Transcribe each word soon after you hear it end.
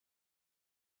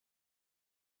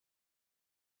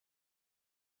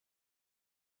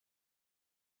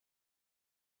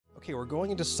Okay, we're going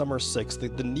into summer 6.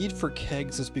 The need for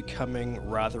kegs is becoming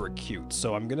rather acute,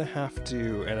 so I'm gonna have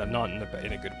to, and not in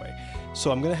a good way,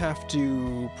 so I'm gonna have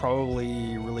to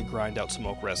probably really grind out some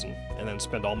oak resin, and then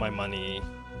spend all my money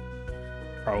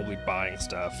probably buying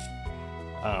stuff.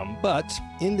 But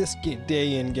in this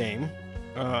day in game,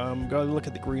 gotta look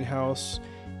at the greenhouse,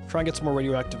 try and get some more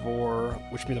radioactive ore,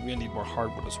 which means I'm gonna need more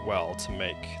hardwood as well to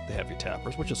make the heavy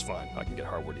tappers, which is fine. I can get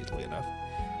hardwood easily enough.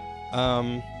 I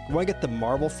want to get the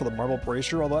marble for the marble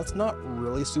brazier, although that's not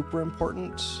really super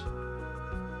important.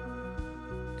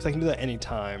 Because I can do that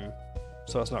anytime,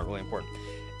 so that's not really important.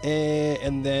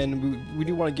 And then we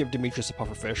do want to give Demetrius a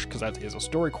pufferfish, because that is a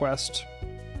story quest.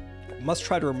 Must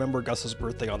try to remember Gus's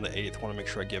birthday on the 8th. Want to make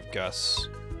sure I give Gus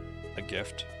a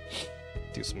gift.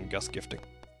 Do some Gus gifting.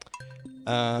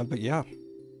 But yeah.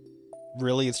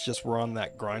 Really, it's just we're on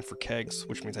that grind for kegs,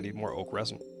 which means I need more oak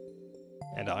resin.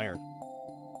 And iron.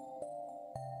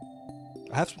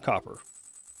 I have some copper.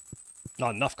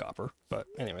 Not enough copper, but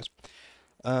anyways.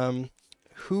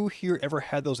 Who here ever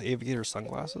had those aviator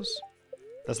sunglasses?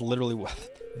 That's literally what...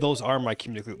 Those are my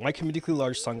comedically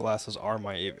large sunglasses are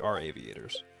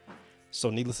aviators. So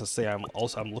needless to say, I'm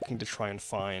looking to try and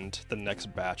find the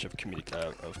next batch of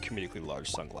comedically large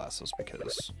sunglasses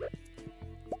because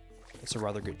it's a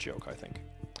rather good joke, I think.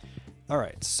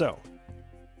 Alright, so...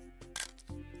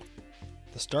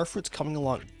 The starfruit's coming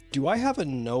along. Do I have a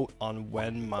note on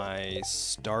when my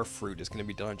starfruit is going to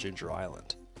be done on Ginger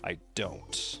Island? I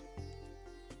don't.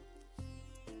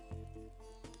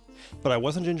 But I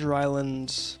was on Ginger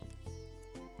Island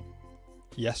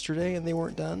yesterday and they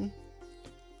weren't done.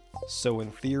 So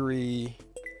in theory,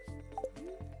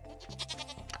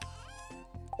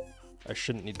 I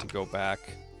shouldn't need to go back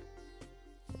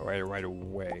right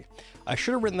away. I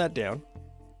should have written that down.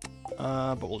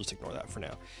 But we'll just ignore that for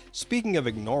now. Speaking of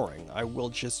ignoring, I will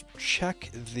just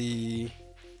check the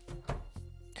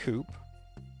coop.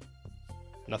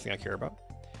 Nothing I care about.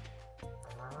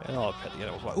 And I'll pet the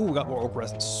animals. Ooh, we got more oak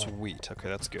resin. Sweet. Okay,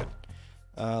 that's good.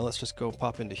 Let's just go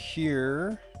pop into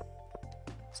here.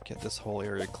 Let's get this whole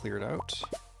area cleared out.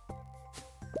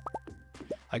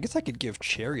 I guess I could give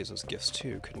cherries as gifts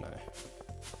too, couldn't I?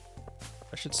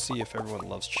 I should see if everyone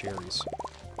loves cherries.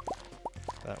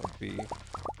 That would be...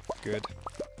 good.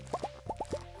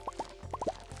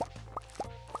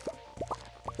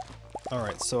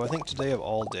 Alright, so I think today of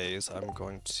all days, I'm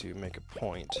going to make a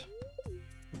point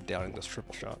of downing this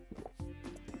triple shot.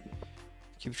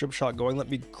 Keep the triple shot going. Let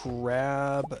me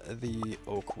grab the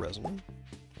oak resin,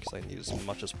 because I need as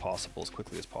much as possible, as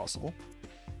quickly as possible.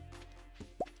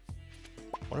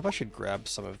 I wonder if I should grab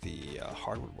some of the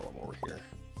hardwood while I'm over here.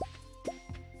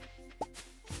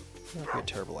 That would be a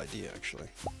terrible idea, actually.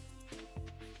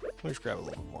 Let me just grab a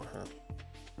little more,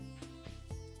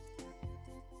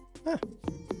 huh?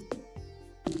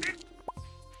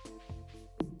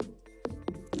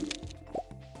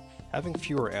 Having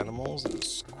fewer animals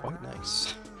is quite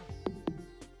nice.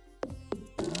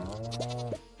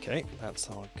 Okay, that's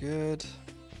all good.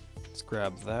 Let's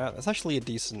grab that. That's actually a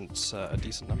decent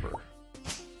number.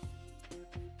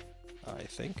 I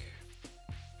think.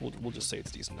 We'll just say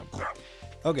it's a decent number.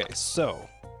 Okay, so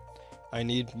I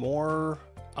need more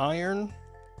iron.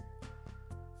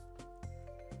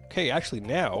 Okay, actually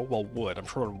now, well, wood. I'm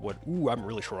short on wood. Ooh, I'm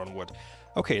really short on wood.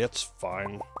 Okay, that's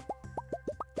fine.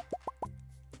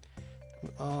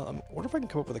 What if I can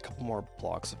come up with a couple more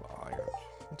blocks of iron?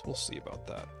 We'll see about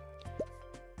that.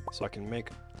 So I can make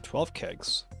 12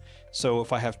 kegs. So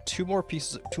if I have two more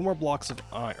blocks of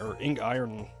iron, or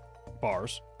iron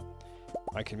bars,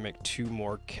 I can make 2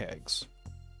 more kegs.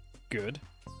 Good.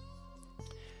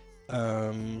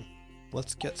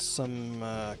 Let's get some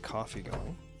coffee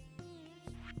going.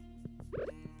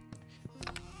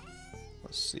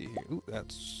 Let's see here. Ooh,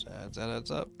 that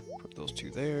adds up. Put those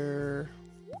 2 there.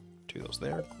 2 of those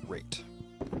there. Great.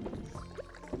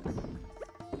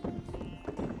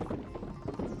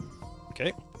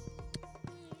 Okay.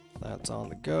 That's on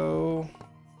the go.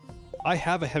 I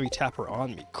have a heavy tapper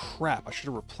on me. Crap, I should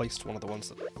have replaced one of the ones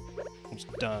that was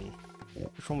done.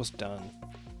 Which one was done?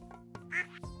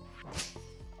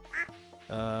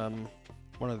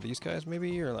 One of these guys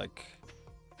maybe, or like...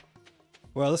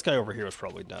 Well, this guy over here was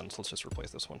probably done, so let's just replace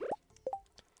this one.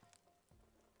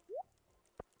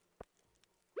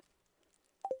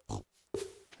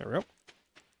 There we go.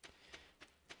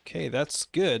 Okay, that's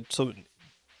good. So,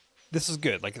 this is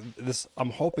good. Like, this, I'm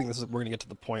hoping we're gonna get to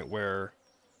the point where,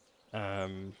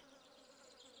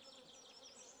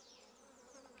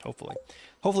 hopefully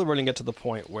we're gonna get to the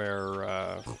point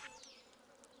where,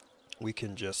 we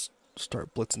can just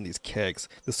start blitzing these kegs.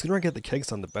 The sooner I get the kegs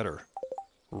done, the better.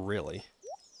 Really.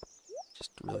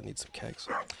 Just really need some kegs.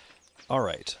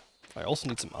 Alright. I also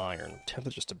need some iron. I'm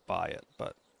tempted just to buy it,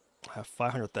 but I have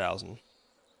 500,000.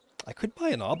 I could buy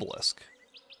an obelisk.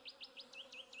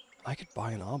 I could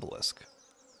buy an obelisk.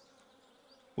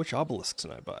 Which obelisks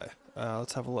can I buy?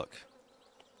 Let's have a look.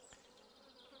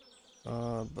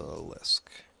 Obelisk.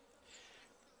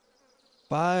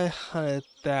 Buy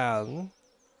 100,000.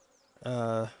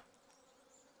 Oh.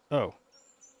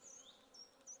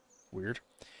 Weird.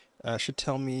 Should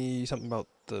tell me something about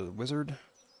the wizard.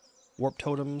 Warp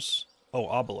totems. Oh,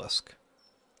 obelisk.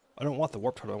 I don't want the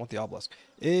warp totem, I want the obelisk.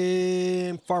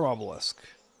 Farm obelisk.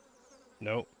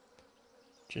 Nope.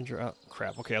 Ginger out.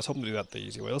 Crap. Okay, I was hoping to do that the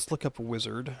easy way. Let's look up a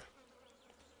wizard.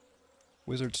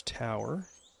 Wizard's tower.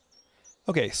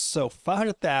 Okay, so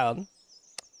 500,000.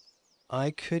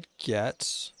 I could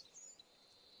get...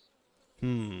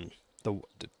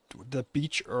 The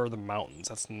beach or the mountains.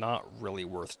 That's not really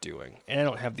worth doing. And I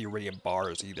don't have the iridium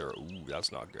bars either. Ooh,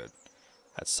 that's not good.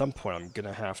 At some point, I'm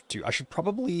gonna have to... I should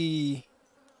probably...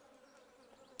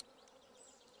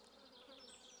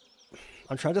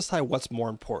 I'm trying to decide what's more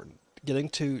important. Getting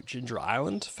to Ginger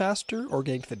Island faster or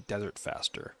getting to the desert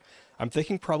faster? I'm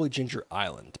thinking probably Ginger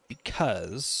Island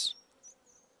because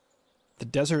the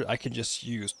desert I can just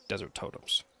use desert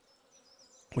totems,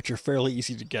 which are fairly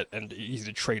easy to get and easy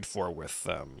to trade for with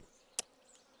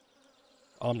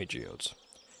Omni Geodes.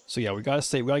 So yeah, we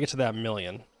gotta get to that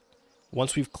million.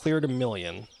 Once we've cleared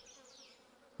 1,000,000,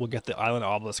 we'll get the island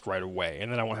obelisk right away,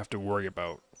 and then I won't have to worry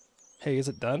about, hey, is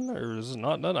it done or is it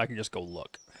not done? I can just go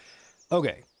look.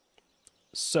 Okay.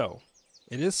 So,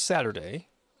 it is Saturday.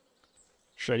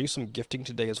 Should I do some gifting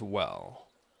today as well?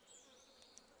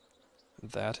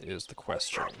 That is the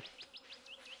question.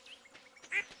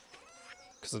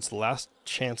 Because it's the last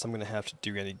chance I'm going to have to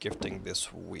do any gifting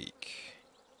this week.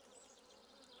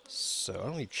 So, I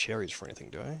don't need cherries for anything,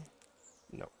 do I?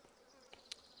 No.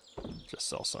 Just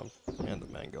sell some. And the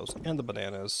mangoes. And the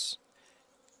bananas.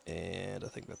 And I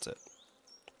think that's it.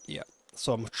 Yeah.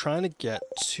 So I'm trying to get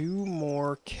 2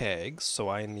 more kegs, so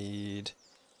I need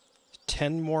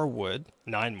 10 more wood,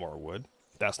 9 more wood.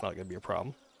 That's not going to be a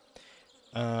problem.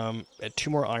 And 2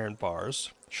 more iron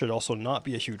bars. Should also not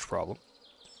be a huge problem.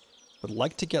 Would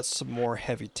like to get some more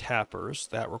heavy tappers.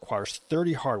 That requires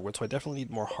 30 hardwood, so I definitely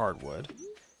need more hardwood.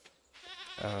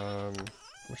 How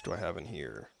much do I have in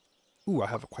here? Ooh, I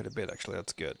have quite a bit, actually.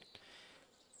 That's good.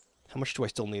 How much do I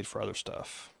still need for other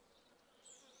stuff?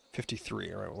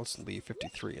 53. Alright, well, let's leave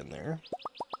 53 in there.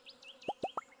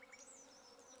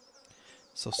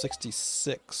 So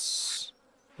 66.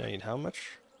 I need how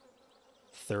much?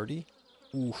 30?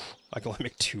 Oof, I can only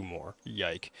make 2 more.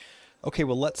 Yike. Okay,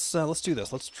 well, let's do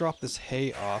this. Let's drop this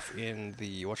hay off in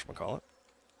the whatchamacallit?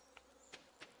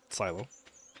 Silo.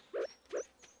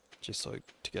 Just so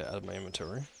to get out of my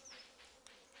inventory.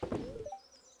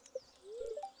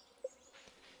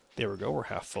 There we go, we're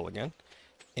half full again.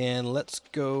 And let's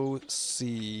go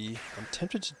see... I'm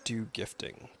tempted to do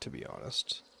gifting, to be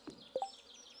honest.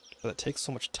 But it takes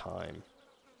so much time.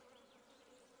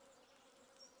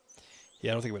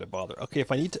 Yeah, I don't think I'm going to bother. Okay,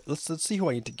 if I need to... Let's see who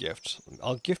I need to gift.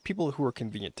 I'll gift people who are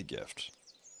convenient to gift.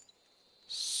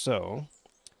 So...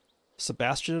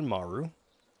 Sebastian and Maru.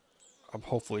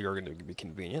 Hopefully you're going to be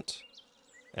convenient.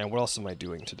 And what else am I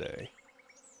doing today?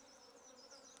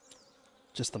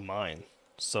 Just the mine.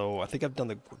 So, I think I've done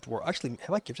the dwarf. Actually,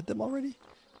 have I gifted them already?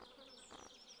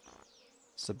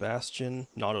 Sebastian,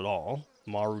 not at all.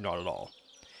 Maru, not at all.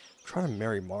 I'm trying to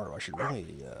marry Maru. I should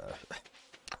really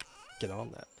get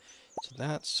on that. So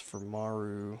that's for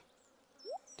Maru.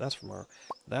 That's for Maru.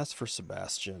 That's for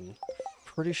Sebastian.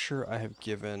 Pretty sure I have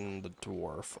given the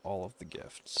dwarf all of the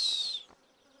gifts.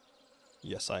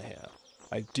 Yes, I have.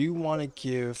 I do want to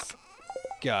give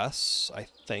Gus, I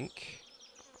think.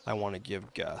 I want to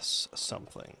give Gus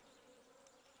something.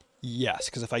 Yes,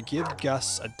 because if I give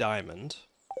Gus a diamond,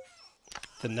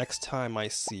 the next time I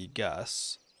see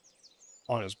Gus,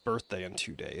 on his birthday in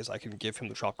 2 days, I can give him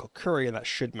the tropical curry, and that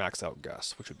should max out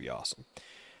Gus, which would be awesome.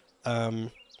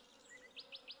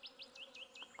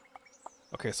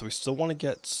 Okay, so we still want to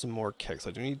get some more kegs.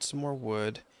 I do need some more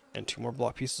wood, and 2 more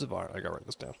block pieces of iron. I gotta write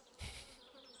this down.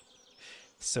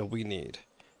 So we need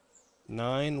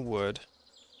 9 wood,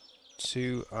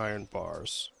 2 iron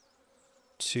bars,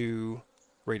 2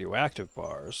 radioactive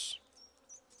bars,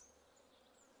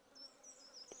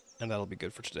 and that'll be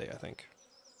good for today, I think.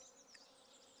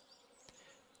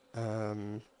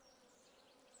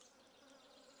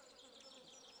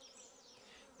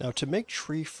 Now to make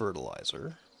tree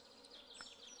fertilizer,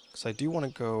 because I do want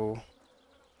to go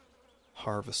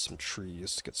harvest some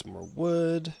trees to get some more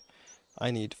wood, I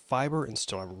need fiber and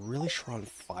stone. I'm really short on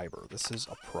fiber. This is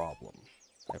a problem.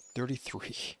 I have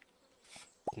 33.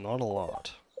 Not a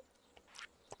lot.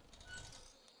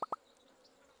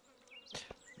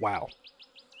 Wow.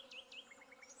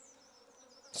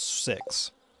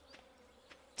 6.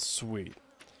 Sweet.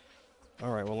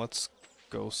 Alright, well let's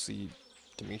go see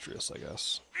Demetrius, I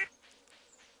guess.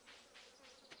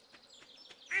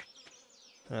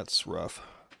 That's rough.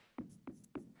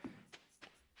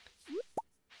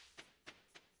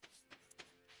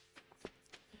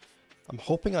 I'm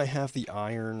hoping I have the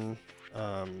iron,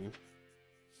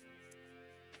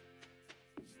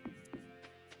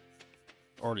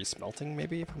 already smelting,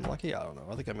 maybe, if I'm lucky? I don't know.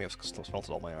 I think I may have smelted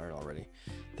all my iron already.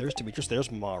 There's Demetrius, there's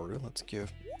Maru. Let's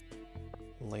give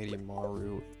Lady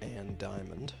Maru and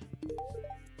Diamond.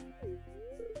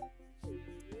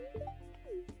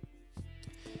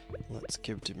 Let's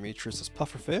give Demetrius this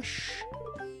pufferfish.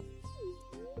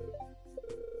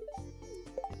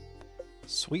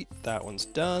 Sweet, that one's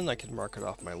done. I can mark it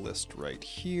off my list right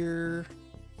here.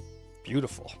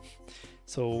 Beautiful.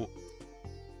 So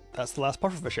that's the last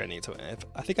pufferfish I need. So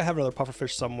I think I have another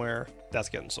pufferfish somewhere. That's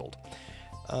getting sold.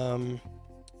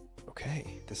 Okay,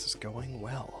 this is going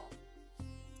well.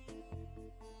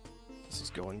 This is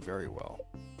going very well.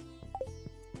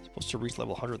 Supposed to reach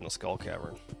level 100 in the Skull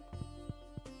Cavern.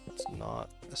 It's not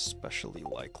especially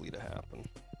likely to happen.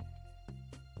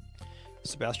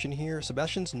 Sebastian here?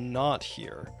 Sebastian's not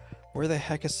here. Where the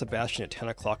heck is Sebastian at 10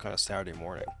 o'clock on a Saturday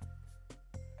morning?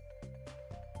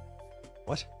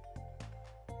 What?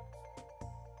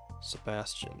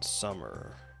 Sebastian,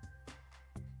 summer.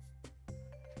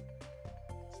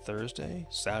 Thursday?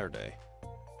 Saturday.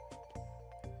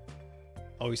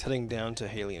 Oh, he's heading down to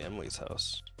Haley and Emily's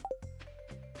house.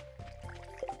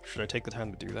 Should I take the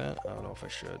time to do that? I don't know if I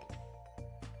should.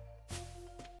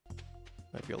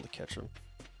 Might be able to catch him.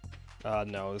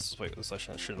 No, this is I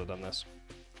shouldn't have done this.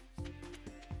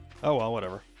 Oh well,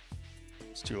 whatever.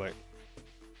 It's too late.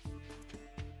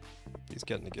 He's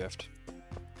getting a gift.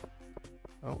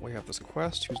 Oh, we have this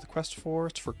quest. Who's the quest for?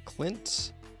 It's for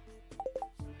Clint.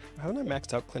 Haven't I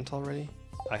maxed out Clint already?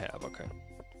 I have, okay.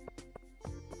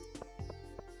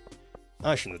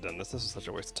 I shouldn't have done this. This is such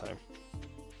a waste of time.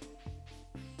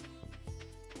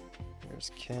 There's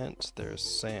Kent. There's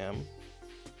Sam.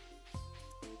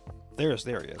 There he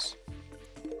is.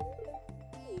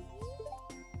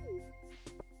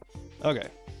 Okay.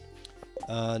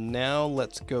 Now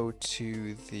let's go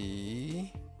to the...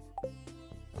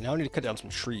 Now I need to cut down some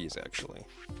trees, actually.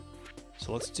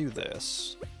 So let's do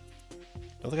this. I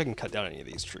don't think I can cut down any of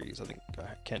these trees. I think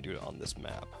I can't do it on this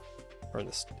map. Or in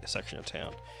this section of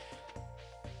town.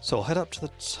 So I'll head up to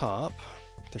the top.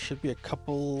 There should be a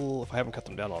couple... If I haven't cut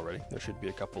them down already, there should be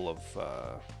a couple of,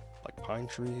 like pine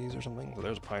trees or something. So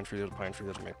there's a pine tree, there's a pine tree,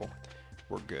 there's a maple.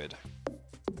 We're good.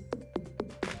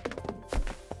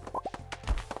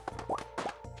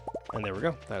 And there we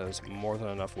go. That is more than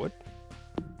enough wood.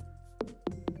 May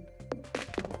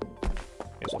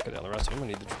as well cut down the rest of them. I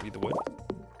need to feed the wood.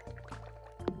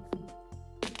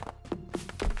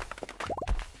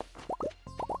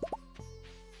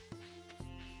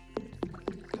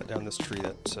 Cut down this tree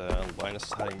that Linus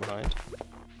is hiding behind.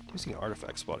 I see an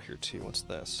artifact spot here too. What's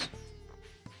this?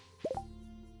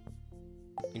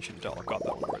 Ancient doll. I got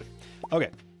that one already.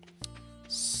 Okay.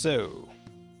 So,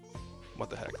 what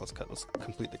the heck? Let's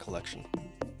complete the collection.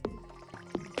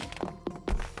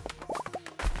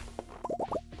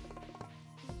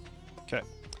 Okay.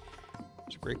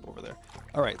 There's a grape over there.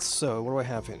 Alright, so what do I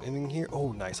have in anything here?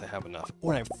 Oh, nice, I have enough.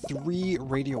 Oh, and I have 3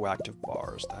 radioactive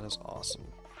bars. That is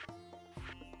awesome.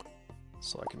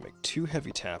 So I can make 2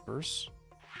 heavy tappers.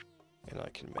 And I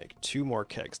can make 2 more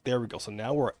kegs. There we go. So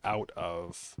now we're out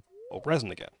of oak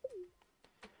resin again.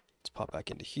 Let's pop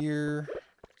back into here.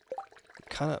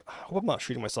 I hope I'm not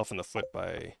shooting myself in the foot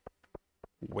by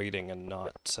waiting and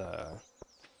not...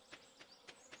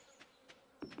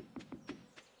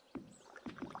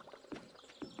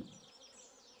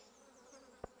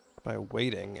 by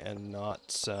waiting and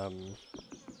not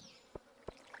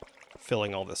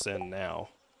filling all this in now.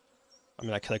 I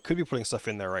mean, I could be putting stuff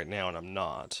in there right now, and I'm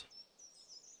not.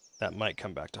 That might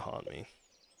come back to haunt me.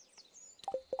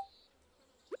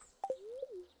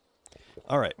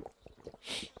 Alright.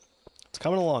 It's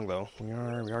coming along, though. We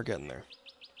are getting there.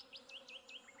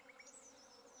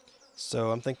 So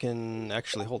I'm thinking...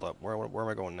 Actually, hold up. Where am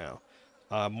I going now?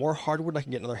 More hardwood, I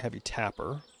can get another heavy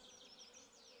tapper.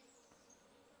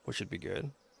 Which should be good.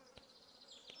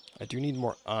 I do need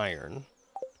more iron.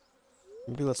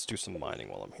 Maybe let's do some mining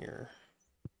while I'm here.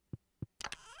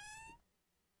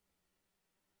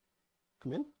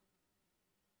 Come in.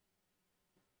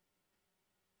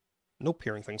 Nope,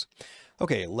 hearing things.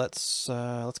 Okay, let's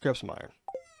grab some iron.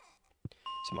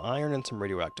 Some iron and some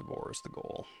radioactive ore is the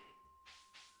goal.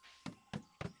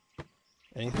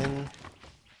 Anything?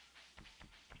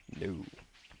 No.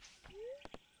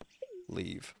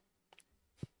 Leave.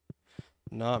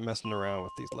 Not messing around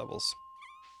with these levels.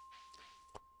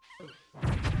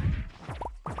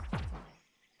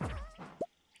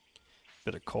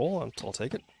 Bit of coal, I'll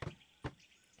take it.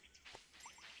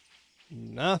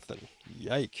 Nothing.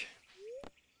 Yike.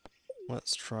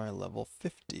 Let's try level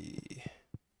 50.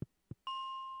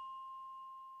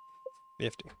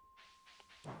 50.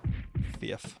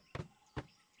 Fifth.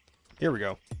 Here we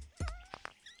go.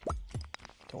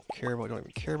 Don't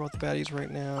even care about the baddies right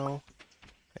now.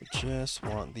 I just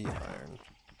want the iron.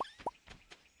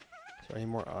 Is there any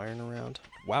more iron around?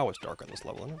 Wow, it's dark on this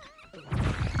level, isn't it?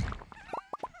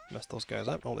 Mess those guys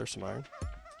up. Oh, there's some iron.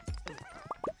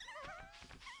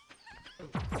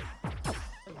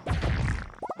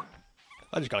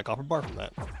 I just got a copper bar from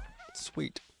that.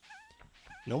 Sweet.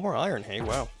 No more iron, hey,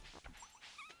 wow.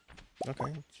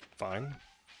 Okay, fine.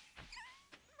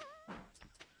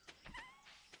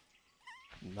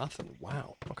 Nothing,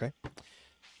 wow, okay.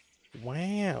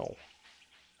 Wow.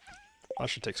 I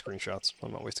should take screenshots.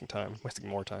 I'm not wasting time, wasting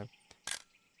more time.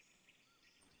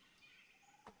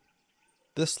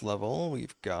 This level,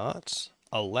 we've got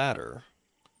a ladder,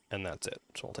 and that's it.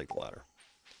 So I'll take the ladder.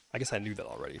 I guess I knew that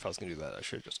already. If I was going to do that, I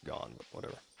should have just gone, but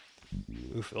whatever.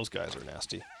 Oof, those guys are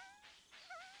nasty.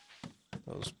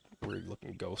 Those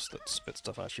weird-looking ghosts that spit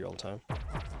stuff at you all the time.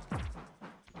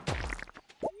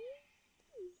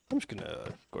 I'm just going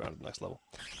to go down to the next level.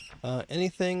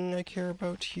 Anything I care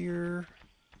about here?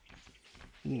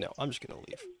 No, I'm just going to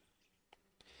leave.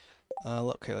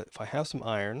 Okay, if I have some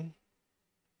iron,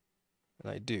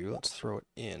 and I do, let's throw it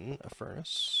in a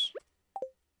furnace.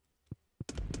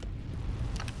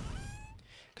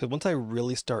 Because once I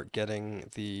really start getting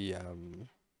the,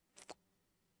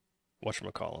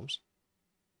 whatchamacallums,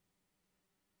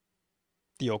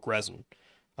 the oak resin,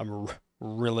 I'm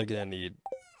really going to need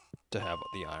to have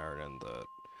the iron, and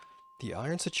the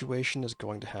iron situation is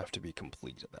going to have to be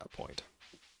complete at that point.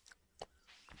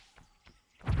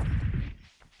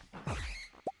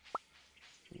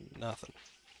 Nothing.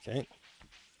 Okay.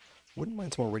 Wouldn't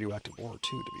mind some more radioactive ore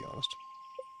too, to be honest.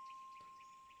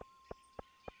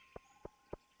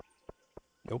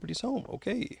 Nobody's home.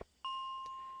 Okay.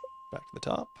 Back to the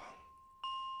top.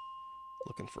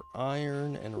 Looking for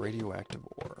iron and radioactive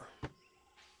ore.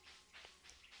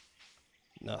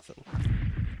 Nothing.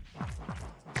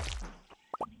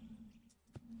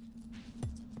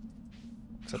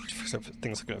 Except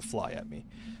things are going to fly at me.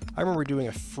 I remember doing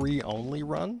a free-only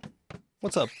run.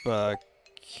 What's up,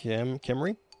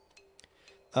 Kimry?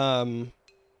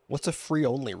 What's a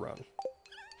free-only run?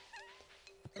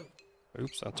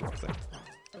 Oops, that's the wrong thing.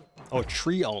 Oh, a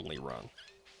tree-only run.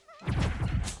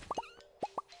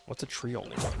 What's a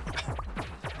tree-only run?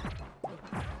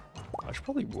 I should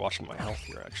probably be watching my health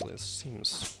here, actually. This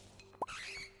seems...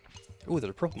 Ooh,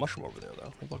 there's a purple mushroom over there,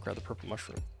 though. Maybe I'll grab the purple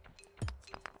mushroom.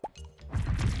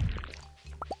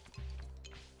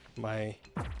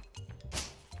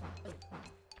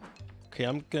 Okay,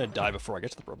 I'm gonna die before I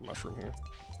get to the purple mushroom here.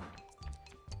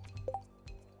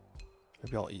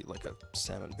 Maybe I'll eat, like, a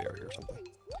salmon berry or something.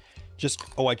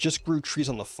 Oh, I just grew trees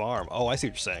on the farm. Oh, I see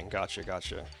what you're saying. Gotcha,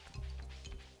 gotcha.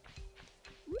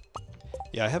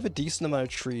 Yeah, I have a decent amount of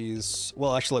trees.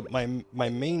 Well, actually, my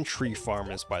main tree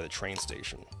farm is by the train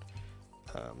station.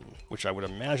 Which I would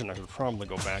imagine I should probably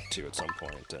go back to at some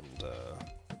point and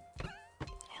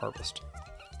harvest.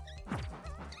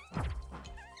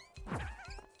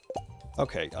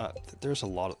 Okay, there's a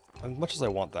lot of... As much as I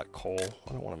want that coal,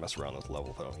 I don't want to mess around this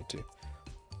level if I don't need to.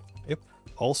 Yep.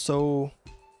 Also...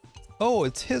 Oh,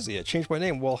 it's Hizzy. I changed my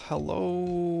name. Well,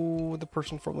 hello, the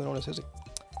person formerly known as Hizzy.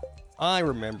 I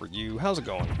remember you. How's it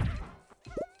going?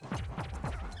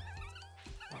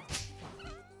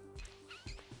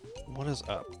 What is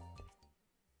up? Do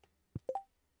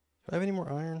I have any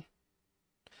more iron?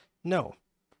 No.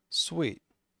 Sweet.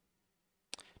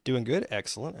 Doing good?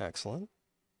 Excellent, excellent.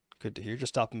 Good to hear.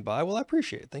 Just stopping by. Well, I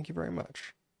appreciate it. Thank you very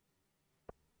much.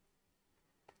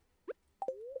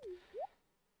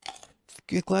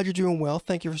 Glad you're doing well.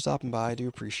 Thank you for stopping by. I do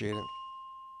appreciate it.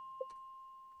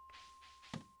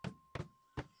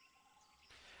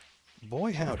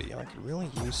 Boy, howdy. I could really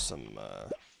use some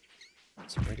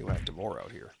radioactive ore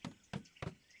out here.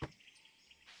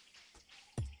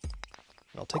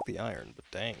 I'll take the iron, but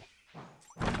dang.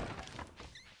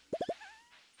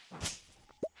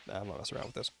 Nah, I'm not messing around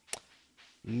with this.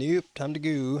 Nope, time to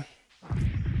go.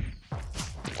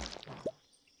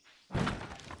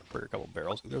 Break a couple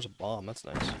barrels. Ooh, there's a bomb, that's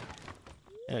nice.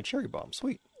 And a cherry bomb,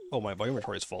 sweet. Oh, my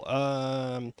inventory is full.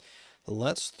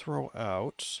 Let's throw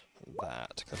out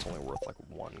that. That's only worth like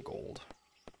 1 gold.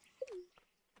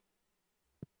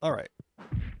 All right.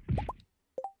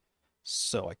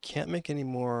 So I can't make any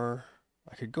more.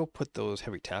 I could go put those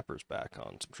heavy tappers back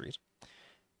on some trees.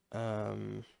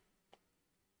 I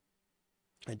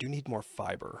do need more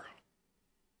fiber.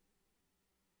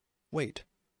 Wait.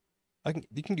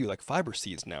 You can do like fiber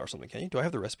seeds now or something, can you? Do I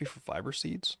have the recipe for fiber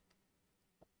seeds?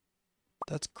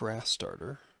 That's grass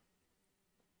starter.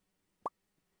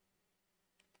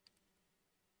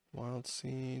 Wild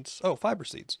seeds. Oh, fiber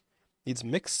seeds. Needs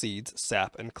mixed seeds,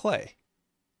 sap, and clay.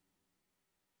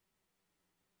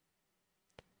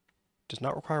 Does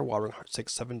not require watering.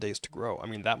 Takes 7 days to grow. I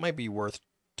mean, that might be worth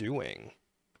doing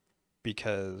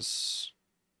because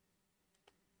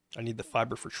I need the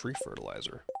fiber for tree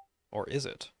fertilizer. Or is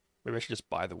it? Maybe I should just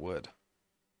buy the wood.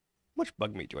 How much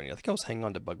bug meat do I need? I think I was hanging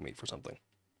on to bug meat for something.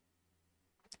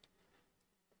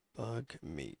 Bug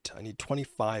meat. I need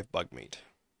 25 bug meat.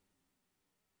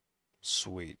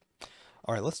 Sweet.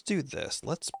 All right, let's do this.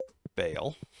 Let's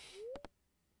bale.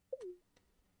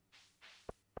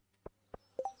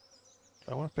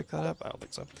 I want to pick that up? I don't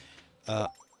think so.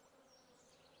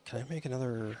 Can I make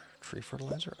another tree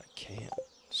fertilizer? I can.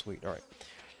 Sweet. All right.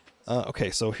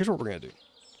 Okay, so here's what we're going to do.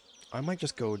 I might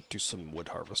just go do some wood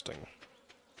harvesting.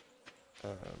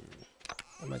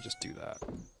 I might just do that.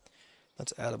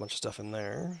 Let's add a bunch of stuff in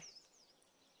there.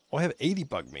 Oh, I have 80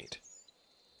 bug meat.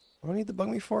 What do I need the bug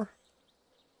meat for?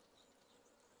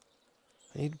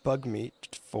 I need bug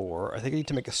meat for... I think I need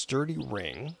to make a sturdy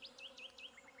ring.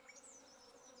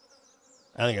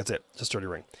 I think that's it. Just a sturdy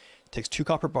ring. It takes 2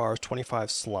 copper bars, 25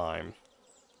 slime.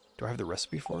 Do I have the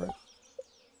recipe for it?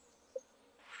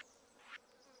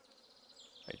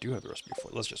 I do have the recipe for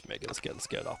it. Let's just make it. Let's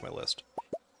get it off my list.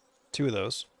 2 of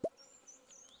those.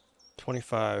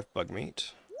 25 bug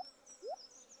meat.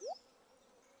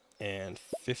 And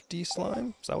 50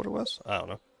 slime? Is that what it was? I don't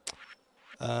know.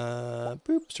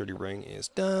 Boop. Sturdy ring is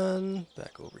done.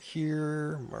 Back over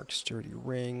here. Mark sturdy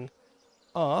ring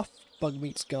off. Bug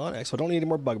meat's gone. So I don't need any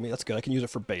more bug meat. That's good. I can use it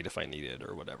for bait if I need it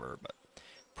or whatever, but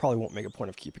probably won't make a point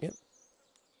of keeping it.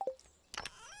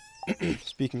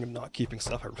 Speaking of not keeping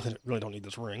stuff, I really don't need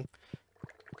this ring.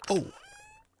 Oh.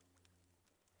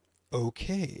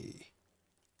 Okay.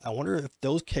 I wonder if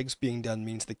those kegs being done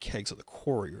means the kegs of the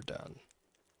quarry are done.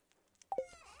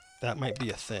 That might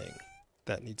be a thing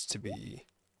that needs to be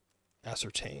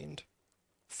ascertained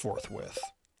forthwith.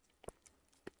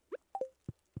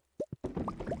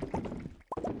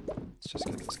 Let's just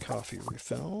get this coffee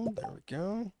refilled. There we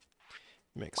go.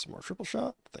 Make some more triple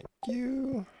shot. Thank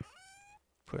you.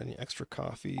 Put any extra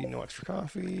coffee. No extra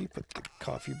coffee. Put the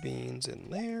coffee beans in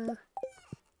there.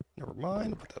 Never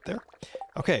mind. Put that there.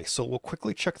 Okay, so we'll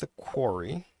quickly check the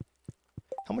quarry.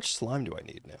 How much slime do I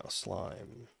need now?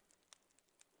 Slime.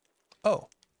 Oh,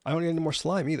 I don't need any more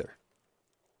slime either.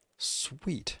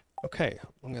 Sweet. Okay,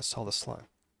 I'm going to sell the slime.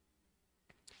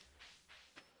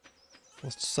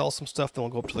 Let's sell some stuff, then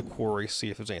we'll go up to the quarry, see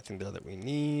if there's anything there that we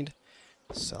need.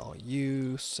 Sell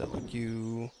you.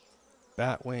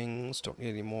 Bat wings, don't need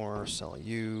any more. Sell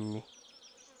you.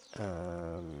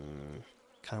 Kind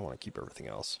of want to keep everything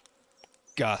else.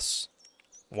 Gus.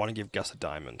 I want to give Gus a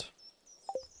diamond.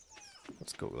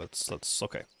 Let's go, let's,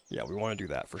 okay. Yeah, we want to do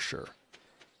that for sure.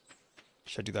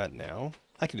 Should I do that now?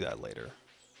 I can do that later.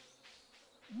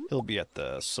 He'll be at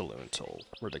the saloon till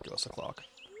ridiculous o'clock.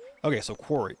 Okay, so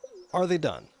quarry. Are they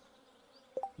done?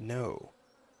 No.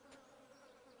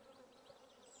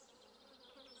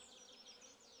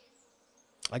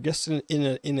 I guess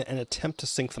in an attempt to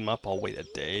sync them up, I'll wait a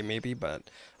day maybe, but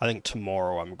I think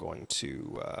tomorrow I'm going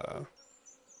to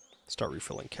start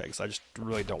refilling kegs. I just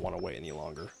really don't want to wait any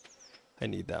longer. I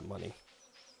need that money.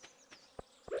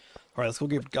 Alright, let's go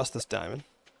give Gus this diamond.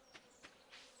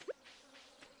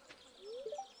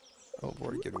 Oh, I've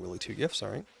already given Willie 2 gifts,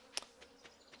 alright.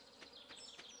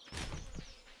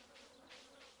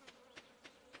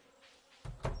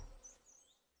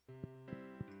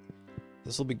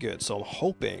 This will be good. So I'm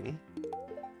hoping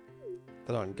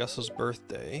that on Gus's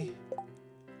birthday,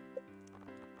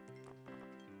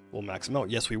 we'll max him out.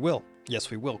 Yes, we will. Yes,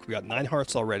 we will. We got 9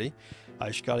 hearts already. I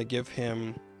just got to give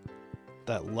him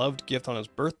that loved gift on his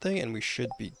birthday, and we should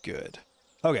be good.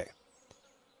 Okay.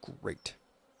 Great.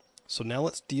 So now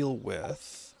let's deal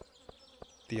with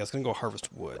the... I was going to go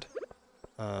harvest wood.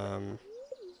 I'm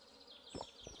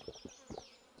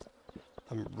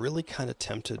really kind of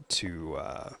tempted to...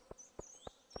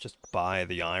 just buy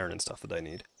the iron and stuff that I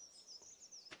need.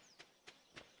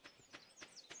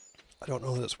 I don't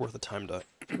know that it's worth the time to...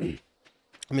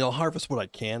 I mean, I'll harvest what I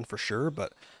can for sure,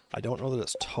 but I don't know that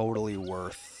it's totally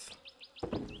worth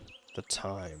the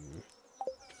time.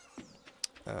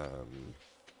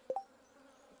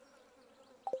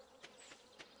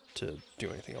 To to do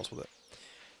anything else with it.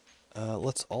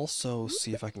 Let's also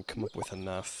see if I can come up with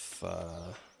enough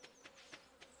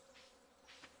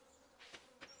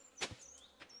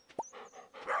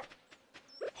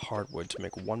hardwood to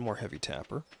make one more heavy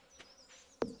tapper.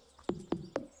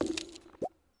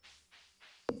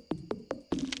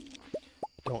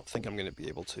 Don't think I'm going to be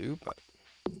able to, but...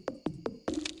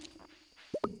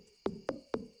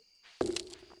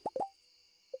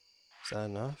 Is that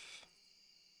enough?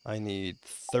 I need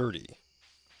 30.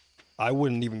 I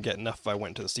wouldn't even get enough if I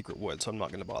went to the secret wood, so I'm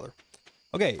not going to bother.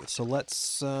 Okay, so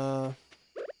let's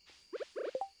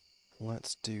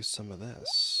do some of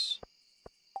this.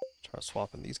 Try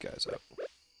swapping these guys out.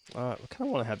 I kind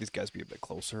of want to have these guys be a bit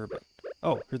closer, but...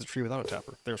 Oh, here's a tree without a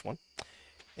tapper. There's one.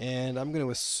 And I'm going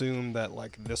to assume that,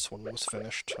 like, this one was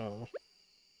finished.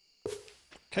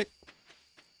 Okay.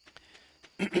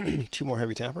 2 more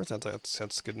heavy tappers.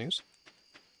 That's good news.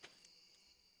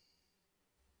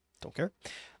 Don't care.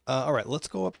 Alright, let's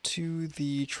go up to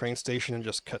the train station and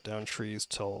just cut down trees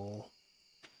till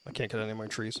I can't cut any more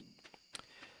trees.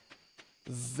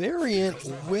 Variant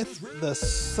with the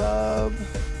sub.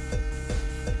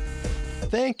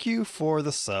 Thank you for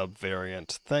the sub,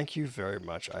 Variant. Thank you very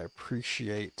much. I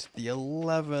appreciate the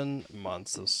 11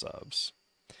 months of subs.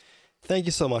 Thank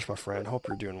you so much, my friend. Hope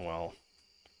you're doing well.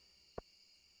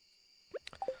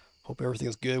 Hope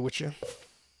everything's good with you.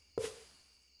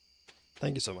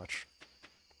 Thank you so much.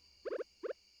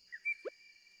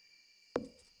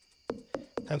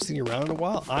 Haven't seen you around in a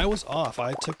while. I was off.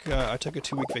 I took a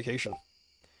 2-week vacation,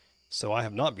 so I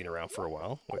have not been around for a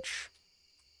while, which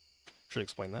should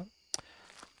explain that.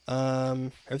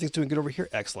 Everything's doing good over here.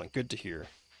 Excellent. Good to hear.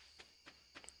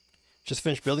 Just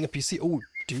finished building a PC. Oh,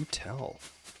 do tell.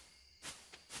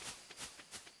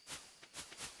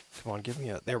 Come on, give me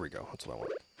a. There we go. That's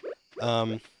what I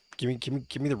want.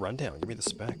 Give me the rundown. Give me the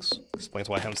specs. Explains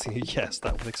why I haven't seen you. Yes,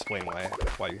 that would explain why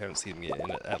you haven't seen me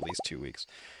in at least 2 weeks.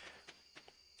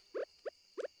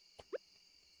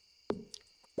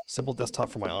 Simple desktop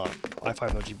for my aunt.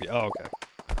 i5 no GB. Oh, okay.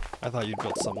 I thought you'd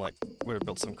built some would have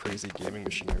built some crazy gaming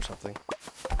machine or something.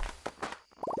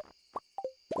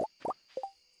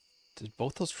 Did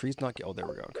both those trees not get? Oh, there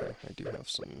we go. Okay, I do have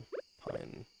some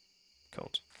pine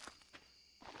cones.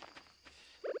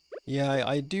 Yeah,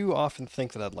 I do often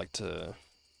think that I'd like to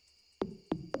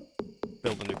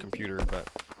build a new computer, but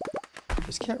I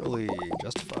just can't really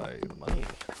justify the money,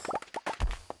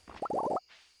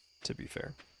 to be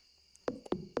fair.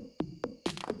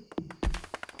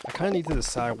 I kind of need to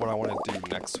decide what I want to do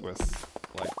next with,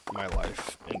 like, my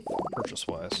life, and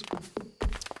purchase-wise.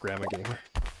 Grandma Gamer.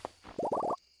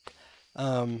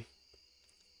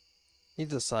 Need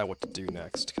to decide what to do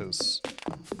next, because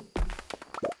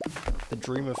the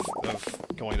dream of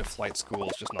going to flight school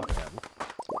is just not going to happen.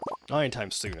 Not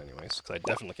anytime soon, anyways, because I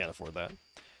definitely can't afford that.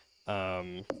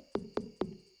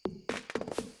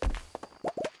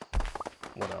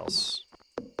 What else?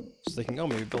 Just thinking, oh,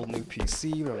 maybe build a new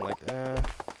PC, but I'm like, do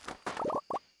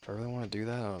I really want to do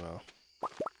that? I don't know.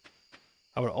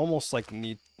 I would almost like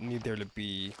need there to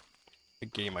be a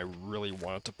game I really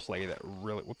wanted to play that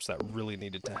really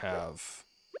needed to have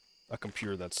a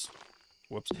computer that's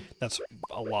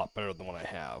a lot better than what I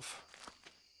have.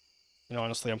 You know,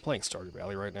 honestly, I'm playing Stardew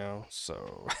Valley right now,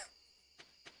 so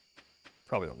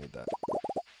probably don't need that.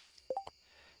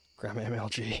 Grandma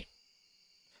MLG.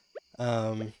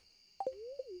 So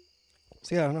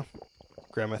yeah, I don't know.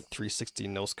 Grandma 360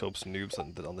 no scopes noobs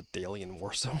on the daily in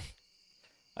Warzone.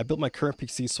 I built my current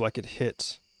PC so I could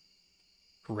hit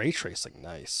ray tracing.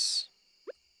 Nice.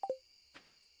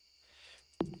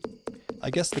 I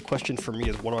guess the question for me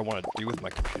is, what do I want to do with my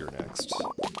computer next?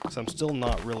 Because I'm still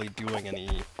not really doing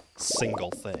any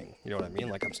single thing. You know what I mean?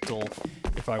 Like, I'm still,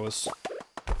 if I was,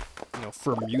 you know,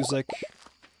 for music,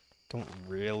 don't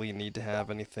really need to have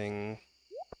anything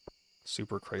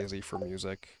super crazy for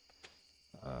music.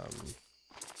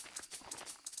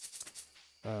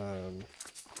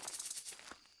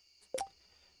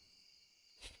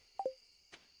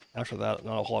 After that,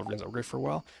 not a whole lot of reasons upgrade for a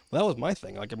while. Well, that was my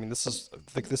thing. Like, I mean, this is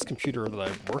like this computer that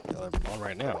I'm on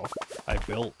right now. I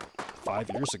built 5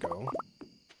 years ago.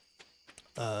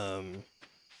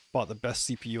 Bought the best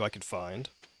CPU I could find.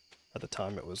 At the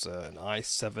time, it was an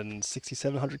i7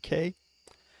 6700K.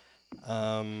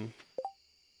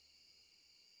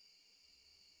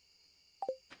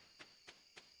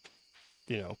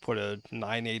 You know, put a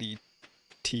 980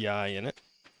 Ti in it.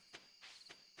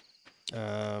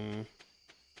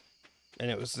 And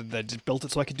it was, I just built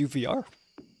it so I could do VR.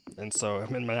 And so, I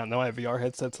mean, now I have VR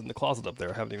headsets in the closet up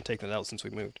there. I haven't even taken it out since we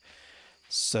moved.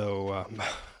 So,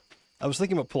 I was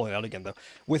thinking about pulling it out again, though.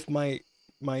 With my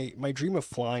my dream of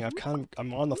flying,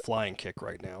 I'm on the flying kick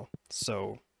right now.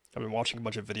 So I've been watching a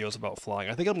bunch of videos about flying.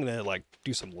 I think I'm gonna like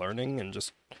do some learning and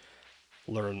just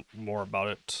learn more about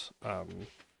it.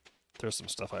 There's some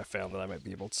stuff I found that I might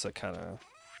be able to kind of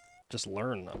just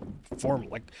learn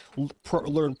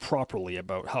learn properly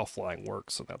about how flying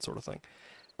works and that sort of thing.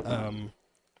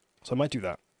 So I might do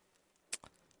that.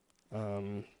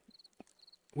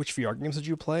 Which VR games did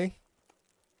you play?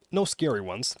 No scary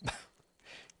ones.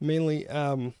 Mainly,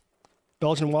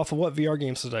 Belgian Waffle. What VR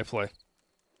games did I play?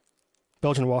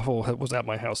 Belgian Waffle was at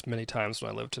my house many times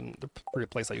when I lived in the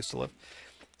place I used to live.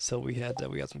 So we had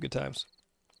some good times.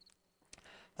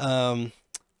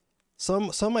 Some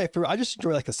of my favorite, I just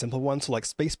enjoy like the simple ones. So like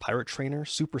Space Pirate Trainer,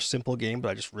 super simple game, but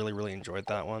I just really enjoyed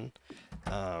that one.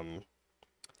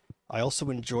 I also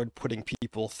enjoyed putting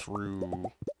people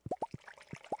through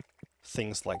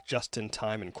things like Just in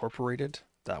Time Incorporated.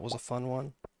 That was a fun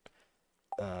one.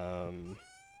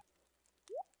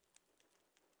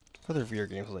 Other VR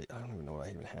games, like, I don't even know what I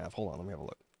even have. Hold on, let me have a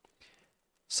look.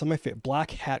 Some of my favorite,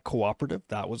 Black Hat Cooperative.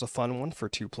 That was a fun one for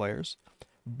 2 players.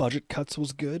 Budget Cuts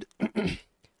was good.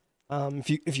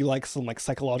 If you like some like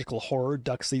psychological horror,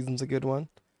 Duck Season's a good one.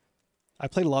 I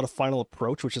played a lot of Final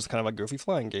Approach, which is kind of a goofy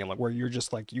flying game, like where you're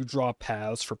just like you draw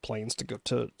paths for planes to go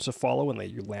to follow, and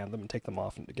you land them and take them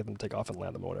off and get them to take off and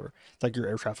land them or whatever. It's like your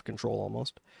air traffic control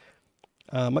almost.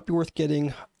 Might be worth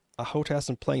getting a HOTAS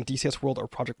and playing DCS World or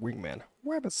Project Wingman.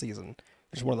 Rabbit Season,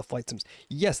 which is one of the flight sims.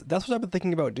 Yes, that's what I've been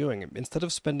thinking about doing. Instead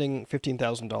of spending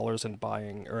 $15,000 and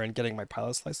buying and getting my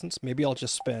pilot's license, maybe I'll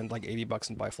just spend like $80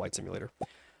 and buy Flight Simulator.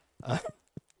 I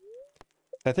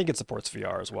think it supports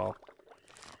VR as well.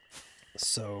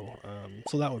 So,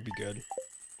 so that would be good.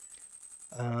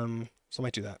 So I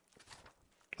might do that.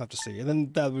 I'll have to see. And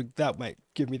then that might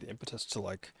give me the impetus to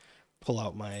like pull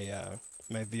out my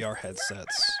my VR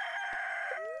headsets.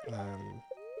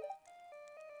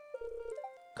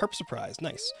 Carp Surprise,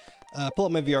 nice. Pull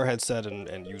out my VR headset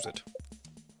and use it.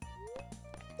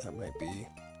 That might be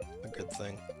a good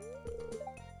thing.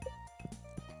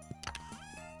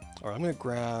 Alright, I'm gonna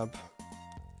grab...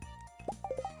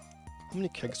 How many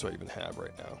kegs do I even have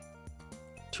right now?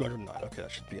 209. Okay,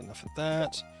 that should be enough of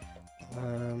that.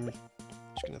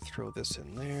 Just gonna throw this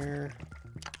in there.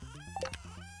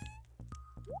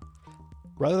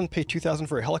 Rather than pay $2,000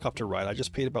 for a helicopter ride, I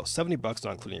just paid about $70,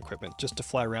 not including equipment, just to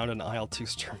fly around an IL-2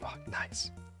 Sturmbach.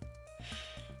 Nice.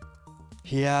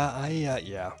 Yeah,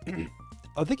 yeah.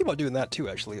 I'm thinking about doing that too,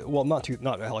 actually. Well, not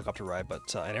a helicopter ride,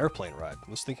 but an airplane ride.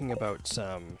 I was thinking about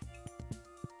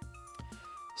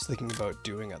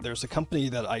doing it. There's a company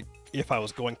that if I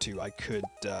was going to, I could.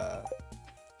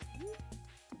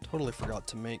 Totally forgot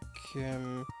to make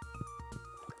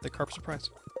the Carp Surprise.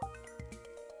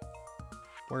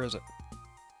 Where is it?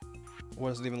 What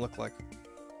does it even look like?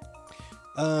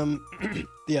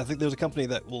 Yeah, I think there's a company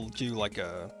that will do like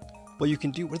a. Well, you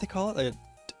can do, what do they call it?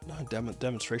 Not a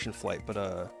demonstration flight,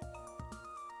 but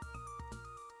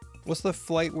what's the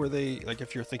flight where they, like,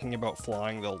 if you're thinking about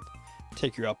flying, they'll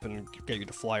take you up and get you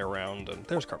to fly around, and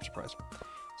there's Carp Surprise.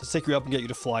 To take you up and get you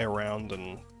to fly around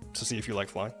and to see if you like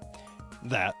flying.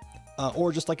 That.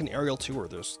 Or just like an aerial tour.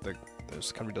 There's a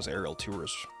company that does aerial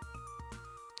tours.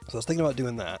 So I was thinking about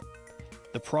doing that.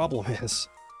 The problem is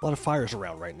a lot of fires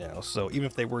around right now, so even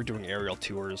if they were doing aerial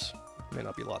tours, may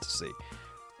not be a lot to see.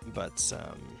 But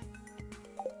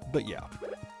yeah.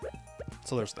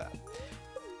 So there's that.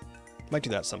 Might do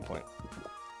that at some point.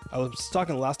 I was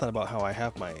talking last night about how I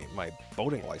have my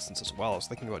boating license as well. I was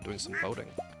thinking about doing some boating.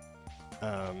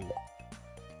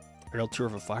 Aerial tour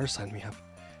of a fire, sign me up.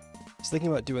 I was thinking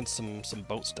about doing some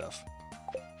boat stuff.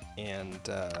 And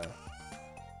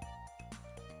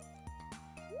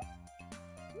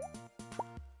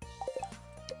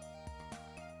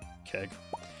keg.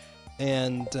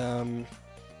 And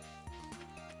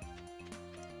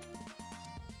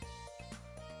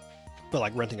but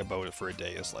like renting a boat for a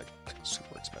day is like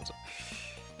super expensive.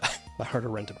 If I were to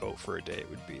rent a boat for a day, it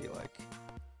would be like,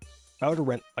 if I were to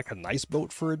rent like a nice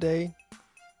boat for a day,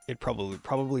 it'd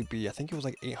probably be, I think it was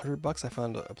like $800. I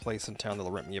found a place in town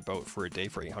that'll rent me a boat for a day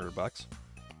for $800.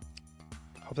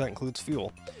 Hope that includes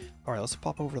fuel. All right, let's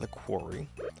pop over to the quarry.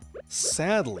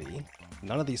 Sadly,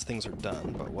 none of these things are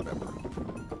done, but whatever.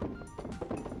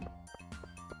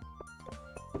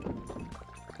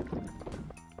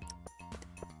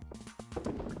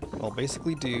 What I'll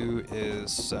basically do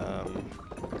is,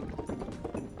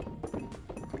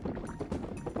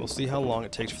 we'll see how long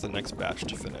it takes for the next batch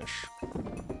to finish.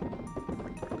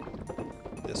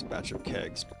 This batch of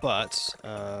kegs, but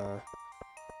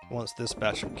once the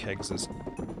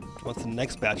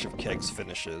next batch of kegs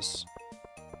finishes,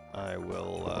 I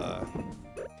will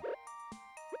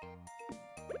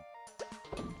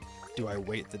Do I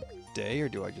wait the day or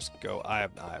do I just go? I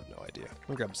have no idea. I'm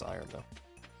gonna grab some iron though.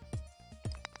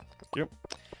 Yep.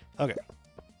 Okay.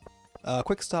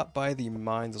 Quick stop by the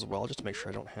mines as well, just to make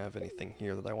sure I don't have anything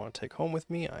here that I want to take home with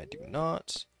me. I do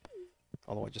not.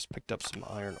 Although I just picked up some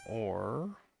iron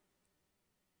ore.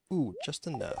 Ooh, just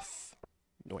enough.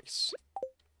 Nice.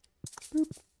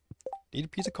 Boop. Need a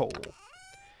piece of coal.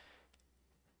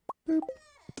 Boop.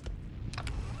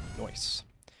 Nice.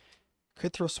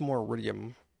 Could throw some more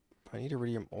iridium. I need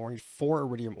iridium ore. I need 4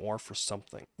 iridium ore for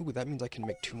something. Ooh, that means I can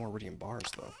make 2 more iridium bars,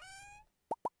 though.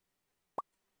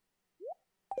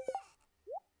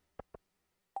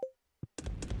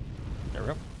 There we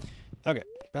go. Okay,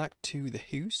 back to the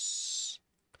house.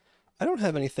 I don't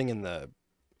have anything in the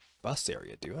bus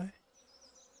area, do I?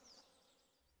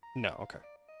 No, okay.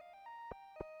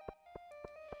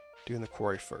 Doing the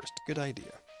quarry first. Good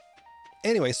idea.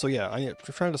 Anyway, so yeah, I'm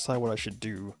trying to decide what I should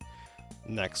do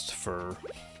next for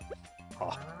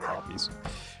hobbies.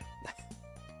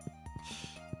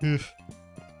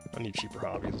 I need cheaper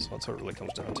hobbies, that's what it really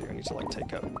comes down to. I need to like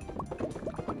take up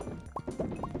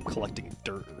collecting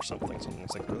dirt or something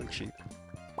that's like really cheap.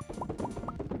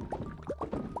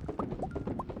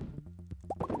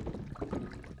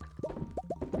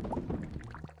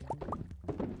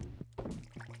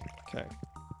 Okay.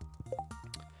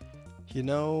 You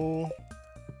know,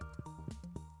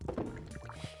 I'm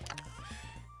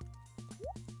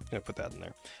gonna put that in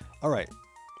there. Alright.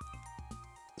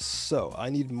 So, I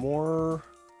need more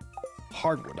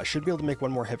hardwood. I should be able to make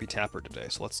one more heavy tapper today,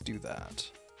 so let's do that.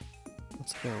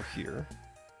 Let's go here.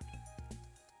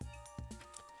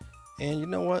 And you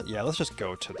know what? Yeah, let's just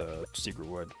go to the secret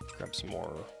wood. Grab some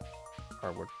more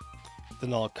hardwood.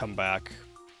 Then I'll come back.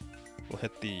 We'll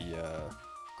hit the,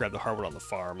 grab the hardwood on the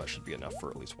farm. That should be enough for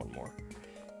at least one more.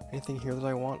 Anything here that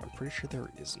I want? I'm pretty sure there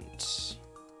isn't.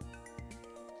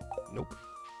 Nope.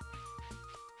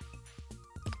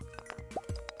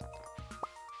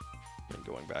 And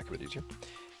going back a bit easier.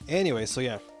 Anyway, so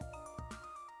yeah.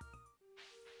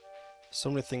 So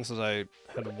many things that I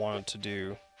had wanted to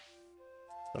do,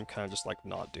 I'm kind of just like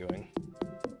not doing.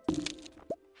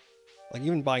 Like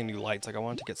even buying new lights, like I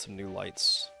wanted to get some new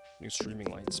lights, new streaming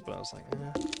lights, but I was like,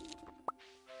 eh.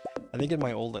 I think in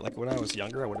my old, like when I was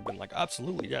younger, I would have been like,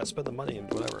 absolutely, yeah, spend the money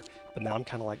and whatever. But now I'm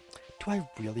kind of like, do I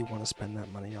really want to spend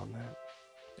that money on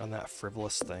that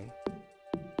frivolous thing?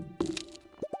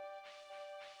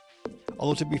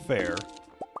 Although to be fair,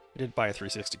 I did buy a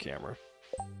 360 camera.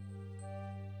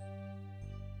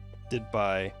 Did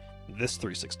buy this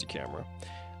 360 camera.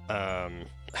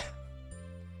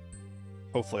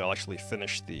 Hopefully I'll actually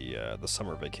finish the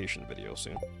summer vacation video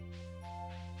soon.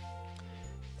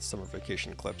 Summer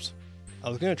vacation clips. I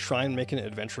was gonna try and make an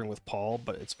adventuring with Paul,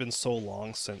 but it's been so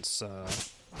long since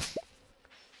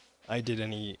I did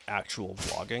any actual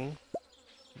vlogging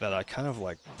that I kind of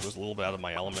like was a little bit out of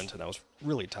my element, and I was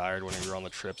really tired when we were on the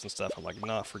trips and stuff. I'm like,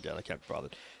 nah, forget, I can't be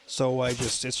bothered. So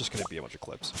it's just gonna be a bunch of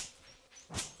clips.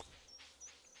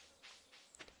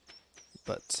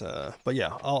 But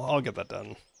yeah, I'll get that done.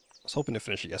 I was hoping to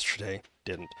finish it yesterday,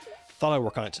 didn't. Thought I'd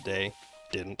work on it today,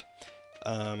 didn't.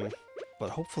 But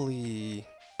hopefully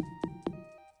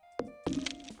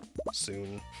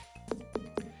soon.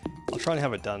 I'll try and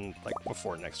have it done like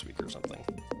before next week or something.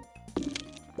 Do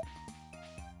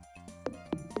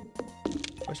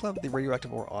I still have the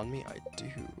radioactive ore on me? I do.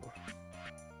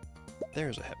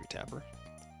 There's a heavy tapper.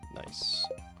 Nice.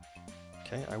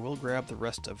 Okay, I will grab the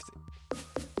rest of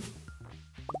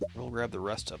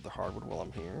the hardwood while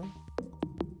I'm here.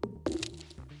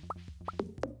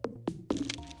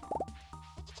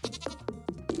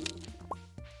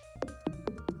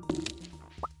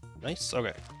 Nice,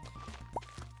 okay.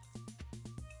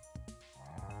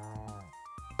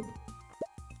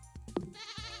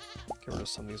 Get rid of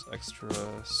some of these extra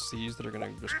seeds that are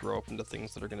gonna just grow up into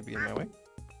things that are gonna be in my way.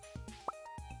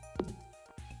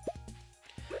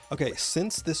 Okay,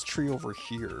 since this tree over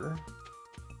here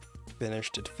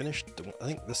finished, I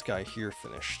think this guy here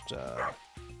finished, I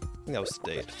think that was the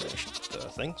day it finished the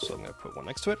thing, so I'm gonna put one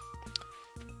next to it.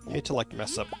 I hate to like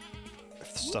mess up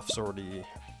if the stuff's already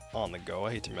on the go.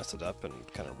 I hate to mess it up and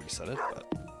kind of reset it, but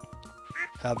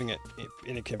having it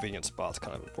in a convenient spot is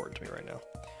kind of important to me right now.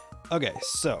 Okay,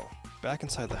 so back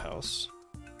inside the house.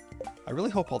 I really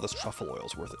hope all this truffle oil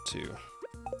is worth it too.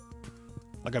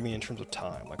 Like, I mean, in terms of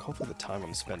time. Like, hopefully the time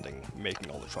I'm spending making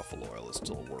all the truffle oil is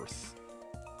still worth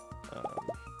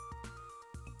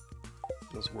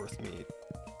me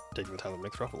taking the time to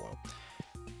make truffle oil.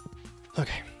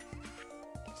 Okay.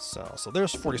 So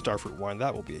there's 40 starfruit wine.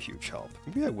 That will be a huge help.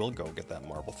 Maybe I will go get that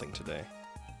marble thing today.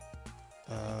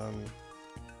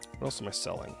 What else am I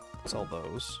selling? Sell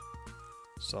those.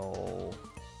 So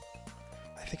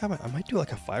I think I might do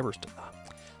like a fiber.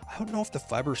 I don't know if the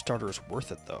fiber starter is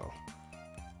worth it though.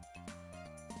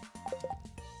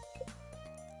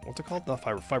 What's it called? The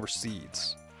fiber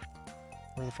seeds.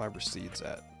 Where are the fiber seeds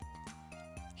at?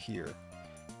 Here.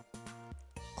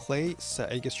 Clay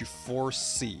set. It gets you 4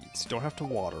 seeds. You don't have to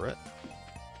water it.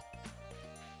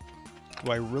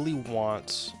 Do I really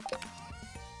want...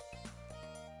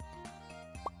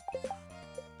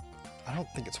 I don't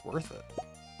think it's worth it.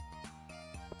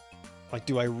 Like,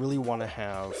 do I really want to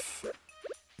have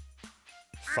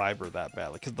fiber that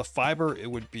badly? Because the fiber, it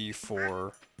would be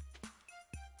for...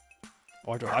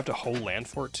 Oh, do I have to hoe land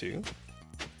for it too?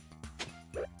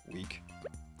 Weak.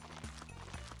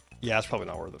 Yeah, it's probably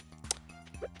not worth it.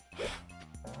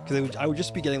 Because I would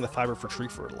just be getting the fiber for tree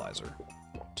fertilizer.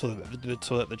 So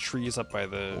that the trees up by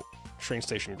the train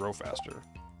station grow faster.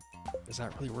 Is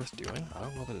that really worth doing? I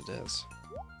don't know that it is.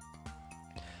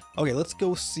 Okay, let's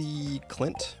go see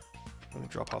Clint. Let me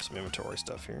drop off some inventory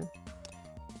stuff here.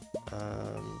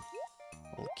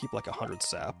 I'll keep like 100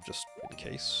 sap, just in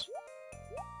case.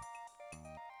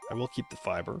 I will keep the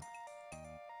fiber.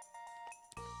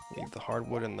 Leave the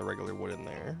hardwood and the regular wood in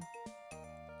there.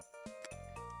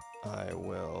 I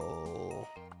will...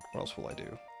 What else will I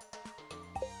do?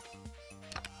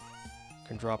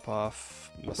 Can drop off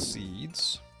my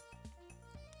seeds.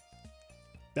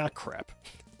 Ah, crap.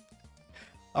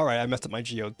 Alright, I messed up my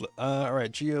geode.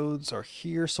 Alright, geodes are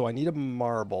here, so I need a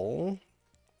marble.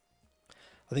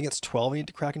 I think it's 12 I need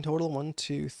to crack in total. 1,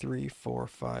 2, 3, 4,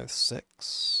 5,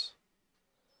 6,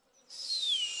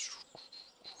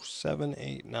 7,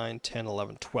 8, 9, 10,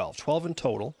 11, 12. 12 in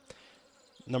total.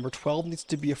 Number 12 needs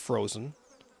to be a frozen.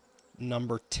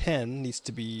 Number 10 needs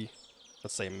to be,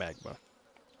 let's say, magma.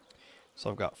 So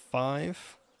I've got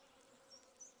 5.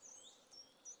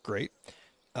 Great.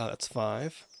 That's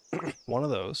 5. One of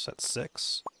those. That's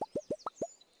 6.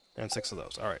 And 6 of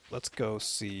those. Alright, let's go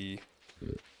see...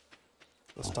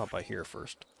 Let's stop by here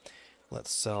first.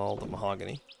 Let's sell the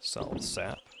mahogany. Sell the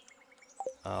sap.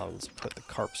 Let's put the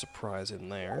carp surprise in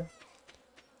there.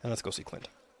 And let's go see Clint.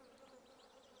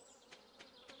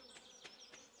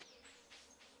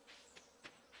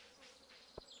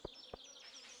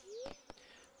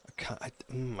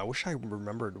 I wish I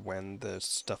remembered when the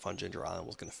stuff on Ginger Island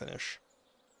was going to finish.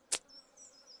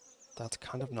 That's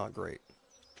kind of not great.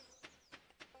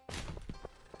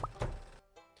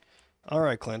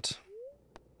 Alright, Clint.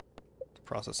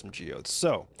 Process some geodes.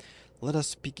 So, let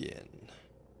us begin.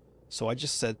 So I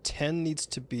just said 10 needs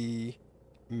to be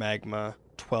magma,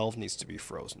 12 needs to be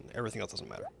frozen. Everything else doesn't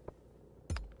matter.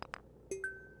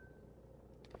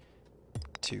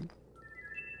 2,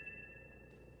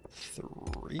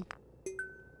 3,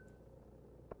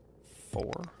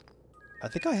 4. I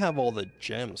think I have all the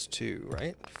gems too,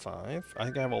 right? 5. I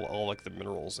think I have all like the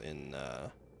minerals in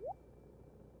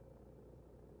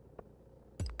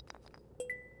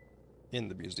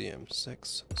the museum.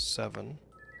 6, 7,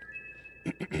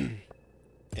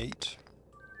 8,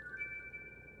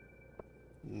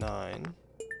 9.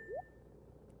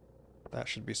 That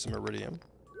should be some iridium.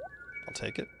 I'll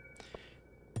take it.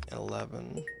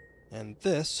 11. And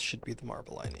this should be the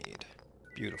marble I need.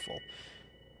 Beautiful.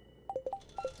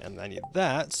 And I need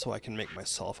that so I can make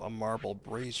myself a marble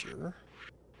brazier.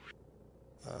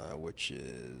 Which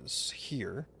is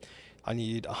here. I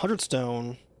need 100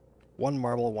 stone, 1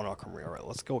 marble, 1 aquamarine. Alright,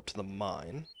 let's go up to the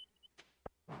mine.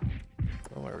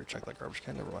 Oh, I already checked that garbage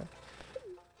can, never mind.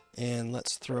 And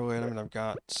let's throw in, I've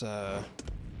got that.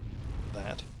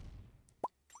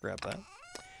 Grab that.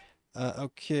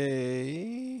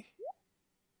 Okay.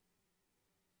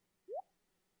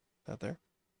 That there.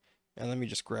 And let me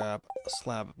just grab a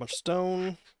slab of much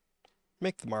stone.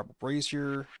 Make the marble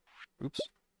brazier. Oops.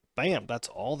 Bam! That's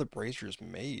all the braziers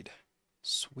made.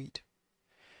 Sweet.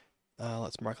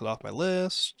 Let's mark it off my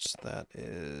list. That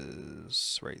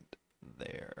is right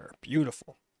there.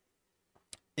 Beautiful.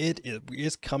 It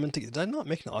is coming together. Did I not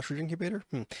make an ostrich incubator?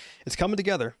 It's coming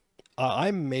together.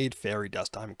 I made fairy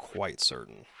dust, I'm quite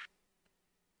certain.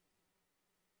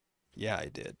 Yeah, I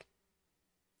did.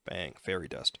 Bang, fairy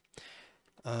dust.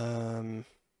 Oh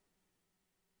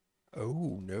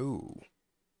no.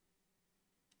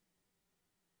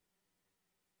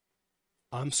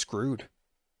 I'm screwed.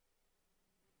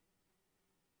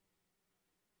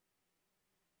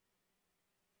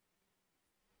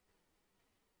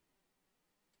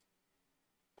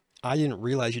 I didn't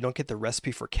realize you don't get the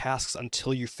recipe for casks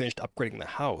until you finished upgrading the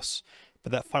house.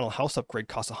 But that final house upgrade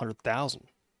costs 100,000.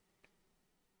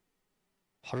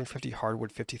 150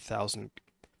 hardwood, 50,000.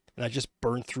 And I just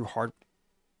burned through hard...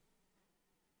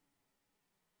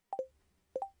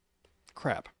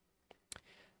 Crap.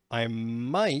 I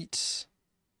might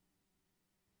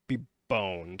be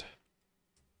boned.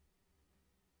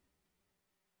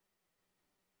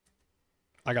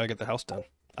 I gotta get the house done.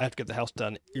 I have to get the house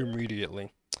done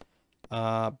immediately.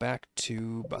 Back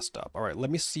to bus stop. All right, let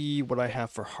me see what I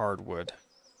have for hardwood.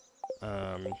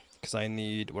 Because I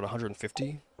need, what,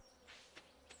 150?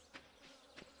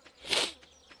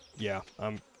 Yeah,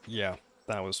 yeah,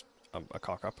 that was a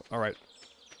cock-up. All right.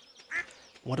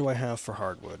 What do I have for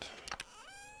hardwood?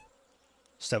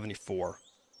 74.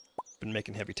 Been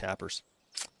making heavy tappers.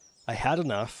 I had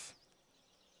enough,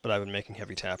 but I've been making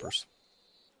heavy tappers.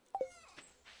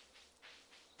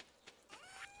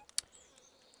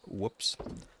 Whoops.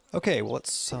 Okay, well,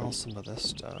 let's sell some of this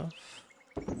stuff.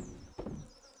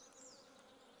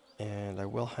 And I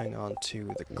will hang on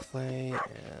to the clay,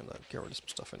 and I'll get rid of some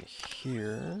stuff in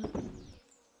here.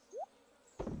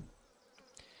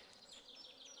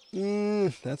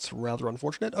 That's rather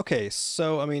unfortunate. Okay,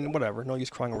 so, I mean, whatever. No use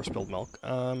crying over spilled milk.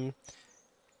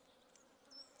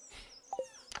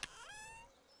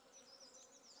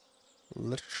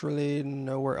 Literally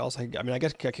nowhere else. I mean, I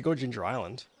guess I could go to Ginger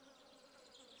Island.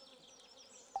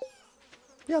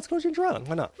 Yeah, let's go to Ginger Island.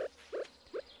 Why not?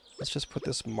 Let's just put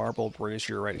this marble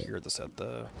brazier right here at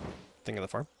the thing of the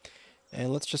farm.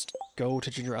 And let's just go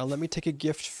to Ginger Island. Let me take a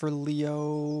gift for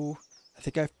Leo. I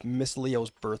think I've missed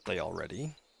Leo's birthday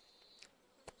already.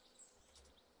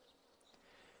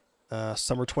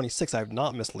 Summer 26th. I have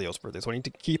not missed Leo's birthday, so I need to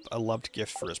keep a loved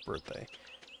gift for his birthday.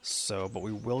 So, but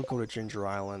we will go to Ginger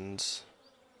Island.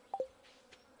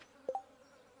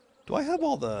 Do I have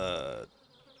all the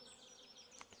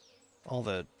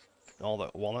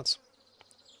walnuts?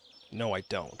 No, I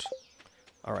don't.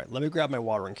 Alright, let me grab my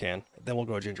watering can, then we'll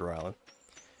go to Ginger Island.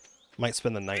 Might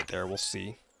spend the night there, we'll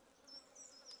see.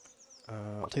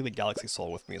 I'll take the Galaxy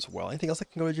Soul with me as well. Anything else I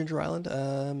can go to Ginger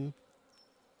Island?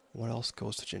 What else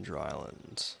goes to Ginger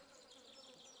Island?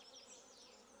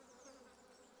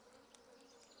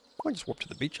 I might just warp to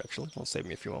the beach, actually. That'll save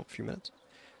me a few minutes.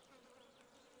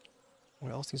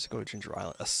 What else needs to go to Ginger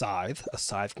Island? A scythe. A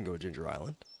scythe can go to Ginger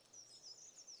Island.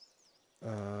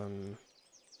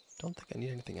 Don't think I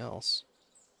need anything else.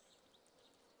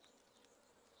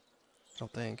 I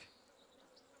don't think.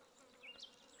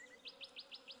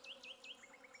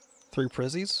 3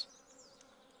 prizzies?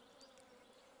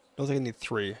 Don't think I need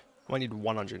 3. I might need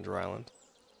 1 on Ginger Island.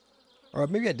 Or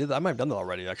maybe I did that. I might have done that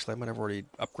already, actually. I might have already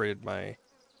upgraded my...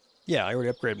 Yeah, I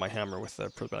already upgraded my hammer with the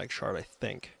prismatic shard, I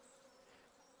think.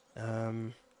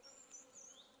 Yeah,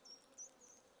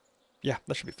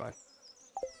 that should be fine.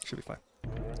 Should be fine.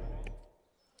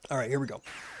 Alright, here we go.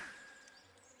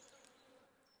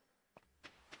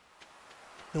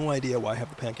 No idea why I have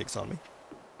the pancakes on me.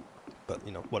 But,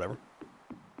 you know, whatever.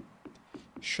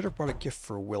 Should have brought a gift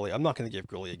for Willy. I'm not going to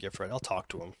give Willy a gift, right? I'll talk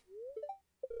to him.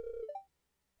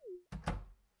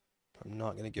 I'm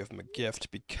not going to give him a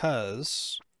gift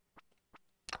because...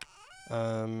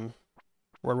 or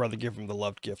I'd rather give him the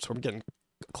loved gift. So I'm getting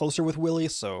closer with Willy,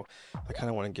 so I kind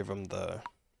of want to give him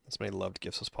as many loved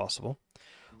gifts as possible.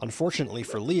 Unfortunately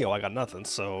for Leo, I got nothing,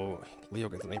 so Leo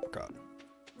gets an apricot.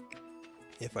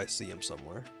 If I see him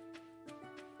somewhere.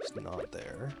 He's not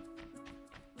there.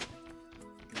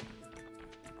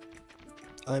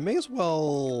 I may as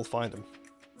well find him.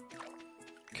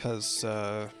 Because,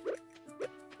 to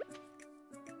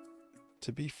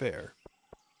be fair,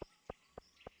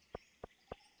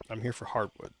 I'm here for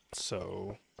hardwood,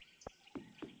 so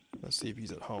let's see if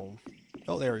he's at home.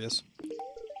 Oh, there he is.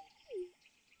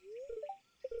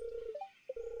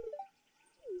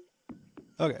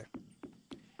 Okay.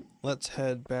 Let's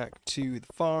head back to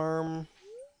the farm.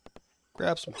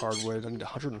 Grab some hardwood. I need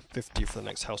 150 for the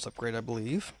next house upgrade, I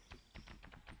believe.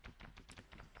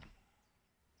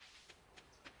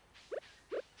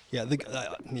 Yeah,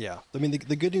 yeah. I mean,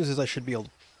 the good news is I should be able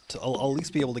to... I'll at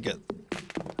least be able to get...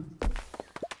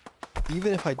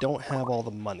 Even if I don't have all the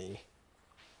money...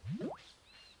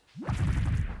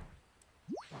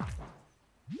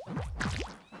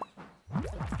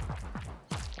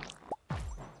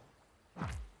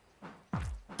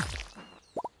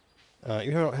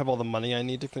 even if I don't have all the money I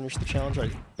need to finish the challenge, I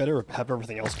better have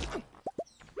everything else done.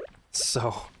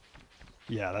 So,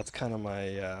 yeah, that's kind of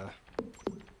my,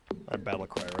 my battle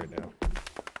cry right now.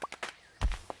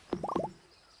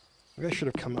 Maybe I should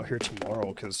have come out here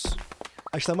tomorrow, because...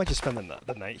 Actually, I might just spend the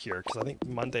night here, because I think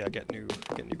Monday I get new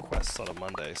quests on a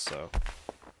Monday, so...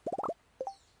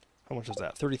 How much is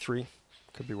that? 33?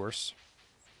 Could be worse.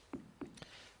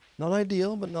 Not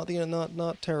ideal, but not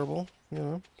terrible, you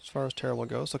know, as far as terrible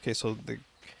goes. Okay, so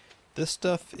this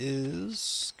stuff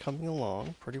is coming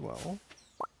along pretty well.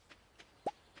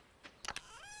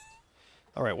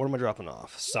 Alright, what am I dropping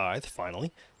off? Scythe,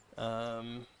 finally.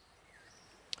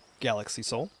 Galaxy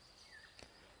Soul.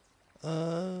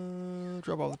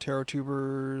 Drop off the Taro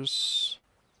Tubers.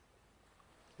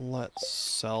 Let's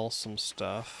sell some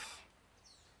stuff.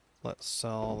 Let's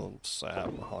sell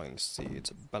sap, mahogany seeds,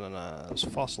 bananas,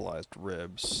 fossilized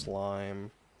ribs,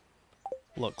 slime.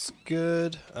 Looks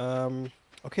good.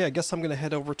 Okay, I guess I'm gonna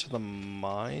head over to the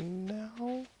mine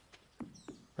now?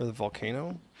 Or the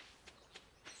volcano?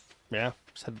 Yeah,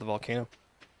 just head to the volcano.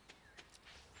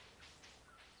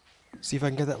 See if I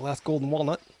can get that last golden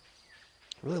walnut.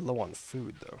 Really low on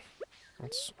food, though.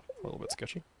 That's a little bit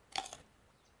sketchy.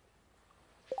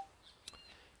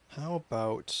 How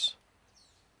about...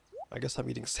 I guess I'm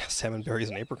eating salmon berries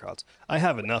and apricots. I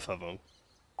have enough of them.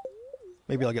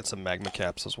 Maybe I'll get some magma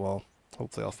caps as well.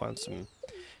 Hopefully I'll find some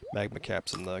magma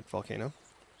caps in the volcano.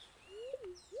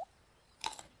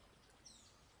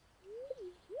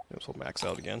 This will max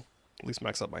out again. At least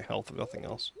max out my health if nothing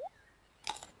else.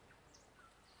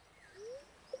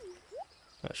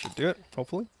 That should do it,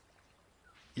 hopefully.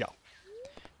 Yeah.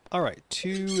 Alright,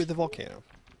 to the volcano.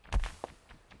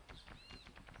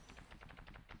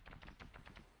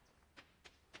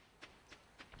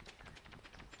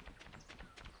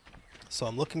 So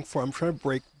I'm trying to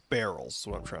break barrels, is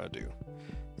what I'm trying to do.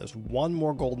 There's one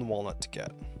more golden walnut to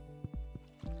get.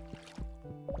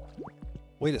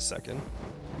 Wait a second.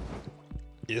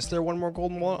 Is there one more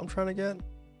golden walnut I'm trying to get?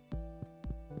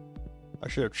 I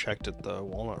should have checked at the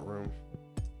walnut room.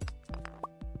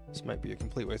 This might be a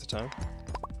complete waste of time.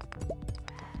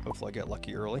 Hopefully I get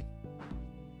lucky early.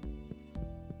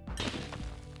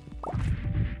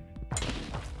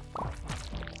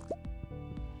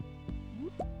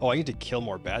 Oh, I need to kill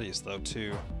more baddies though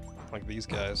too. Like these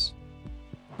guys.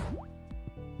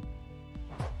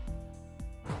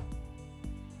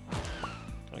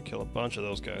 I kill a bunch of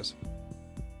those guys.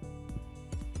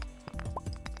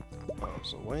 That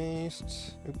was a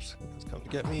waste. Oops, it's come to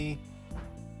get me.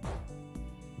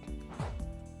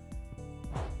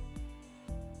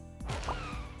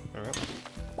 Alright.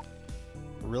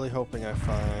 Really hoping I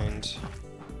find...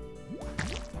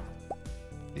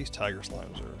 These tiger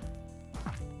slimes are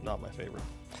not my favorite.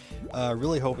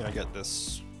 Really hoping I get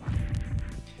this...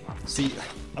 See,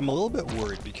 I'm a little bit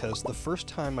worried because the first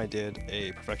time I did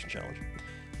a perfection challenge,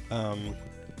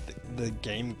 the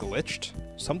game glitched.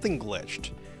 Something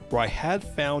glitched where I had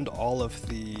found all of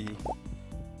the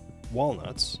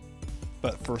walnuts,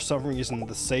 but for some reason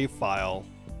the save file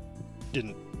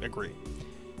didn't agree.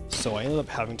 So I ended up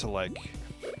having to like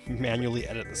manually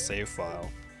edit the save file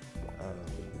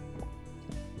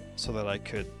so that I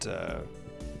could there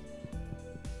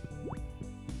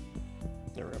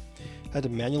we go. I had to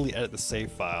manually edit the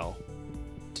save file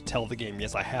to tell the game,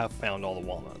 yes, I have found all the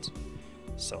walnuts.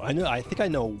 So I think I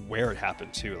know where it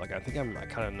happened too. Like I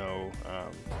kind of know.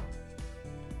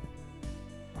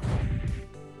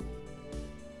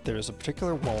 There's a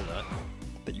particular walnut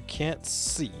that you can't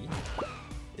see.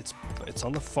 It's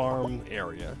on the farm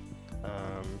area,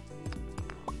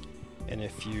 and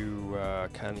if you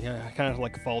kind of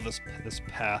like follow this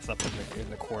path up in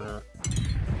the corner,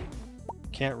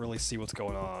 can't really see what's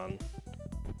going on.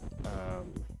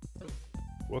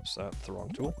 Whoops, that's the wrong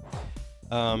tool.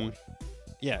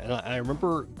 Yeah, and I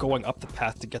remember going up the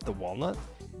path to get the walnut,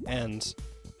 and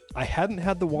I hadn't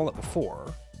had the walnut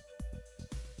before,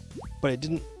 but it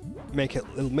didn't make it.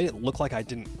 It made it look like I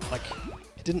didn't like.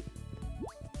 It didn't.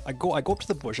 I go up to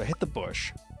the bush. I hit the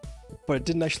bush, but it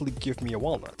didn't actually give me a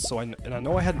walnut. So I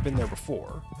know I hadn't been there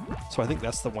before, so I think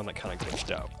that's the one that kind of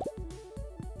glitched out.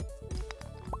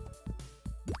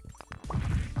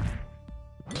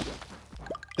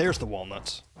 There's the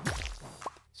walnuts.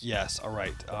 Yes,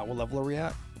 alright. What level are we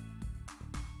at?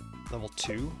 Level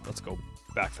 2. Let's go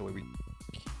back the way we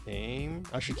came.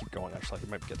 I should keep going, actually. I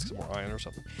might get some more iron or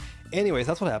something. Anyways,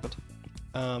 that's what happened.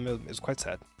 It was quite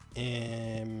sad.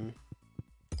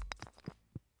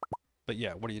 But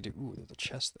yeah, what do you do? Ooh, there's a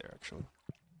chest there, actually.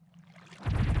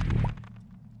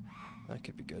 That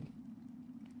could be good.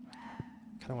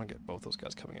 Kind of want to get both those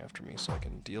guys coming after me so I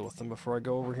can deal with them before I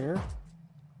go over here.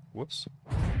 Whoops.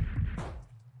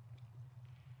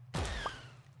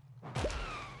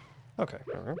 Okay,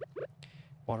 alright.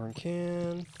 Watering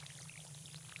can.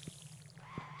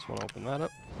 Just want to open that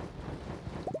up.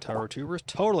 Taro tubers,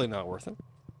 totally not worth it.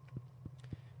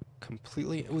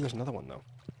 Completely. Ooh, there's another one though.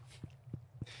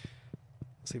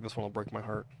 Let's see if this one will break my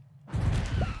heart.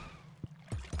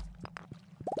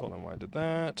 Don't know why I did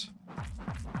that.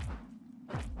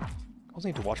 I also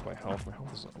need to watch my health. My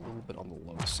health is a little bit on the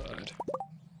low side.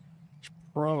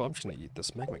 I'm just gonna eat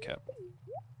this magma cap.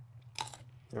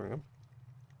 There we go.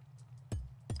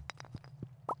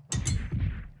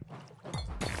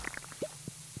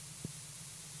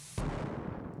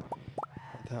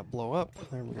 that blow up.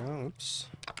 There we go. Oops.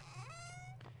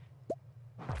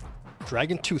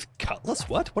 Dragon Tooth Cutlass?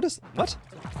 What? What is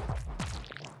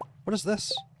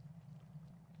this?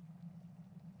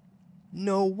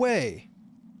 No way.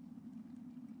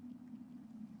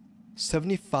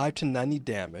 75 to 90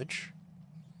 damage.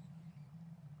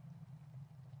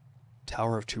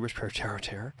 Tower of Tubers, Tower of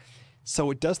Terror.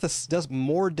 So it does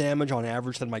more damage on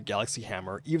average than my Galaxy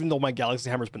Hammer, even though my Galaxy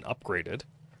Hammer's been upgraded.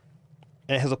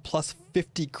 And it has a plus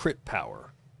 50 crit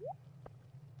power.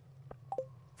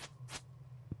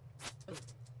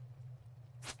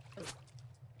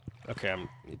 Okay, I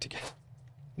need to get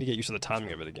used to the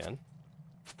timing of it again.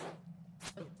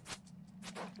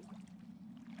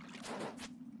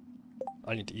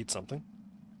 I need to eat something.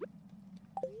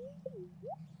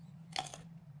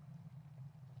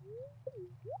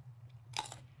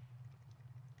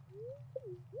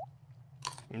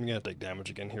 I'm gonna take damage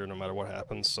again here no matter what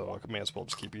happens, so I may as well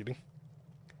just keep eating.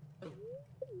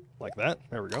 Like that.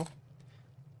 There we go.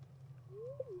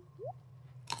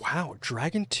 Wow,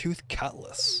 Dragon Tooth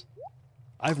Cutlass.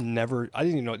 I didn't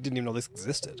even know this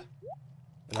existed.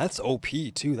 And that's OP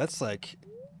too. That's like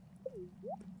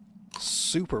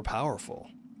super powerful.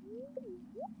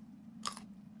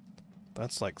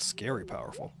 That's like scary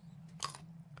powerful.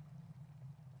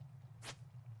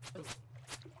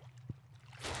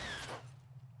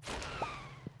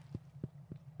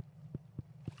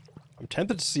 I'm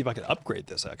tempted to see if I can upgrade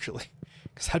this actually,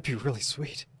 because that'd be really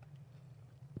sweet.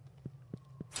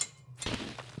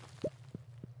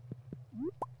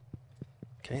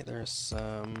 Okay, there's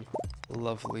some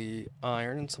lovely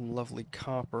iron and some lovely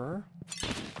copper.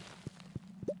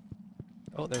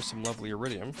 Oh, there's some lovely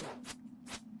iridium.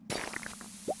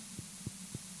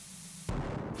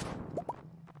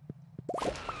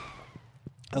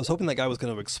 I was hoping that guy was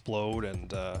going to explode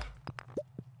and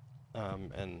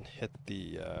hit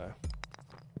the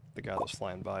guy that was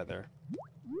flying by there.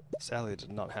 Sadly, it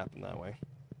did not happen that way.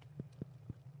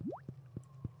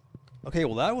 Okay,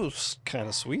 well that was kind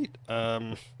of sweet.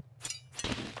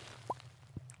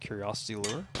 Curiosity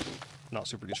lure. Not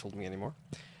super useful to me anymore.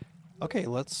 Okay,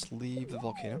 let's leave the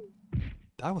volcano.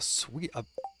 That was sweet. A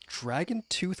Dragon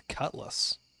Tooth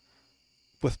Cutlass.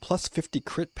 With plus 50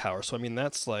 crit power, so I mean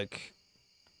that's like...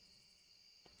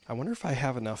 I wonder if I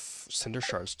have enough Cinder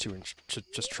Shards to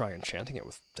just try enchanting it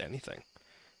with anything.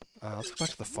 Let's go back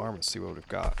to the farm and see what we've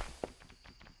got.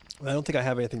 I don't think I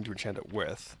have anything to enchant it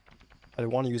with. I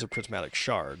want to use a Prismatic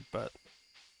Shard, but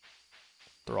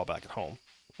they're all back at home,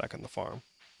 back on the farm.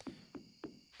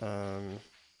 Got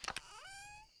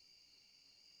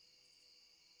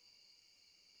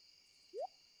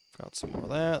some more of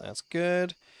that, that's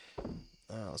good.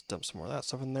 Let's dump some more of that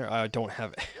stuff in there. I don't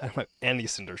have any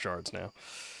Cinder Shards now.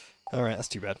 Alright, that's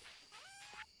too bad.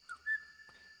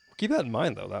 Keep that in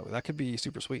mind, though. That could be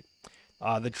super sweet.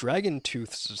 The Dragon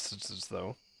Tooths,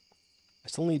 though. I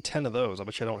still need 10 of those. I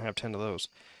bet you I don't have 10 of those.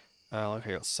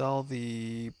 Okay, let's sell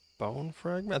the bone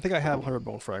fragment. I think I have 100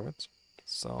 bone fragments.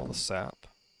 Sell the sap.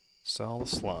 Sell the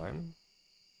slime.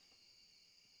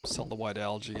 Sell the white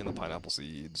algae and the pineapple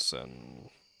seeds, and...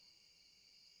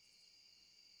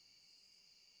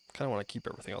 kind of want to keep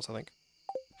everything else, I think.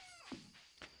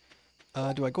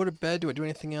 Do I go to bed? Do I do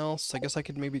anything else? I guess I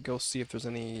could maybe go see if there's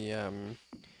any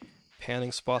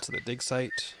panning spots at the dig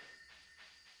site.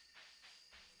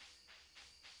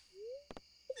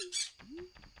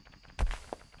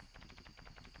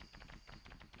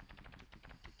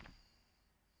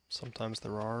 Sometimes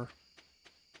there are.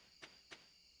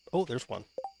 Oh, there's one.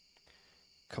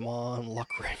 Come on, luck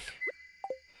ring.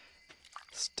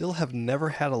 Still have never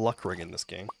had a luck ring in this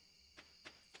game.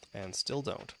 And still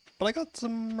don't. But I got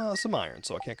some iron,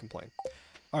 so I can't complain.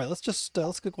 All right, let's just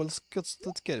let's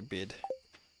get a bid.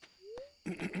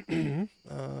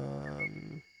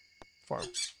 Farm.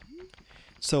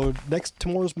 So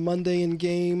tomorrow's Monday in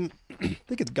game. I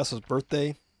think it's Gus's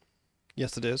birthday.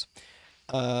 Yes, it is.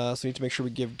 So we need to make sure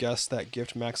we give Gus that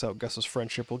gift, max out Gus's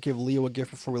friendship. We'll give Leo a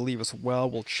gift before we leave as well.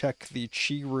 We'll check the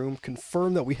chi room,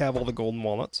 confirm that we have all the golden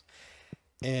walnuts,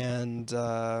 and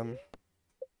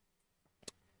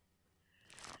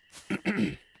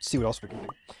see what else we can do.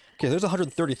 Okay, there's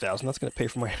 130,000. That's going to pay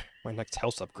for my next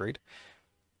house upgrade.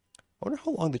 I wonder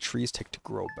how long the trees take to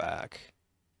grow back.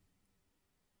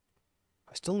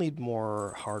 I still need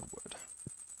more hardwood.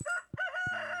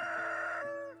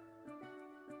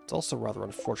 It's also rather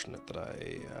unfortunate that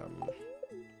I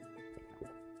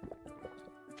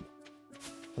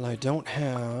don't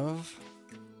have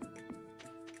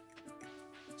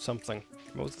something.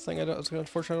 What was the thing it's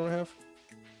unfortunate I don't have?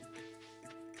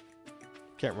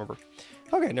 Can't remember.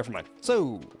 Okay, never mind.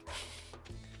 So,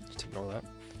 just ignore that.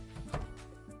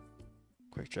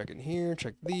 Quick check in here,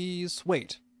 check these.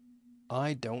 Wait,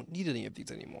 I don't need any of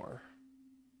these anymore.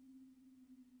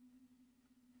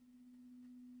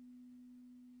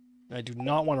 I do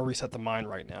not want to reset the mine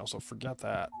right now, so forget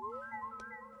that.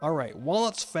 Alright,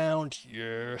 walnuts found,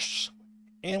 yes.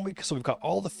 And so we've got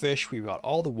all the fish, we've got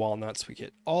all the walnuts, we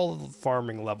get all the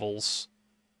farming levels.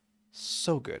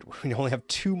 So good. We only have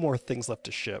 2 more things left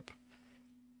to ship.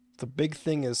 The big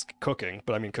thing is cooking,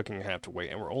 but I mean cooking I have to wait,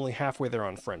 and we're only halfway there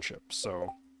on friendship, so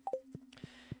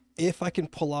if I can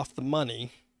pull off the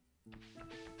money,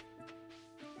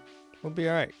 we'll be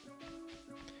alright.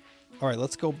 Alright,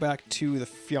 let's go back to the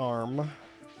farm.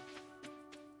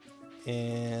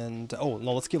 And, oh,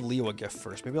 no, let's give Leo a gift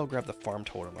first. Maybe I'll grab the farm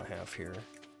totem I have here.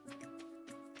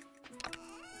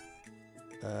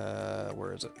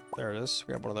 Where is it? There it is.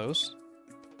 Grab one of those.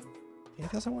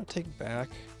 Anything else I want to take back?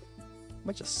 I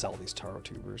might just sell these taro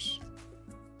tubers.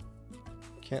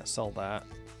 Can't sell that.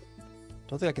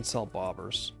 Don't think I can sell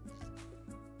bobbers.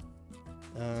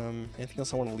 Anything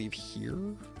else I want to leave here?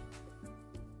 Don't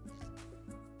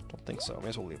think so. May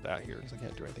as well leave that here because I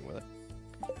can't do anything with it.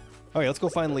 Okay, let's go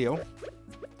find Leo.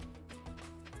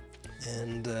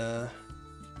 And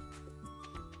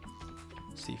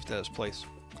see if that is place.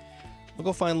 We'll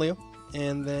go find Leo,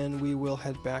 and then we will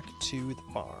head back to the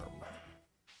farm.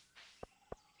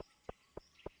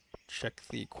 Check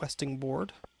the questing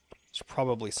board. There's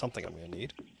probably something I'm going to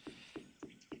need.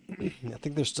 I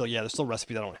think there's still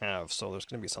recipes I don't have, so there's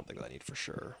going to be something that I need for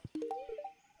sure.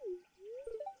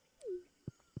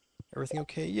 Everything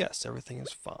okay? Yes, everything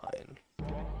is fine.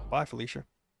 Bye, Felicia.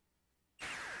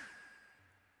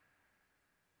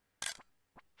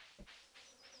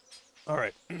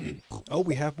 Alright. Oh,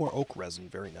 we have more oak resin.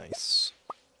 Very nice.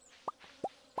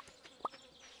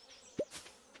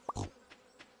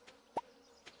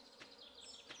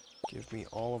 Give me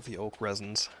all of the oak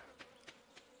resins.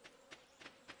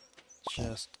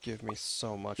 Just give me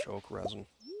so much oak resin.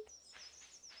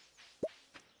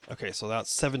 Okay, so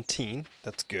that's 17.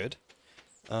 That's good.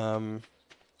 I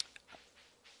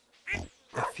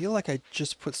feel like I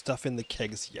just put stuff in the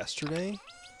kegs yesterday.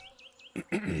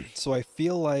 So I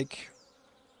feel like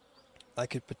I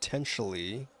could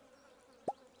potentially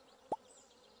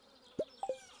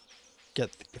get,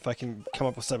 if I can come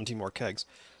up with 17 more kegs,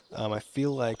 I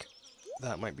feel like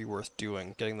that might be worth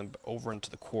doing, getting them over into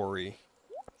the quarry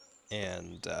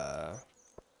and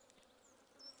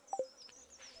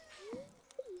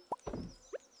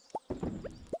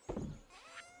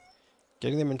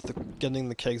getting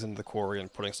the kegs into the quarry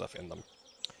and putting stuff in them.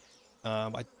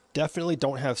 I definitely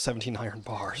don't have 17 iron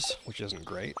bars, which isn't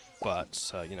great,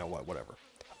 but you know what, whatever.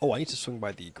 Oh, I need to swing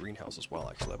by the greenhouse as well,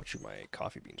 actually. I bet you my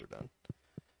coffee beans are done.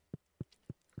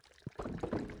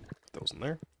 Put those in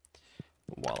there.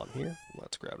 While I'm here,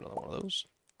 let's grab another one of those.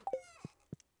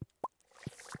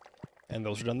 And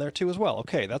those are done there too as well.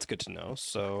 Okay, that's good to know,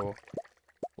 so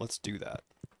let's do that.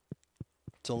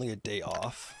 It's only a day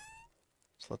off.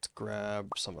 So let's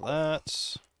grab some of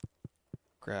that.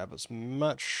 Grab as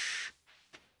much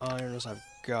iron as I've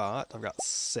got. I've got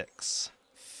 6.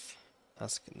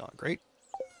 That's not great.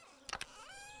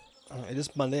 It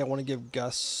is Monday. I want to give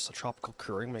Gus a tropical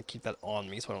curry. I'm going to keep that on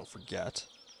me so I don't forget.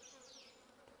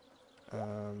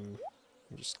 Let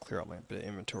me just clear out my bit of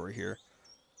inventory here.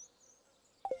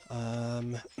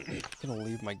 I'm going to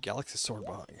leave my galaxy sword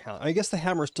behind. I guess the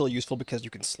hammer is still useful because you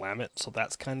can slam it, so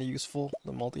that's kind of useful,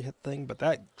 the multi-hit thing. But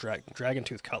that dragon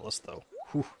tooth cutlass, though.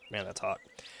 Whew, man, that's hot.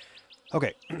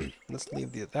 Okay, let's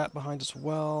leave that behind as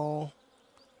well.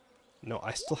 No,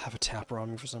 I still have a tapper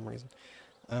on me for some reason.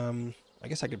 I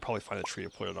guess I could probably find a tree to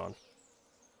put it on.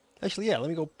 Actually, yeah, let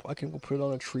me go. I can go put it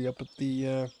on a tree up at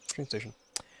the train station.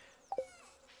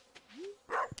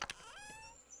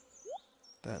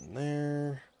 That in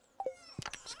there.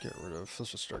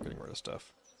 Let's just start getting rid of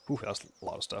stuff. Ooh, that's a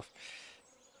lot of stuff.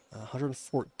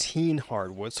 114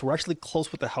 hardwood, so we're actually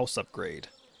close with the house upgrade.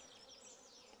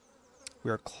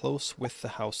 We are close with the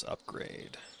house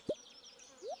upgrade.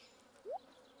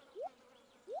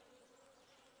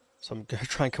 So I'm going to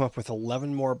try and come up with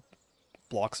 11 more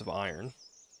blocks of iron.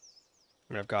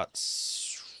 I mean, I've got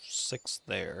 6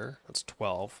 there. That's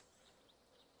 12.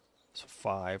 So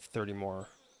 5, 30 more.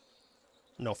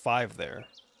 No, 5 there.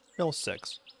 No,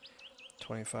 6.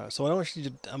 25. So I don't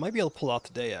actually. I might be able to pull out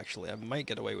today, actually. I might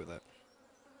get away with it.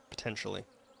 Potentially.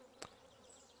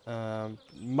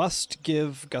 Must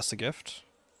give Gus a gift.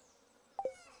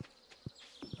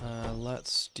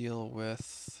 Let's deal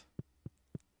with...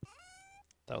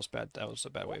 That was bad. That was a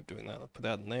bad way of doing that. I'll put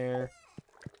that in there.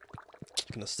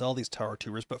 I'm going to sell these tower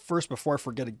tubers. But first, before I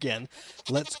forget again,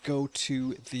 let's go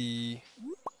to the...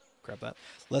 Grab that.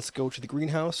 Let's go to the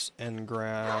greenhouse and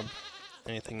grab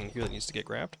Anything in here that needs to get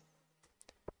grabbed?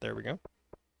 There we go.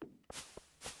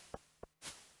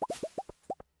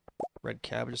 Red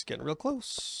cabbage is getting real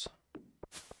close.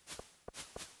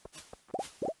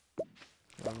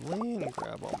 Lovely, and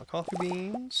grab all my coffee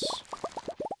beans.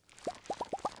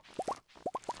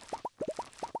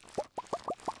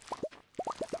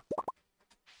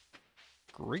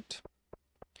 Great.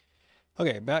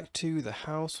 Okay, back to the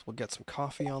house. We'll get some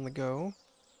coffee on the go.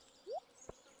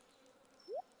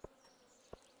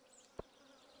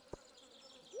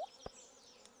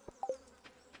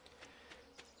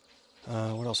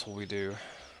 What else will we do?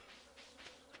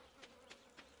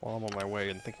 While I'm on my way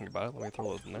and thinking about it, let me throw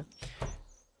those in there.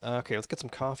 Okay, let's get some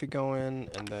coffee going,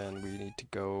 and then we need to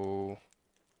go...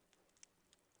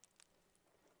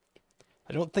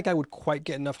 I don't think I would quite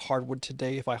get enough hardwood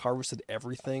today if I harvested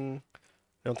everything. I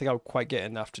don't think I would quite get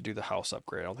enough to do the house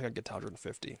upgrade. I don't think I'd get to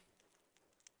 150.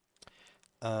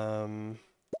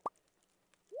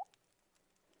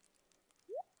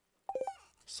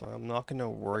 So I'm not going to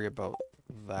worry about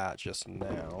that just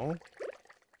now.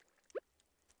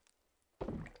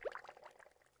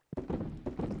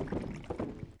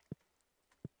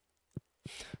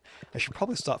 I should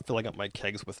probably stop filling up my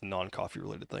kegs with non-coffee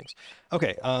related things.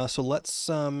 Okay, so let's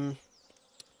need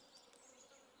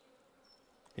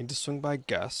to swing by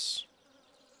Gus.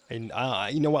 And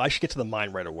you know what? I should get to the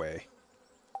mine right away.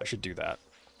 I should do that.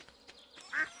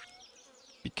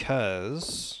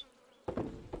 Because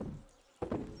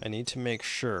I need to make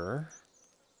sure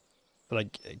that I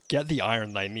get the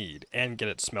iron that I need and get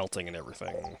it smelting and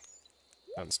everything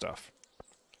and stuff.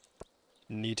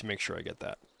 Need to make sure I get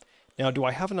that. Now, do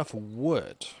I have enough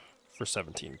wood for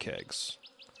 17 kegs?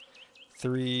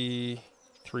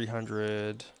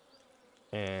 300,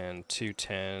 and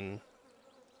 210.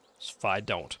 If I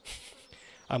don't.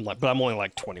 But I'm only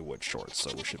like 20 wood short,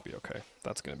 so we should be okay.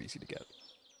 That's gonna be easy to get.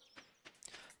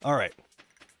 Alright.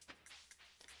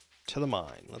 To the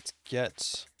mine. Let's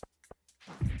get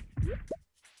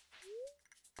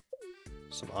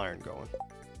some iron going.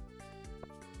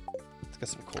 Let's get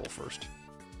some coal first.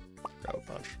 Grab a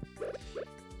bunch.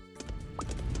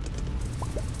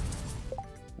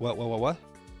 What?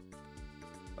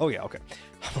 Oh yeah, okay.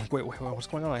 wait, what's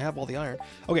going on? I have all the iron.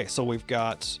 Okay, so we've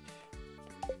got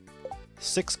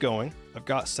 6 going. I've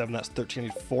got 7, that's 13. I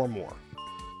need 4 more.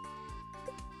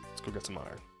 Let's go get some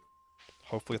iron.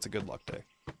 Hopefully it's a good luck day.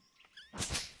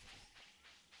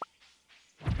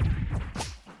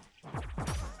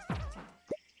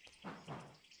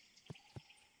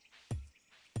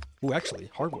 Ooh, actually,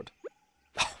 hardwood.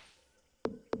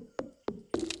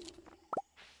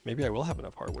 Maybe I will have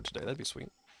enough hardwood today. That'd be sweet.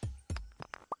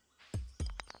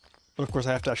 But of course,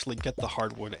 I have to actually get the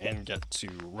hardwood and get to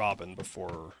Robin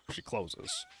before she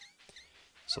closes.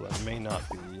 So that may not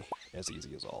be as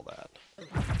easy as all that.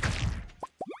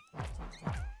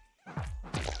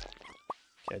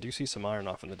 Okay, I do see some iron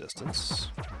off in the distance.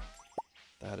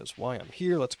 That is why I'm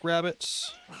here. Let's grab it.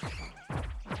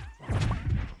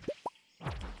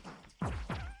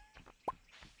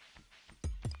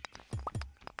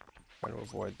 Trying to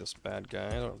avoid this bad guy.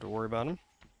 I don't have to worry about him.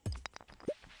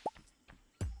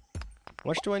 How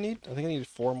much do I need? I think I need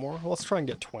 4 more. Well, let's try and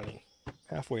get 20.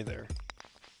 Halfway there.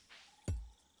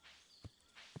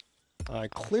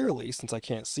 Clearly, since I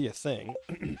can't see a thing,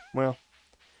 well,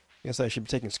 I guess I should be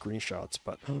taking screenshots,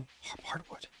 but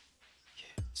hardwood.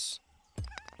 Yes.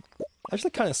 Actually,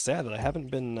 kind of sad that I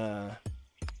haven't been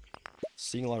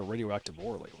seeing a lot of radioactive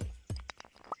ore lately.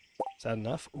 Is that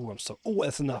enough? Ooh, oh,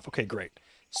 that's enough. Okay, great.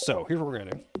 So, here's what we're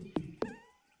gonna do.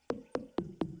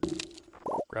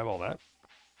 Grab all that.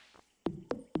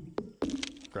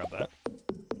 Grab that.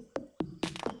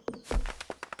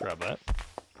 Grab that.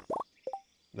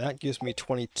 That gives me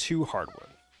 22 hardwood,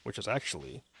 which is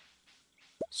actually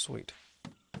sweet.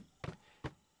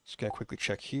 Just gonna quickly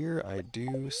check here. I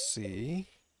do see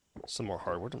some more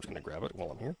hardwood. I'm just gonna grab it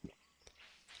while I'm here.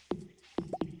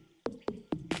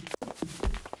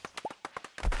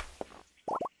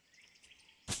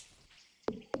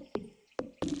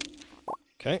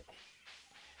 Okay,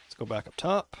 let's go back up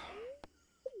top.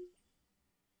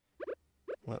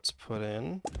 Let's put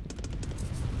in...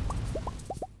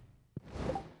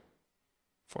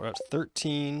 That's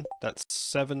 13, that's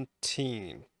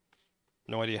 17.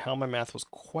 No idea how my math was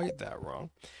quite that wrong.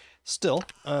 Still,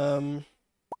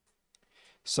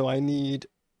 so I need...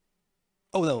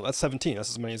 Oh no, that's 17, that's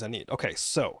as many as I need. Okay,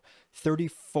 so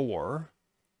 34.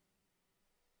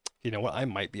 You know what, I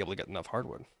might be able to get enough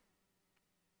hardwood.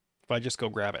 If I just go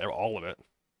grab all of it.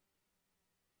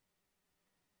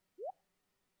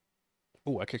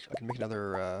 Oh, I can make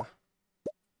another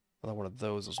Another one of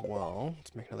those as well.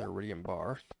 Let's make another iridium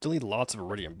bar. Still need lots of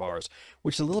iridium bars,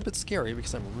 which is a little bit scary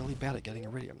because I'm really bad at getting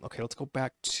iridium. Okay, let's go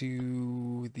back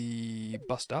to the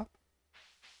bus stop.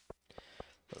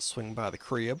 Let's swing by the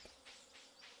crib.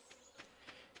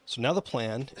 So now the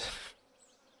plan,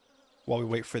 while we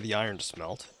wait for the iron to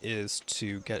smelt, is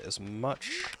to get as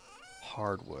much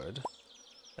hardwood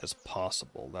as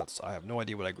possible. I have no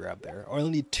idea what I grabbed there. I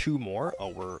only need 2 more. Oh,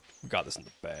 we got this in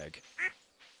the bag.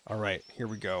 Alright, here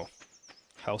we go.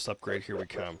 House upgrade, here we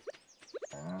come.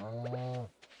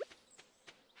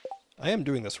 I am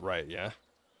doing this right, yeah?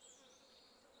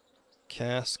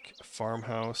 Cask,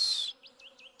 farmhouse.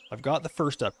 I've got the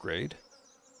first upgrade.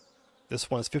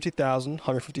 This one is 50,000,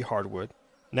 150 hardwood.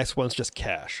 Next one's just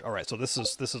cash. Alright, so this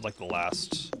is like the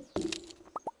last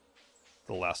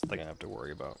thing I have to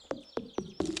worry about.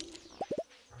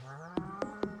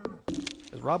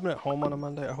 Is Robin at home on a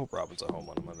Monday? I hope Robin's at home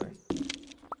on a Monday.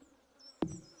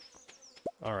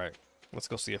 Alright, let's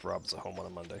go see if Robin's at home on a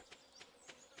Monday.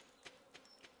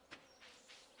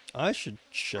 I should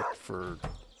check for...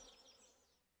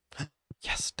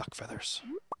 Yes, duck feathers.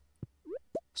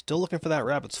 Still looking for that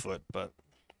rabbit's foot, but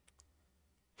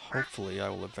hopefully I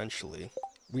will eventually...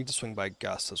 We need to swing by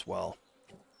Gus as well.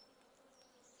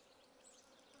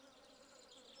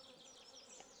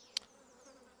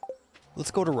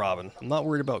 Let's go to Robin. I'm not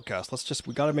worried about Gus.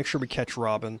 We gotta make sure we catch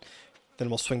Robin. Then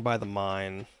we'll swing by the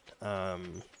mine. We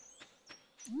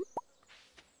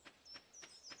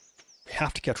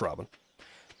have to catch Robin.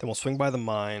 Then we'll swing by the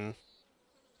mine.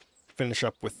 Finish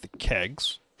up with the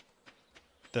kegs.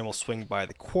 Then we'll swing by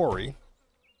the quarry.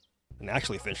 And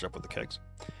actually finish up with the kegs.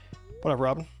 What up,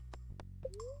 Robin?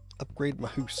 Upgrade my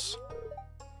house.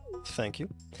 Thank you.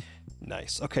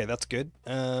 Nice. Okay, that's good.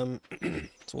 So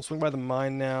we'll swing by the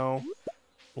mine now.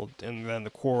 And then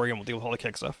the quarry, and we'll deal with all the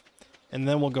keg stuff. And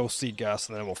then we'll go see Gus,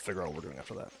 and then we'll figure out what we're doing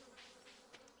after that.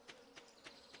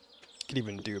 Could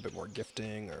even do a bit more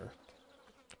gifting, or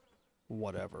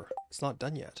whatever. It's not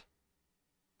done yet.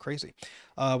 Crazy.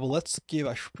 Well, let's give...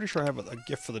 I'm pretty sure I have a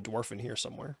gift for the dwarf in here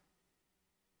somewhere.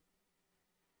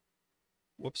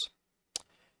 Whoops.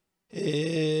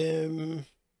 I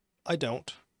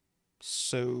don't.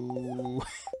 So...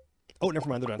 Oh, never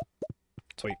mind, they're done.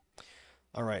 Sweet.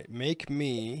 Alright, make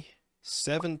me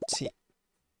 17...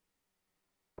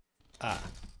 Ah.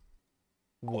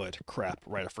 Wood. Crap.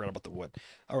 Right, I forgot about the wood.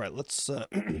 Alright, let's get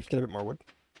a bit more wood.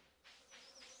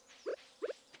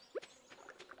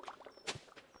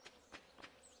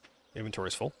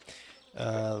 Inventory's full.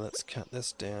 Let's cut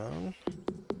this down.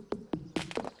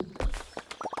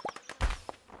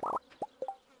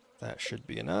 That should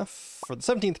be enough for the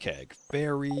 17th keg.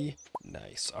 Very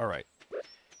nice. Alright.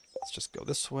 Let's just go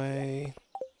this way.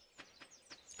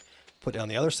 Put down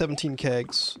the other 17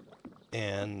 kegs.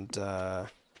 And,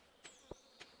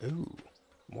 ooh.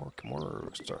 More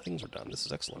things are done. This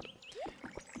is excellent.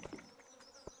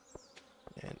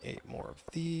 And 8 more of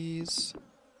these.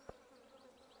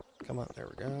 Come on, there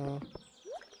we go.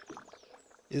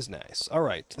 Is nice.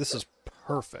 Alright, this is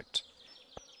perfect.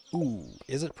 Ooh,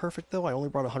 is it perfect though? I only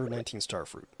brought 119 star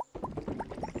fruit.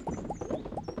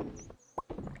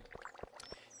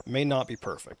 May not be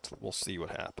perfect. We'll see what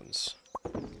happens.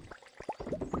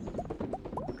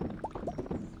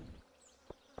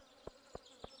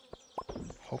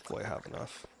 Hopefully I have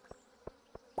enough.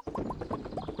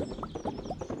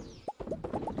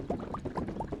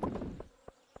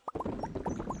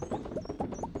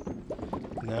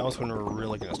 Now is when we're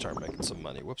really going to start making some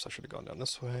money. Whoops, I should have gone down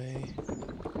this way.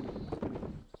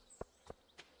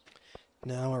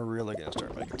 Now we're really going to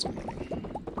start making some money.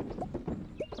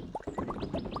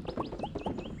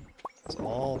 So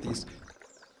all these...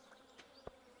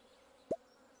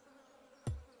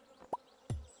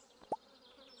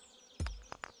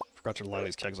 Forgot to line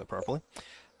these kegs up properly.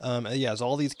 Yeah, as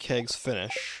all these kegs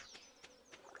finish...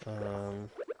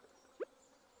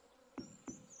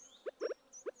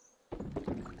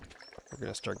 we're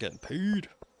gonna start getting paid.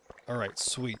 Alright,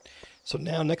 sweet. So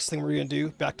now, next thing we're gonna do,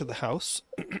 back to the house.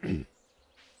 I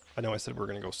know I said we were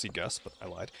gonna go see Gus, but I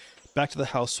lied. Back to the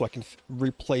house so I can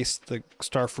replace the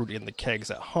starfruit in the kegs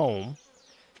at home.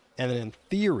 And then in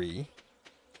theory,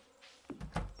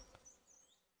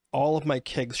 all of my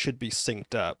kegs should be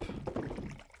synced up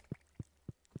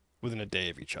within a day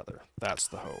of each other. That's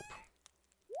the hope.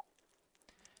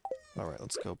 Alright,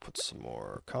 let's go put some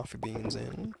more coffee beans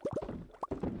in.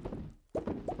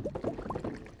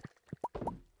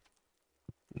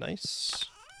 Nice.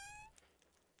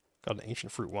 Got an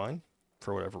ancient fruit wine,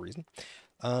 for whatever reason.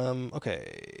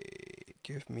 Okay,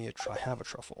 give me I have a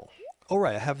truffle. Oh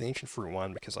right, I have the ancient fruit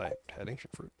wine because I had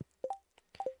ancient fruit.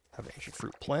 Have an ancient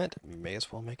fruit plant, may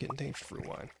as well make it into ancient fruit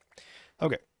wine.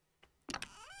 Okay.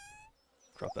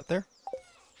 Drop that there.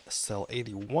 Sell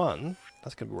 81.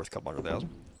 That's going to be worth a couple 100,000.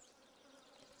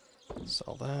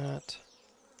 Sell that.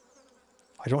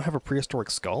 I don't have a prehistoric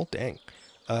skull? Dang.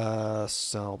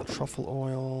 Sell the truffle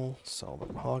oil. Sell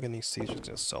the mahogany seeds. Just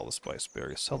going to sell the spice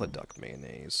berries. Sell the duck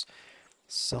mayonnaise.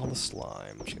 Sell the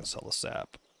slime. I'm just going to sell the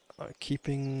sap.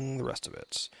 Keeping the rest of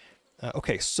it.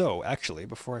 Okay, so, actually,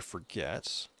 before I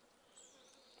forget...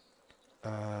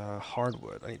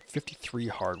 hardwood. I need 53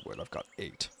 hardwood. I've got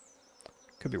 8.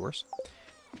 Could be worse.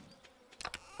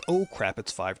 Oh crap,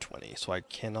 it's 5:20, so I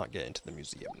cannot get into the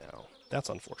museum now. That's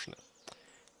unfortunate.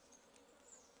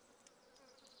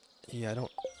 Yeah, I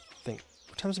don't think...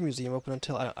 What time is the museum open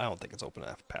until? I don't think it's open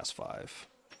after past 5.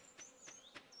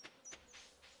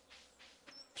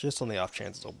 Just on the off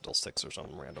chance it's open till 6 or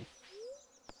something random.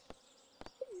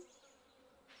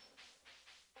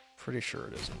 Pretty sure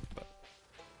it isn't, but...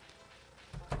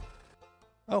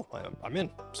 Oh, I'm in.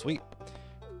 Sweet.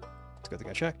 It's a good thing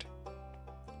I checked.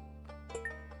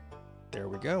 There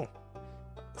we go.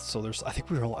 So there's, I think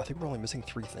we're only missing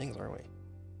 3 things, aren't we?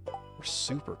 We're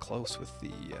super close with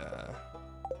the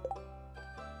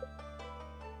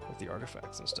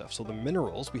artifacts and stuff. So the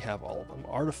minerals, we have all of them.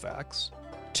 Artifacts,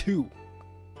 2.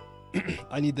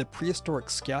 I need the prehistoric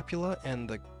scapula and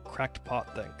the cracked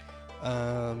pot thing.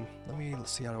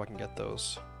 Let's see how I can get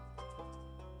those.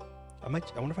 I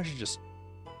wonder if I should just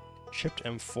chipped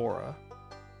amphora,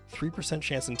 3%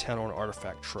 chance in town on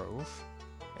artifact trove,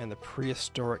 and the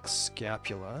prehistoric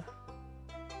scapula,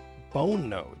 bone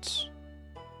nodes.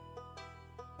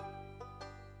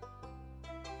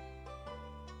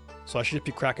 So I should just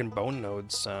be cracking bone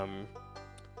nodes on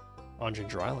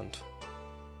Ginger Island.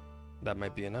 That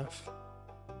might be enough.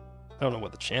 I don't know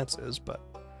what the chance is, but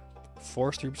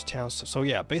forest, 3% town. So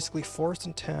yeah, basically forest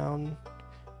and town.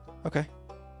 Okay,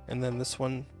 and then this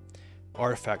one.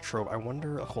 Artifact trove. I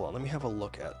wonder... Hold on, let me have a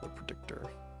look at the predictor.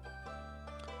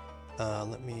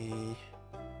 Let me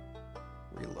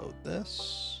reload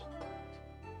this.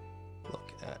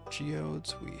 Look at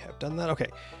geodes. We have done that. Okay.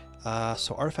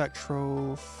 So artifact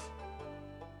trove.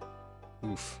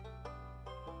 Oof.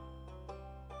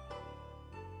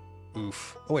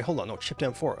 Oof. Oh wait, hold on. No, chipped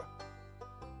amphora.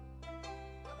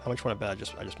 How much one I bet?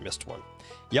 I just missed one.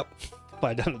 Yep. If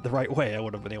I'd done it the right way, I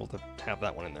would have been able to have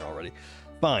that one in there already.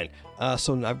 Fine.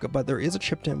 So I've got, but there is a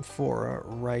chipped amphora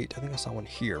right. I think I saw one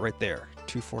here, right there.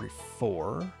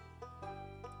 244.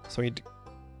 So I need to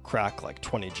crack like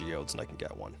 20 geodes and I can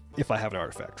get one if I have an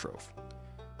artifact trove.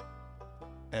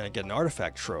 And I get an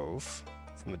artifact trove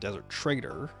from the desert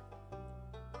trader.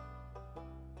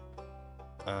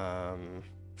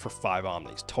 For 5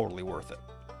 omnis, totally worth it.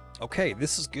 Okay,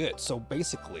 this is good. So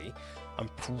basically, I'm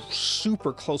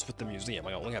super close with the museum.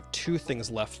 I only have 2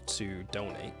 things left to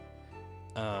donate.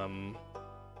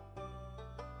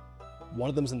 One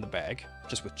of them's in the bag,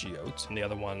 just with geodes, and the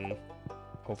other one,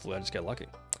 hopefully I just get lucky.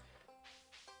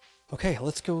 Okay,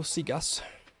 let's go see Gus.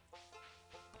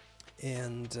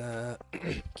 And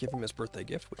give him his birthday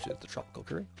gift, which is the tropical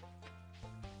curry.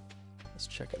 Let's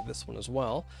check out this one as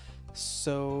well.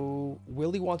 So,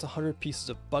 Willie wants 100 pieces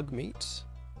of bug meat.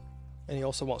 And he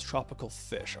also wants tropical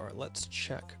fish. Alright, let's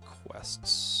check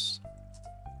quests.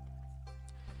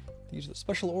 These are the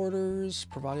special orders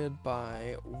provided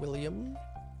by William.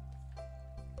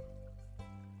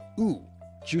 Ooh,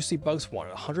 juicy bugs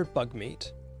wanted. 100 bug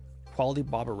meat. Quality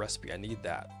bobber recipe. I need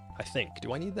that. I think.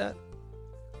 Do I need that?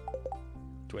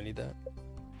 Do I need that?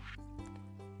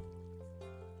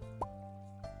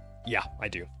 Yeah, I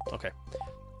do. Okay.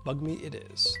 Bug meat it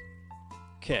is.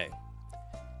 Okay.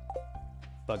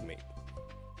 Bug meat.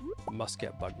 Must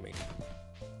get bug meat.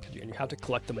 And you have to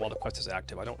collect them while the quest is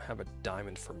active. I don't have a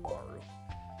diamond for Maru.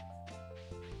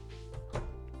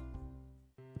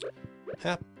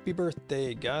 Happy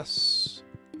birthday, Gus.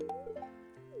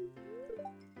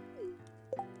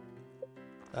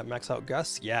 That max out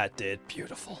Gus? Yeah, it did.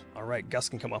 Beautiful. Alright, Gus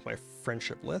can come off my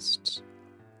friendship list.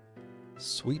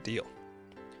 Sweet deal.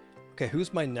 Okay,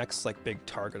 who's my next, like, big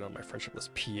target on my friendship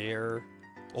list? Pierre.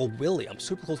 Oh, Willie. I'm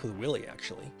super close with Willie,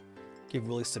 actually. Give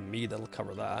Willie some mead. That'll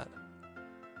cover that.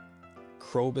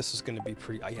 Krobus is going to be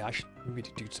pretty... yeah, I should maybe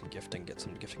do some gifting. Get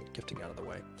some gifting out of the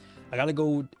way. I gotta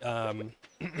go... yeah,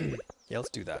 let's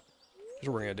do that. Here's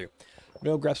what we're going to do. I'm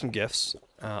going to go grab some gifts.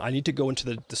 I need to go into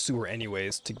the sewer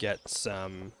anyways to get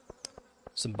some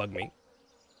bug meat.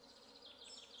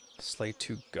 Slay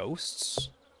 2 ghosts.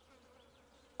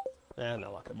 No, I'm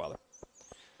not going to bother.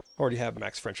 Already have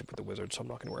max friendship with the wizard, so I'm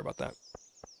not going to worry about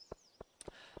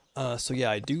that. So yeah,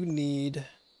 I do need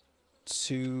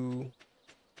to...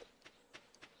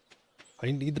 I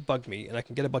need the bug meat, and I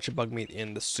can get a bunch of bug meat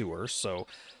in the sewer, so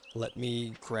Let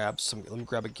me grab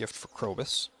a gift for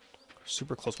Krobus.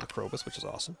 Super close with Krobus, which is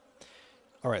awesome.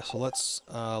 All right, so let's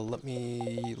what am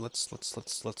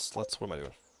I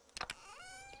doing?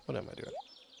 What am I doing?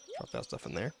 Drop that stuff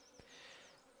in there.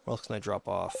 What else can I drop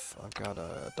off? I've got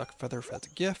a duck feather for the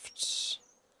gifts.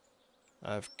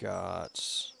 I've got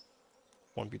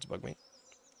one pizza bug meat.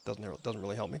 Doesn't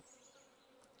really help me.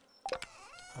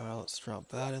 Let's drop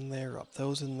that in there. Drop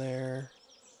those in there.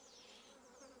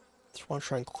 Just want to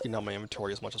try and clean out my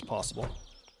inventory as much as possible.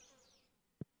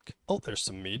 Oh, there's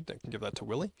some mead. I can give that to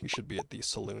Willie. He should be at the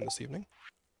saloon this evening.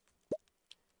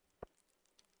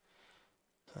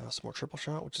 Some more triple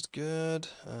shot, which is good.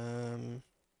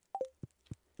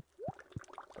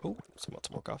 Oh, some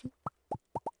more coffee.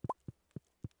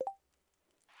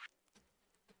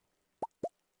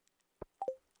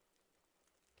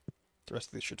 The rest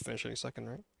of these should finish any second,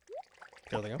 right?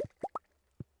 There they go.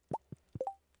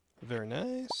 Very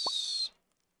nice.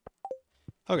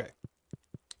 Okay.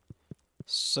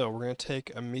 So we're going to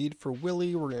take a mead for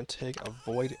Willie. We're going to take a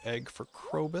void egg for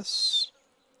Krobus.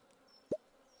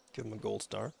 Give him a gold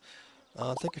star.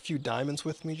 I'll take a few diamonds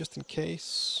with me just in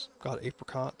case. Got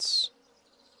apricots.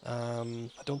 I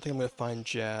don't think I'm going to find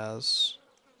Jazz.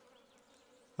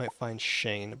 Might find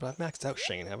Shane, but I've maxed out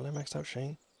Shane. Haven't I maxed out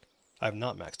Shane? I have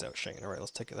not maxed out Shane. Alright,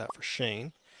 let's take that for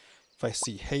Shane. If I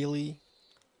see Haley,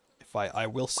 I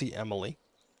will see Emily.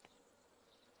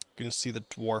 Going to see the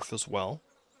dwarf as well.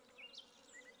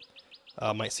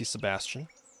 Might see Sebastian.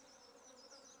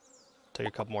 Take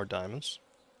a couple more diamonds.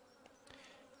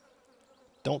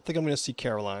 Don't think I'm going to see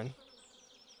Caroline.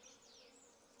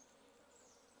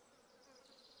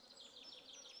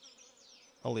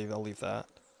 I'll leave that.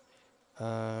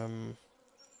 That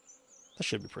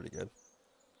should be pretty good.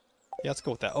 Yeah, let's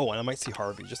go with that. Oh, and I might see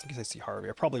Harvey, just in case I see Harvey.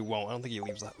 I probably won't. I don't think he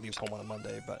leaves home on a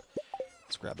Monday, but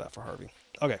let's grab that for Harvey.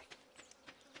 Okay.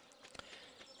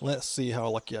 Let's see how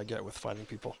lucky I get with finding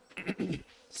people.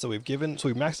 So we've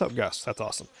maxed out Gus. That's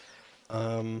awesome.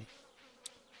 Want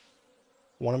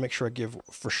to make sure I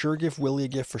for sure give Willie a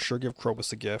gift, for sure give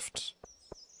Krobus a gift.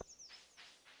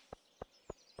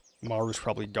 Maru's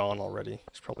probably gone already.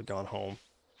 He's probably gone home.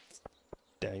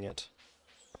 Dang it.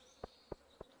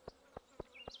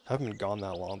 I haven't been gone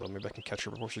that long, but maybe I can catch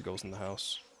her before she goes in the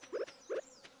house.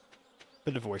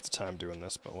 Bit of a waste of time doing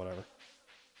this, but whatever.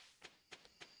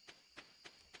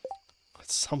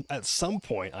 At some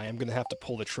point, I am going to have to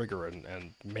pull the trigger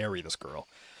and marry this girl.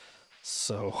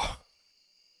 So,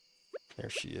 there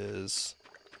she is.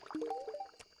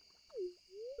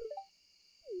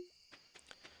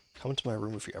 Come into my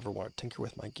room if you ever want to tinker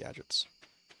with my gadgets.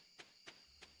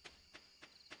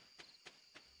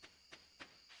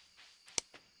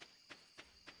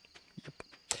 Yep.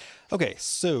 Okay,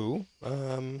 so,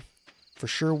 for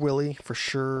sure Willie, for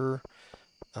sure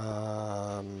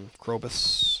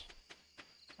Krobus.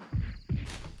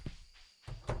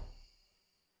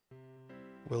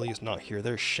 Willie is not here.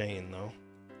 There's Shane, though.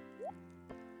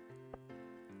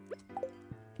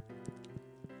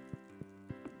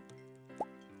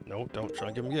 Nope, don't try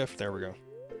to give him a gift. There we go.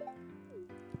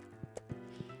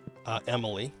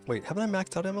 Emily. Wait, haven't I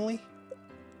maxed out Emily?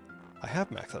 I have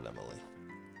maxed out Emily.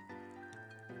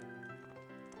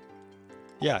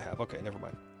 Yeah, I have. Okay, never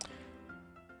mind.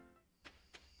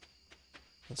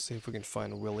 Let's see if we can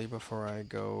find Willie before I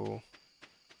go...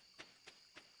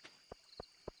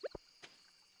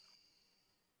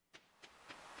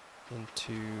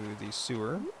 into the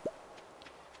sewer.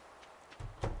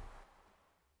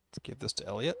 Let's give this to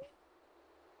Elliot.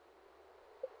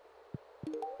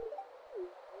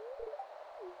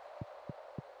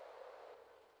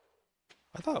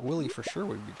 I thought Willie for sure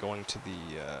would be going to the,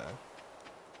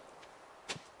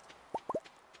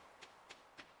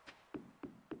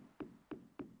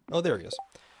 Oh, there he is.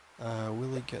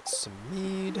 Willie gets some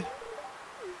mead.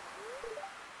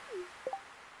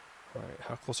 Alright,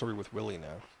 how close are we with Willie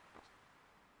now?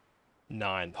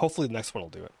 9. Hopefully the next one will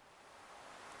do it.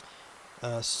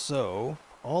 So,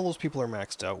 all those people are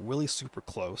maxed out. Willie's super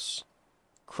close.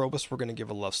 Krobus we're going to give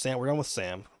a love. Sam, we're done with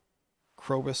Sam.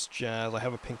 Krobus, Jazz. I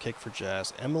have a pink cake for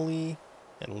Jazz. Emily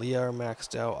and Leah are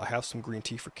maxed out. I have some green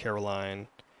tea for Caroline.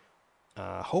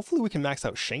 Hopefully we can max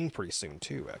out Shane pretty soon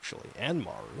too, actually. And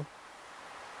Maru.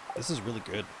 This is really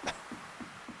good.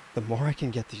 The more I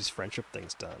can get these friendship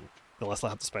things done, the less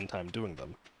I'll have to spend time doing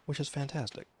them, which is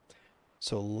fantastic.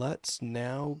 So let's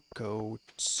now go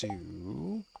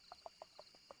to...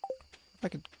 If I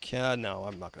could... no,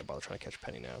 I'm not going to bother trying to catch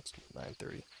Penny now. It's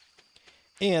 9:30.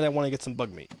 And I want to get some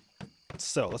bug meat.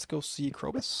 So let's go see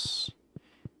Krobus.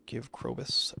 Give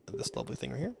Krobus this lovely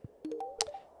thing right here.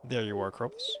 There you are,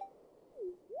 Krobus.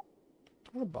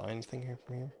 Do I want to buy anything here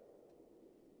from here?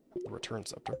 The return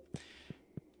scepter.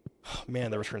 Oh,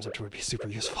 man, the return scepter would be super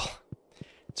useful.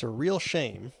 It's a real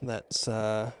shame that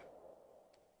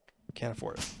can't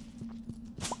afford it.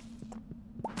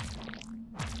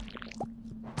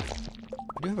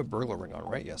 I do have a burglar ring on,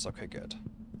 right? Yes, okay, good.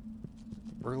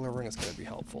 Burglar ring is going to be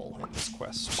helpful in this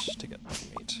quest to get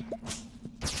meat.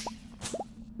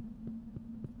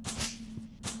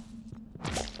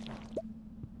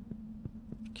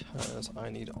 Because I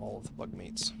need all of the bug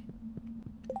meats.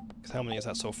 Because how many is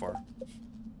that so far?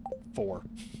 4.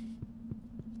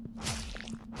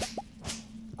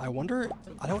 I wonder,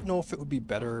 I don't know if it would be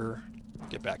better...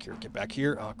 Get back here, get back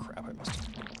here. Oh crap, I missed.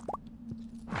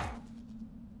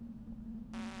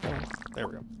 There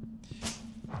we go.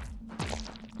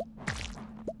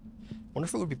 Wonder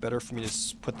if it would be better for me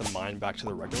to put the mine back to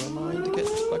the regular mine to get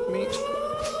bug meat.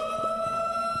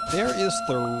 There is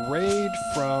the raid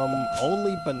from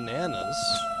Only Bananas.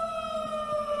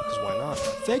 Because why not?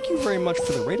 Thank you very much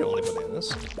for the raid, Only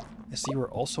Bananas. I see you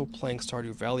are also playing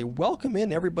Stardew Valley. Welcome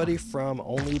in, everybody, from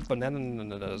Only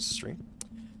Bananas stream.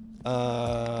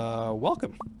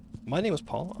 Welcome. My name is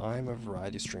Paul. I'm a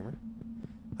variety streamer.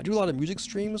 I do a lot of music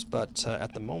streams, but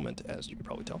at the moment, as you can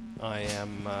probably tell, I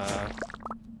am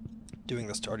doing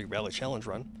the Stardew Valley challenge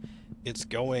run. It's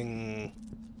going...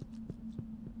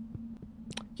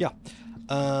 Yeah.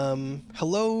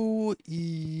 Hello,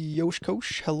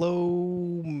 Yoshkosh.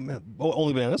 Hello,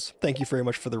 Only Bananas. Thank you very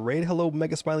much for the raid. Hello,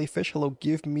 Mega Smiley Fish. Hello,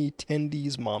 Give Me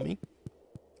Tendies Mommy.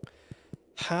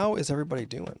 How is everybody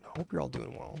doing? Hope you're all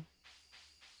doing well.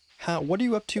 What are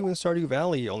you up to in Stardew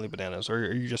Valley, Only Bananas? Or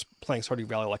are you just playing Stardew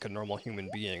Valley like a normal human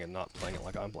being and not playing it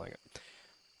like I'm playing it?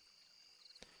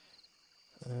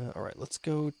 Alright, let's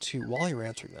go to... While you're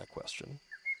answering that question...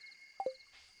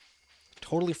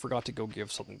 Totally forgot to go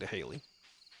give something to Haley.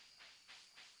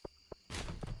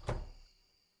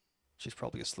 She's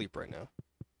probably asleep right now.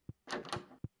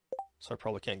 So I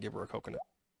probably can't give her a coconut.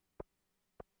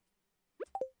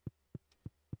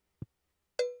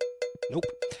 Nope.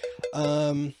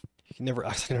 You can never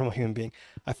act like a normal human being.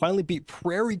 I finally beat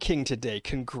Prairie King today.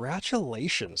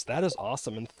 Congratulations. That is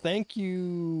awesome. And thank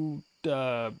you...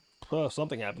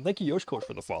 something happened. Thank you, Yoshkosh,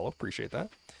 for the follow. Appreciate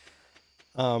that.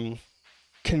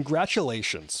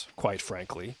 Congratulations, quite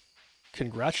frankly.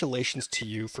 Congratulations to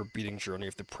you for beating Journey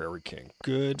of the Prairie King.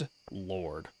 Good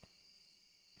lord.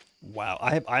 Wow.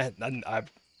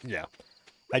 Yeah.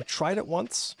 I tried it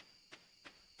once.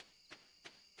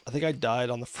 I think I died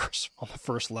on the first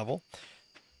level.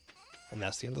 And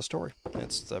that's the end of the story.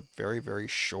 It's a very, very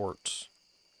short,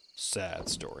 sad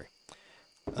story.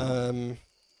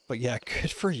 But yeah,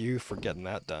 good for you for getting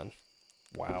that done.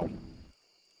 Wow.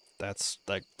 That's,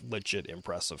 like, legit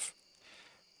impressive.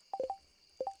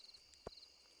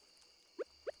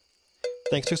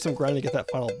 Thanks to some grinding to get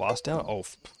that final boss down. Oh,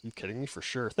 you kidding me? For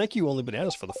sure. Thank you, Only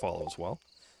Bananas, for the follow as well.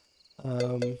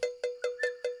 And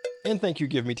thank you,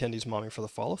 Give Me Tendies Mommy, for the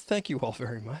follow. Thank you all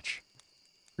very much.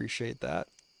 Appreciate that.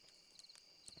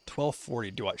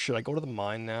 12:40. Should I go to the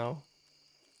mine now?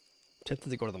 I'm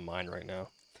tempted to go to the mine right now.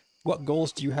 What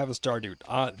goals do you have as Stardew?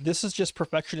 This is just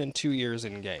perfection in 2 years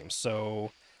in game.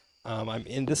 So,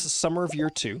 this is summer of year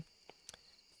 2.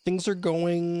 Things are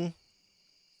going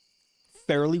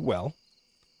fairly well.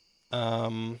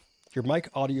 Your mic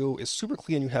audio is super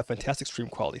clean. You have fantastic stream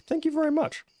quality. Thank you very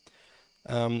much.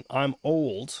 I'm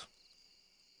old.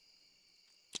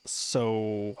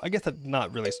 So, I guess that's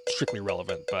not really strictly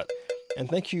relevant, but... And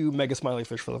thank you, Mega Smiley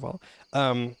Fish, for the follow.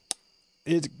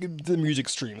 It's the music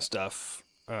stream stuff,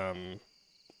 kind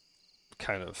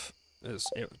of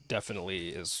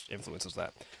definitely influences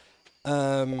that.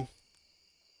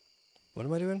 What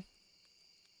am I doing?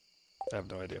 I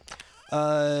have no idea.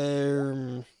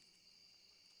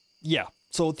 Yeah.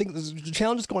 So the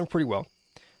challenge is going pretty well.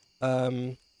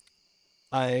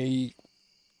 I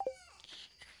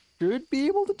should be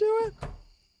able to do it.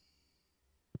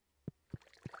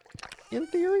 In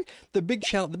theory, the big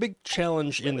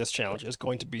challenge in this challenge is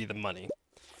going to be the money,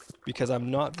 because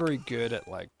I'm not very good at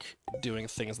like doing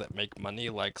things that make money,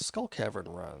 like Skull Cavern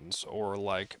runs or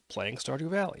like playing Stardew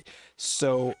Valley.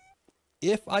 So,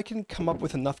 if I can come up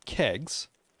with enough kegs,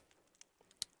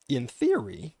 in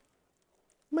theory,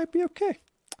 it might be okay.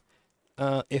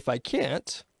 If I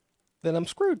can't, then I'm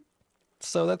screwed.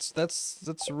 So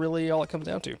that's really all it comes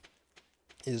down to.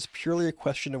 It is purely a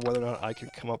question of whether or not I can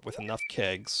come up with enough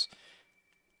kegs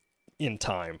in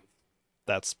time.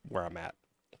 That's where I'm at.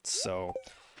 So,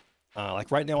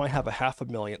 like right now I have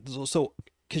 500,000. So,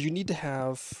 because you need to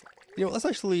have,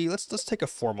 let's take a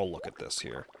formal look at this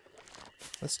here.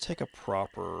 Let's take a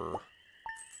proper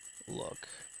look.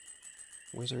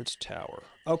 Wizard's Tower.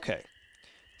 Okay.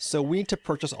 So we need to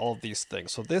purchase all of these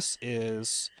things. So this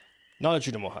is not a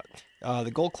Junimo hut.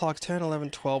 The gold clock, 10, 11,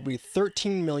 12. We need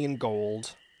 13 million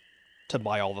gold to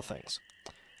buy all the things.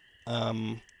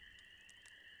 I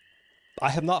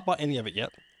have not bought any of it yet.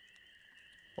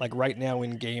 Like right now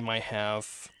in game I have...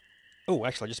 Oh,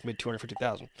 actually I just made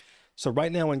 250,000. So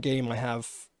right now in game I have...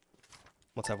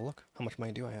 Let's have a look. How much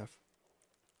money do I have?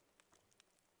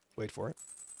 Wait for it.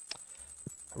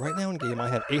 Right now in game I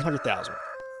have 800,000.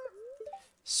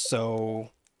 So...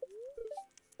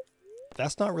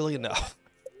 That's not really enough.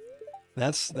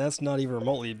 That's not even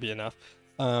remotely be enough.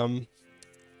 So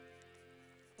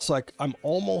like I'm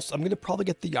gonna probably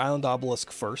get the island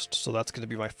obelisk first, so that's gonna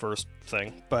be my first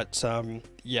thing. But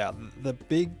yeah, the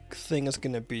big thing is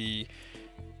gonna be,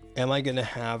 am I gonna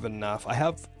have enough? I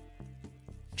have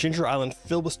Ginger Island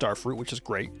filled with starfruit, which is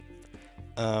great.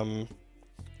 I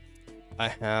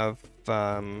have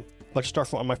a bunch of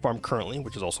starfruit on my farm currently,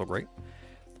 which is also great.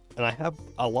 And I have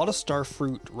a lot of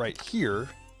starfruit right here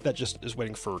that just is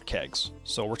waiting for kegs.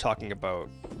 So we're talking about,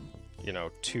 you know,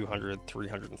 200,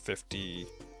 350,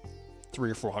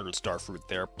 300 or 400 starfruit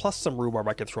there, plus some rhubarb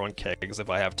I can throw in kegs if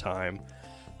I have time.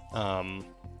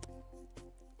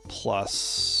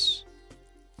 Plus,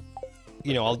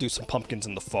 you know, I'll do some pumpkins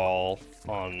in the fall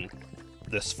on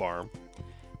this farm.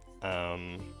 I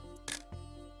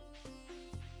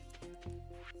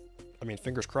mean,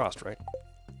 fingers crossed, right?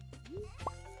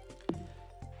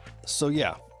 So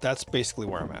yeah, that's basically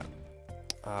where I'm at.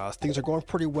 Things are going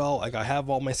pretty well. Like I have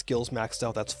all my skills maxed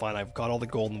out, that's fine. I've got all the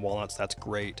golden walnuts, that's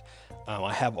great.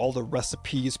 I have all the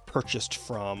recipes purchased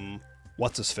from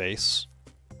what's-his-face,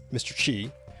 Mr.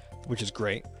 Chi, which is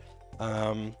great.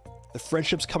 The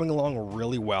friendship's coming along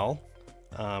really well.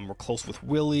 We're close with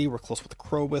Willie, we're close with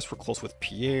Krobus, we're close with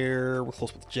Pierre, we're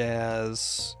close with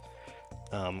Jazz.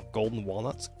 Golden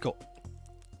walnuts.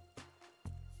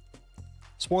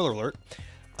 Spoiler alert.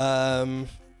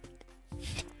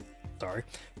 Sorry.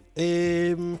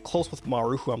 Close with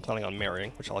Maru, who I'm planning on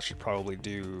marrying, which I should probably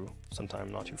do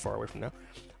sometime not too far away from now.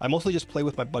 I mostly just play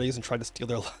with my buddies and try to steal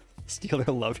their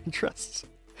love interests.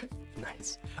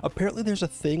 Nice. Apparently there's a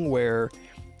thing where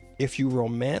if you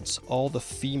romance all the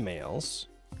females,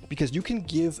 because you can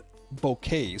give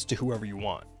bouquets to whoever you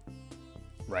want,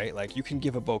 right? Like you can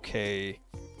give a bouquet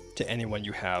to anyone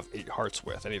you have 8 hearts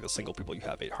with, any of the single people you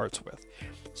have 8 hearts with.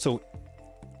 So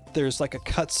there's like a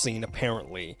cutscene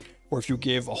apparently where if you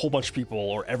give a whole bunch of people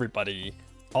or everybody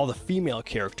all the female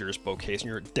characters bouquets and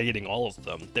you're dating all of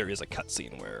them, there is a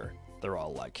cutscene where they're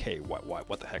all like, hey, what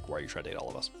the heck, why are you trying to date all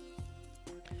of us?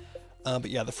 But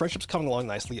yeah, the friendship's coming along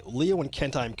nicely. Leo and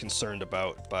Kent I'm concerned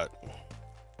about, but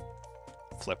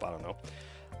Flip, I don't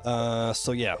know.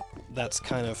 So yeah, that's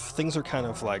kind of, things are kind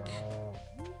of like,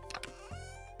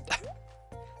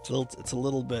 it's a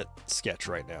little bit sketch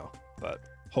right now, but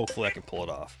hopefully I can pull it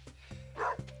off.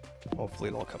 Hopefully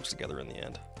it all comes together in the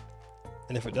end.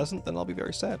 And if it doesn't, then I'll be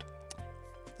very sad.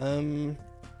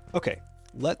 Okay,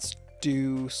 let's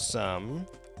do some...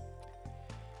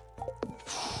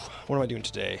 What am I doing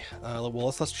today? Well,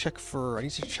 let's check for... I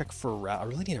need to check for... I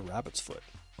really need a rabbit's foot.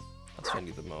 That's what I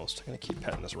need the most. I'm gonna keep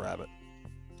petting this rabbit.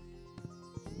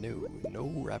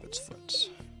 No rabbit's foot.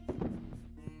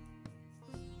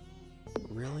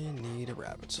 Really need a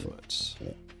rabbit's foot.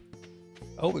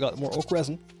 Oh, we got more oak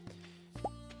resin.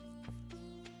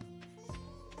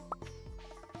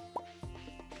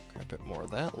 Grab a bit more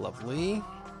of that, lovely.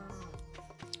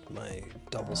 My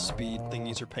double speed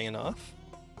thingies are paying off.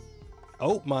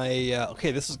 Oh, my,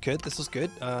 okay, this is good, this is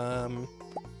good. Can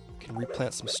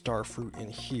replant some star fruit in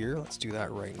here. Let's do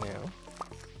that right now.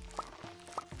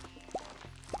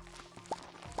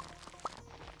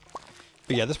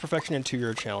 But yeah, this perfection in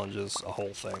 2-year challenge is a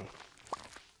whole thing.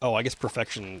 Oh, I guess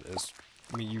perfection is...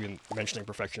 me even mentioning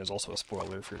perfection is also a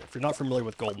spoiler if you're not familiar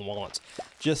with golden walnuts.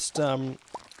 Just, so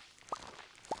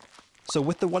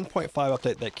with the 1.5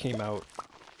 update that came out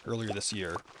earlier this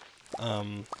year,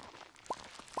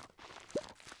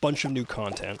 bunch of new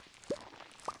content.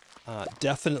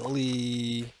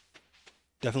 Definitely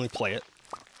play it.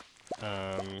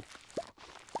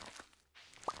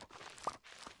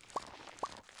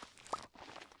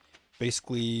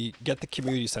 Basically, get the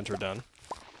community center done.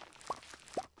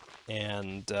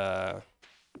 And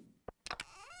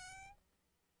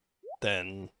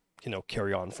then, you know,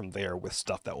 carry on from there with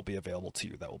stuff that will be available to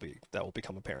you, that will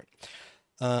become apparent.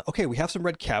 Okay, we have some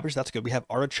red cabbage, that's good. We have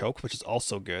artichoke, which is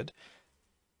also good.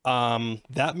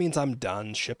 That means I'm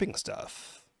done shipping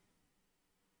stuff.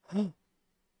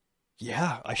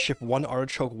 Yeah, I ship 1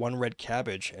 artichoke, 1 red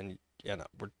cabbage, and yeah, no,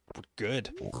 we're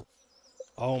good.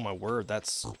 Oh my word,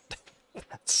 that's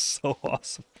so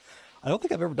awesome. I don't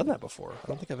think I've ever done that before. I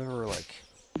don't think I've ever, like,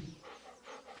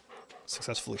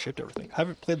 successfully shipped everything. I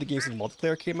haven't played the game since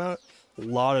multiplayer came out. A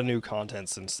lot of new content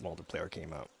since the multiplayer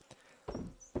came out.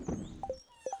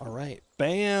 All right,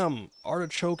 bam!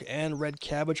 Artichoke and red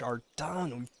cabbage are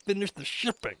done. We finished the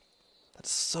shipping.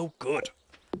 That's so good.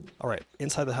 All right,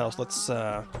 inside the house, let's,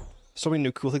 so many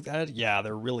new cool things added. Yeah,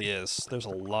 there really is. There's a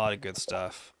lot of good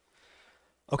stuff.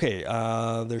 Okay,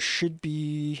 there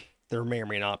may or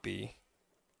may not be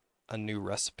a new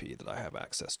recipe that I have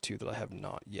access to that I have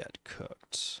not yet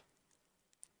cooked.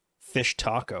 Fish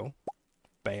taco.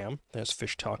 Bam, there's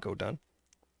fish taco done.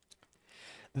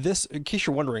 This, in case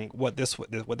you're wondering what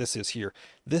this is here,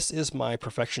 this is my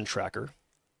perfection tracker.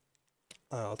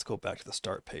 Let's go back to the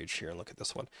start page here and look at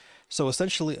this one. So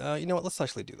essentially, you know what, let's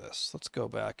actually do this. Let's go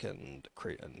back and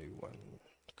create a new one.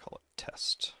 Call it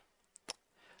test.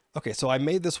 Okay, so I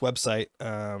made this website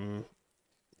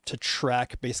to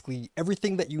track basically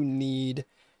everything that you need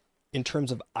in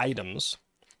terms of items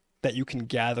that you can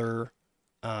gather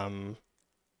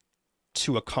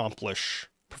to accomplish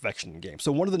perfection in the game.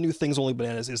 So one of the new things Only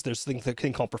Bananas is there's a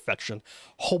thing called perfection.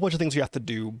 A whole bunch of things you have to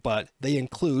do, but they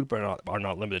include, but are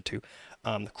not limited to,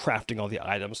 crafting all the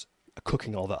items,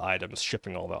 cooking all the items,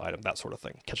 shipping all the items, that sort of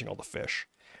thing, catching all the fish.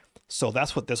 So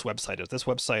that's what this website is. This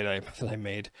website that I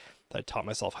made, that I taught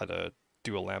myself how to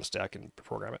do a lamp stack and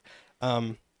program it,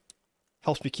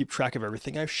 helps me keep track of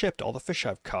everything I've shipped, all the fish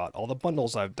I've caught, all the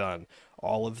bundles I've done,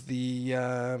 all of the,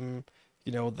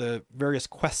 you know, the various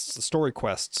quests, the story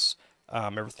quests,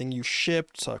 everything you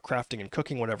shipped, crafting and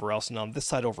cooking, whatever else. And on this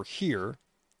side over here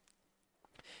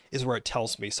is where it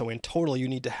tells me. So in total, you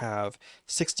need to have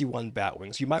 61 bat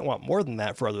wings. You might want more than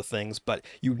that for other things, but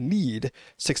you need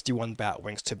 61 bat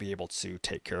wings to be able to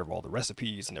take care of all the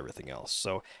recipes and everything else.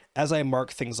 So as I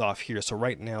mark things off here, so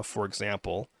right now, for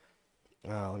example,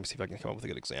 let me see if I can come up with a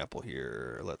good example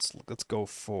here. Let's go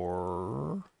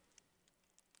for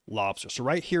lobster. So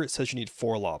right here, it says you need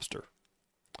 4 lobster.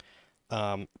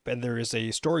 And there is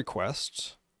a story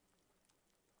quest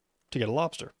to get a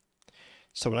lobster.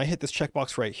 So when I hit this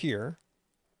checkbox right here,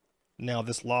 now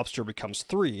this lobster becomes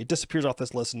 3. It disappears off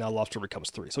this list, and now lobster becomes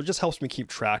 3. So it just helps me keep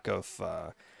track of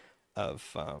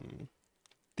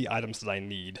the items that I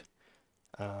need.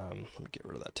 Let me get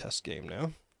rid of that test game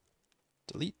now.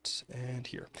 Delete, and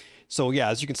here. So yeah,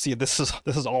 as you can see, this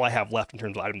is all I have left in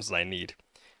terms of items that I need.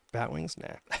 Bat wings?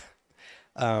 Nah.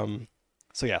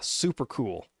 So yeah, super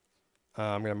cool.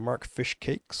 I'm gonna mark fish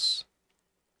cakes.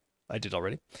 I did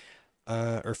already.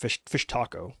 Or fish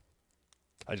taco.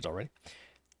 I did already.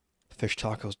 Fish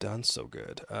taco's done, so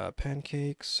good.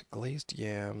 Pancakes, glazed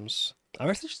yams.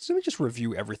 Let me just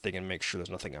review everything and make sure there's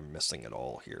nothing I'm missing at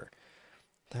all here.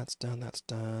 That's done, that's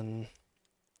done.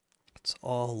 It's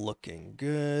all looking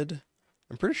good.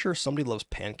 I'm pretty sure somebody loves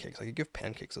pancakes. I could give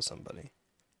pancakes to somebody.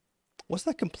 What's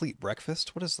that complete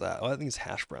breakfast? What is that? Oh, I think it's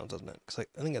hash browns, isn't it? Because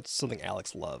I think that's something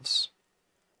Alex loves.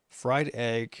 Fried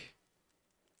egg,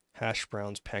 hash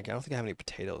browns, pancake. I don't think I have any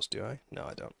potatoes, do I? No,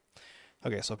 I don't.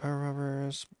 Okay, so pepper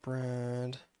rubbers,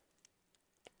 bread.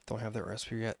 Don't have that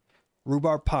recipe yet.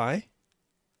 Rhubarb pie.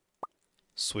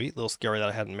 Sweet. A little scary that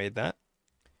I hadn't made that.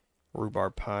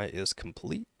 Rhubarb pie is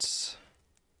complete.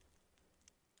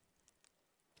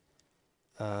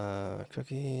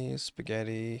 Cookies,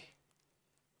 spaghetti.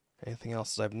 Anything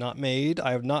else I've not made?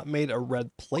 I have not made a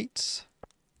red plate.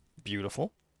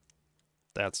 Beautiful.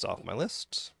 That's off my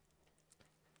list.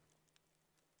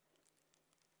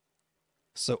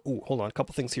 So, ooh, hold on. A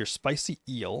couple things here. Spicy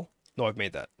eel. No, I've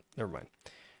made that. Never mind.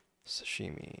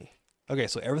 Sashimi. Okay,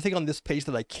 so everything on this page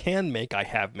that I can make, I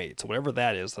have made. So whatever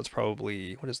that is, that's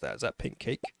probably... What is that? Is that pink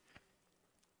cake?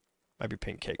 Might be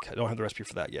pink cake. I don't have the recipe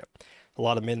for that yet. A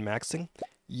lot of min-maxing.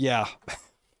 Yeah.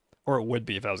 Or it would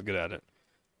be if I was good at it.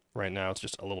 Right now, it's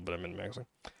just a little bit of min-maxing.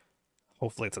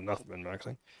 Hopefully it's enough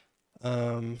min-maxing.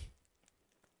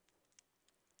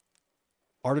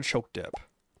 Artichoke dip.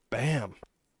 Bam.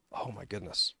 Oh my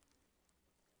goodness.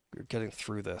 We're getting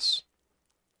through this.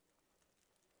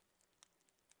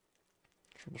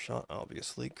 Triple shot,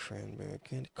 obviously. Cranberry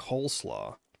candy.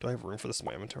 Coleslaw. Do I have room for this in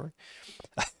my inventory?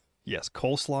 Yes,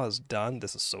 coleslaw is done.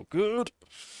 This is so good.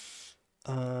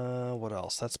 What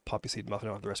else? That's poppy seed muffin. I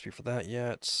don't have the recipe for that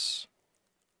yet.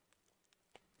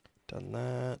 Done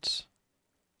that.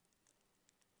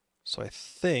 So I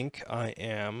think I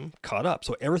am caught up.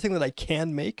 So everything that I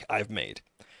can make, I've made.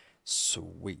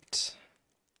 Sweet.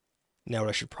 Now what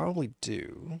I should probably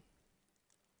do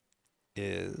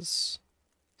is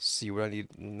see what I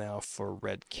need now for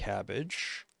red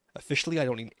cabbage. Officially, I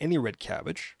don't need any red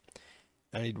cabbage.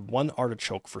 I need 1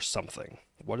 artichoke for something.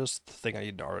 What is the thing I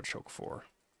need an artichoke for?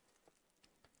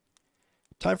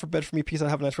 Time for bed for me. Peace out.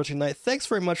 Have a nice rest of your night. Thanks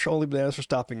very much, Only Bananas, for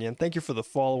stopping in. Thank you for the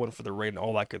follow and for the raid and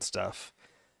all that good stuff.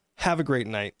 Have a great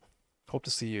night. Hope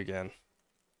to see you again.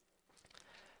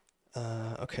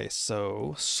 Okay,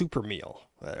 so super meal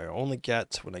that I only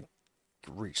get when I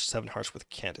reach 7 hearts with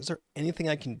Kent. Is there anything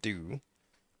I can do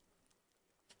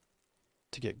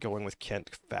to get going with Kent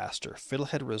faster?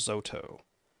 Fiddlehead risotto.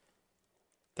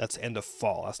 That's end of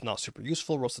fall. That's not super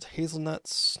useful. Roasted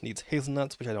hazelnuts. Needs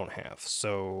hazelnuts, which I don't have.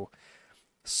 So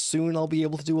soon I'll be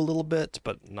able to do a little bit,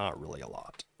 but not really a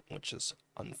lot, which is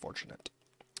unfortunate.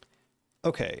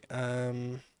 Okay,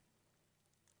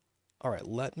 alright,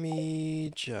 let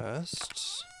me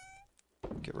just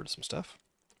get rid of some stuff.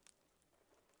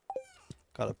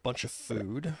 Got a bunch of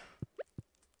food.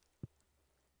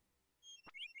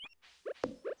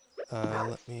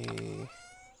 Let me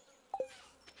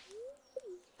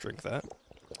drink that.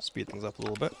 Speed things up a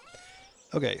little bit.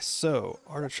 Okay, so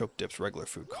artichoke dips, regular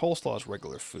food. Coleslaw is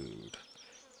regular food.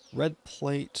 Red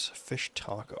plate, fish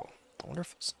taco. I wonder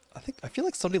if it's, I feel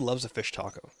like somebody loves a fish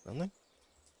taco, don't they?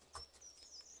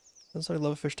 Doesn't somebody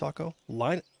love a fish taco?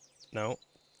 No.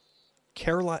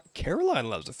 Caroline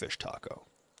loves a fish taco.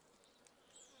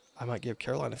 I might give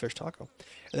Caroline a fish taco.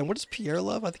 And then what does Pierre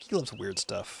love? I think he loves weird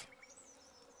stuff.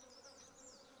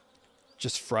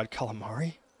 Just fried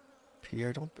calamari?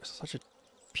 Pierre, don't be such a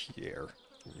Pierre.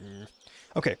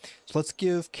 Okay, so let's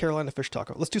give Caroline a fish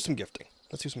taco. Let's do some gifting.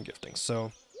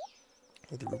 So,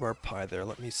 with the rhubarb pie there,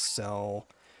 let me sell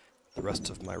the rest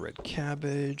of my red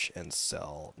cabbage and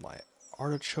sell my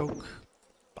artichoke.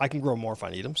 I can grow more if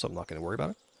I need them, so I'm not going to worry about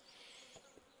it.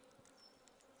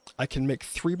 I can make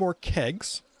 3 more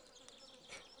kegs.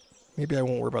 Maybe I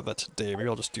won't worry about that today. Maybe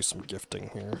I'll just do some gifting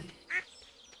here.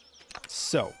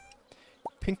 So,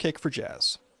 pink cake for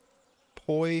Jazz.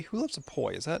 Poi. Who loves a poi?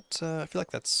 Is that, I feel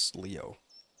like that's Leo.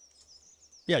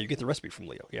 Yeah, you get the recipe from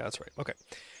Leo. Yeah, that's right. Okay.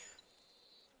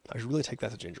 I should really take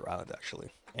that to Ginger Island,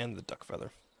 actually. And the duck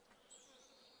feather.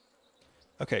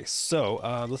 Okay, so,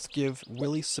 let's give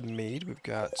Willy some mead. We've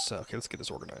got, okay, let's get this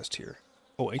organized here.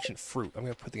 Oh, ancient fruit. I'm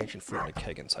going to put the ancient fruit in a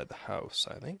keg inside the house,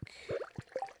 I think.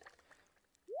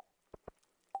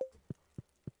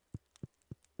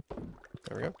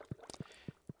 There we go.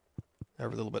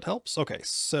 Every little bit helps. Okay,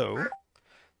 so,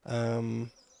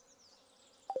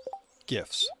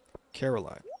 gifts.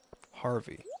 Caroline,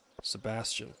 Harvey,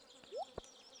 Sebastian,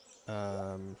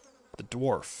 the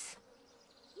dwarf.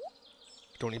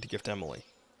 Don't need to gift Emily.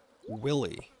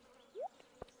 Willy,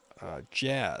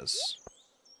 Jazz,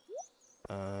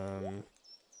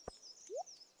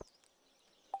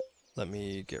 let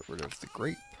me get rid of the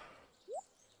grape.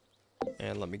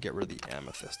 And let me get rid of the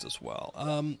amethyst as well.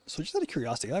 So just out of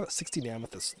curiosity, I have 16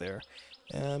 amethysts there.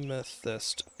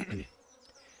 Amethyst.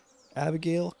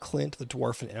 Abigail, Clint, the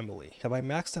dwarf, and Emily. Have I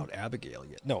maxed out Abigail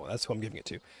yet? No, that's who I'm giving it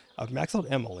to. I've maxed out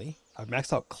Emily. I've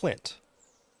maxed out Clint.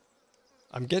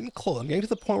 I'm getting close. I'm getting to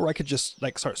the point where I could just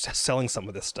like start selling some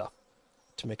of this stuff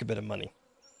to make a bit of money.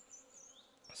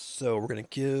 So we're gonna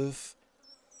give.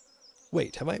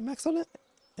 Wait, have I maxed out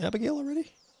Abigail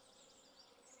already?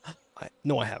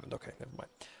 No, I haven't. Okay, never mind.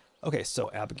 Okay, so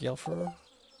Abigail for,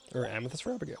 or amethyst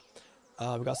for Abigail.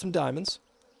 We got some diamonds.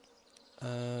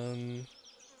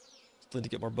 Need to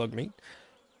get more bug meat.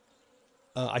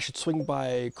 I should swing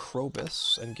by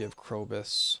Krobus and give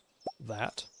Krobus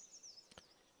that.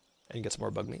 And get some more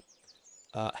bug meat.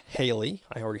 Haley.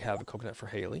 I already have a coconut for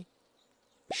Haley.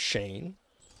 Shane.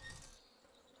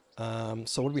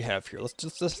 So what do we have here?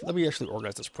 Let me actually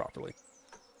organize this properly.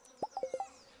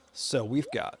 So we've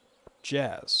got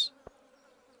Jazz.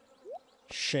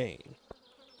 Shane.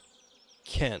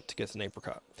 Kent gets an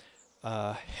apricot.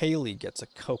 Haley gets a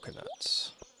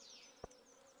coconut.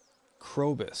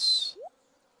 Krobus.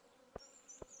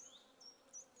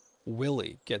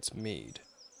 Willy gets mead.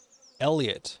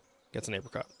 Elliot gets an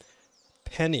apricot.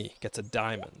 Penny gets a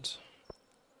diamond.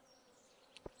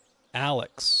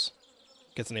 Alex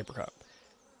gets an apricot.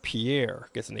 Pierre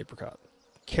gets an apricot.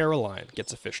 Caroline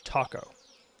gets a fish taco.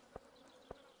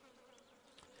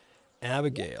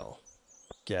 Abigail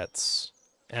gets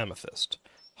amethyst.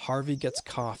 Harvey gets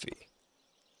coffee.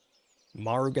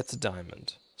 Maru gets a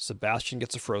diamond. Sebastian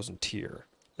gets a frozen tear.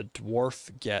 The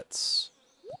dwarf gets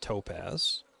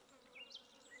topaz.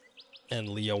 And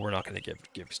Leo, we're not going to give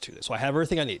gifts to this. So I have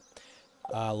everything I need.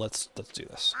 Let's do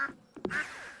this.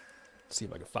 Let's see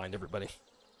if I can find everybody.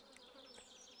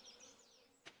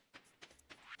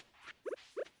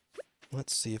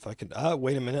 Let's see if I can...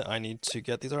 wait a minute. I need to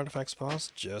get these artifacts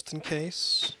paused just in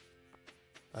case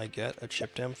I get a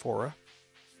chipped amphora.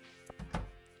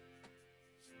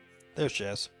 There's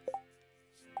Jazz.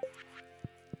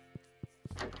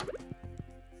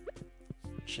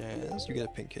 Jazz, you get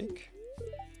a pink cake.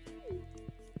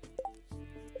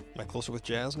 Am I closer with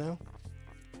Jazz now?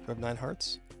 Do I have 9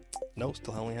 hearts? No,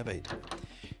 still only have 8.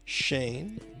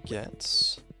 Shane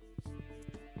gets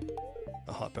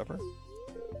a hot pepper.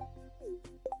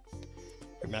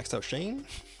 We maxed out Shane?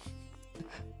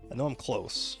 I know I'm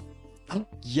close.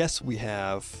 Yes, we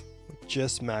have. We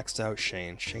just maxed out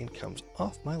Shane. Shane comes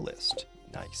off my list.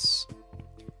 Nice.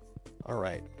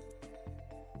 Alright.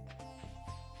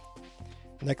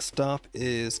 Next stop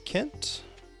is Kent.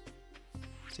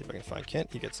 See if I can find Kent.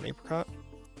 He gets an apricot.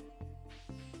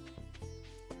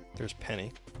 There's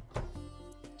Penny.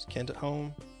 Is Kent at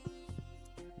home?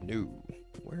 No.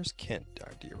 Where's Kent,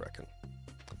 do you reckon?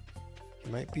 He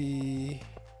might be...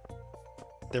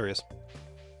 There he is.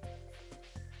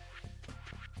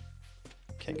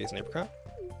 Kent gets an apricot.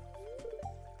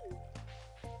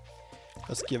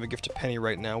 Let's give a gift to Penny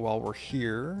right now while we're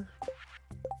here.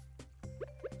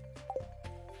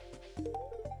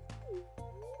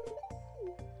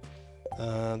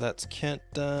 That's Kent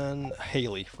done.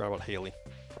 Haley. Forgot about Haley.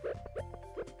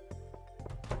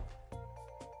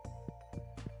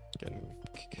 Getting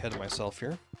ahead of myself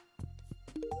here.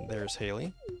 There's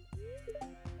Haley.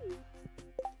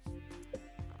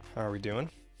 How are we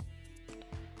doing?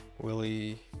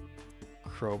 Willie.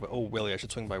 Crow. Oh, Willie. I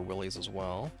should swing by Willie's as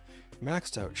well.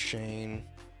 Maxed out Shane.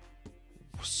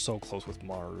 So close with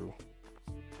Maru.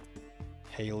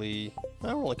 Haley.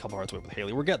 Oh, we're only a couple hearts away with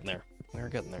Haley. We're getting there. We're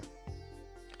getting there.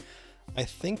 I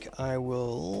think I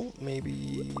will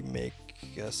maybe make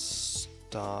a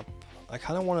stop. I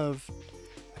kind of want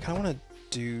to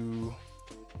do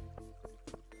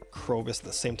Krobus at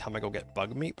the same time I go get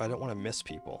bug meat, but I don't want to miss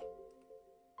people.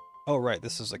 Oh right,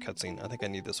 this is a cutscene. I think I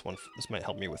need this one. This might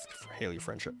help me with Haley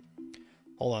friendship.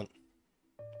 Hold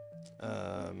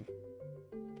on.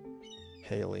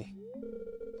 Haley.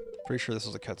 Pretty sure this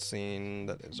is a cutscene.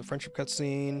 That is a friendship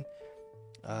cutscene.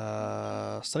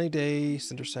 Sunny day,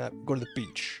 Cindersap, go to the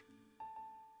beach.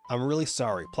 I'm really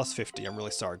sorry. Plus 50, I'm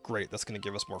really sorry. Great, that's gonna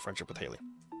give us more friendship with Haley.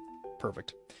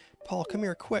 Perfect. Paul, come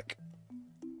here, quick.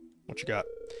 What you got?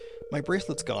 My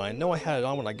bracelet's gone. I know I had it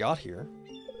on when I got here.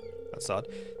 That's odd.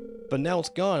 But now it's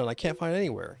gone and I can't find it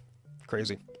anywhere.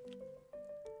 Crazy.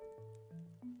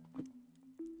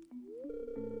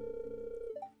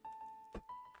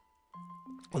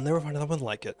 I'll never find another one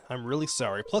like it. I'm really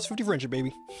sorry. Plus 50 friendship,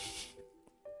 baby.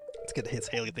 Let's get his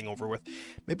Haley thing over with.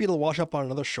 Maybe it'll wash up on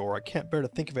another shore. I can't bear to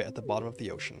think of it at the bottom of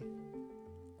the ocean.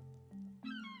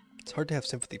 It's hard to have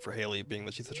sympathy for Haley, being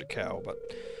that she's such a cow, but...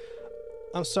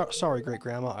 I'm sorry,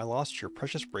 Great-Grandma. I lost your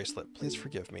precious bracelet. Please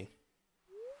forgive me.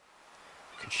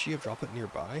 Could she have dropped it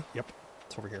nearby? Yep.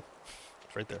 It's over here.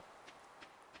 It's right there.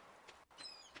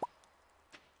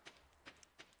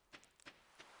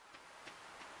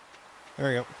 There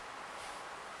we go.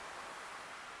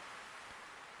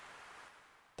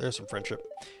 There's some friendship.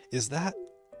 Is that...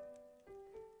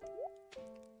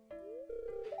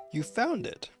 You found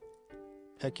it.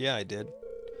 Heck yeah, I did.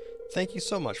 Thank you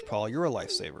so much, Paul. You're a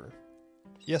lifesaver.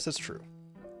 Yes, it's true.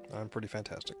 I'm pretty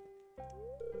fantastic.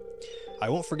 I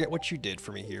won't forget what you did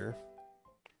for me here.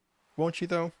 Won't you,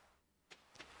 though?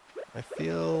 I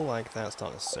feel like that's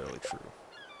not necessarily true.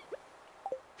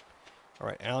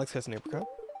 Alright, Alex has an apricot.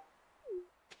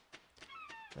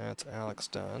 That's Alex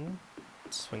done.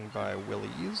 Swing by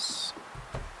Willie's.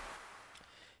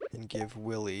 And give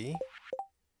Willie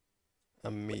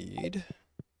a mead.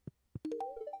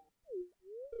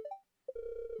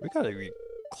 We gotta be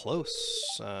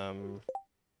close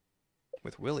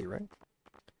with Willie, right?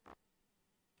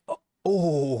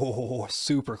 Oh,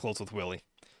 super close with Willie.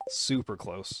 Super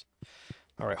close.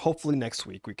 Alright, hopefully next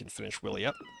week we can finish Willie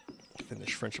up.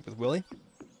 Finish friendship with Willie.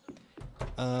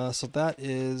 So that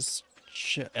is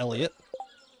Elliot.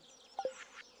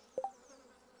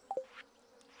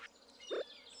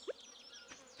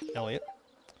 Elliot.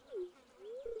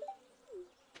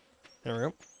 There we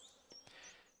go.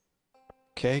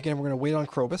 Okay, again, we're going to wait on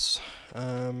Krobus.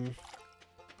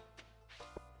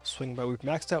 Swing by. We've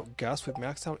maxed out Gus. We've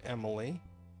maxed out Emily.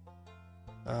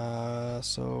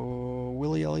 So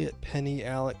Willie, Elliot, Penny,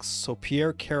 Alex. So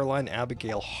Pierre, Caroline,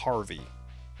 Abigail, Harvey.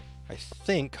 I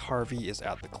think Harvey is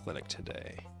at the clinic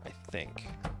today. I think.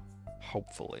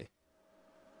 Hopefully.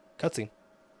 Cutscene.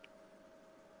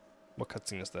 What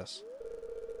cutscene is this?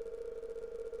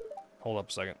 Hold up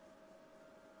a second.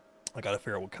 I gotta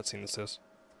figure out what cutscene this is.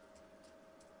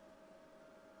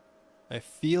 I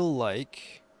feel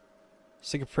like...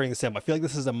 Sick of praying this down, but I feel like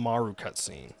this is a Maru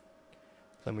cutscene.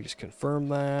 Let me just confirm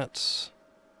that.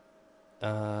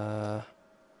 Enter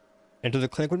the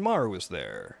clinic when Maru was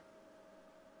there.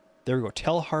 There we go.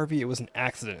 Tell Harvey it was an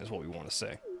accident is what we want to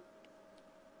say.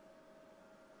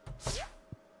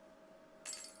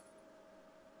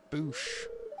 Boosh.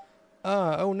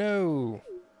 Ah, oh no!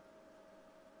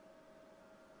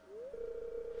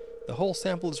 The whole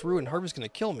sample is ruined. Harvey's gonna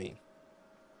kill me.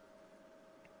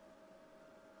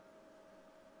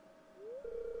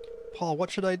 Paul,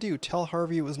 what should I do? Tell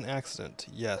Harvey it was an accident.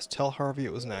 Yes, tell Harvey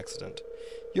it was an accident.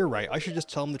 You're right, I should just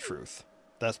tell him the truth.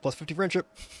 That's plus 50 friendship.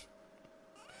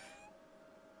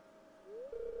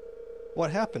 What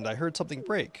happened? I heard something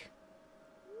break.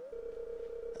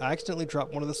 I accidentally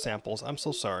dropped one of the samples. I'm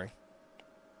so sorry.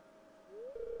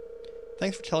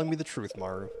 Thanks for telling me the truth,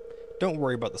 Maru. Don't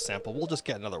worry about the sample. We'll just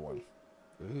get another one.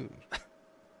 Ooh.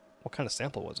 What kind of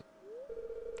sample was it?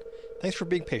 Thanks for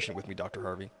being patient with me, Dr.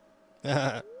 Harvey.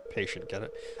 Patient, get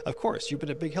it? Of course, you've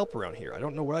been a big help around here. I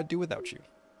don't know what I'd do without you.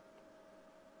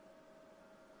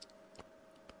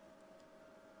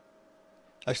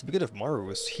 Actually, it'd be good if Maru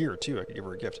was here, too. I could give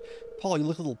her a gift. Paul, you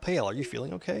look a little pale. Are you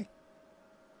feeling okay?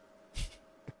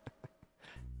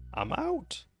 I'm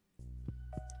out.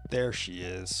 There she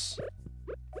is.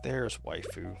 There's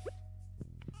waifu.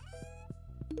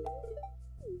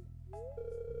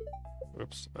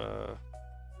 Oops.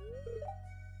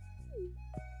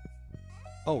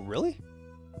 Oh, really?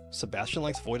 Sebastian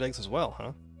likes void eggs as well,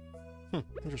 huh?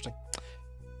 Interesting.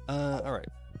 Alright.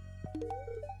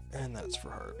 And that's for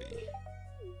Harvey.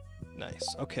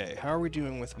 Nice. Okay, how are we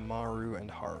doing with Maru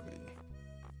and Harvey?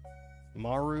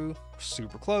 Maru,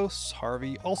 super close.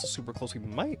 Harvey, also super close. We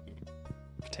might,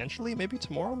 potentially, maybe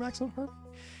tomorrow max out Harvey?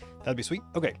 That'd be sweet.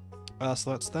 Okay,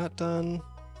 so that's that done.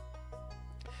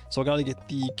 So I gotta get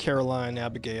the Caroline,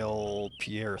 Abigail,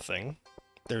 Pierre thing.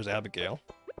 There's Abigail.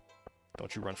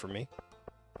 Don't you run from me.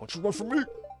 Don't you run from me!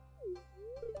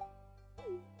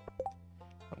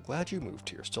 I'm glad you moved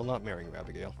here. Still not marrying you,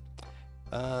 Abigail.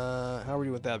 How are we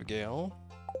doing with Abigail?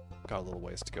 Got a little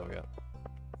ways to go yet.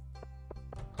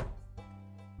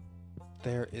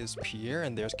 There is Pierre,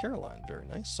 and there's Caroline. Very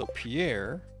nice. So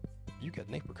Pierre, you get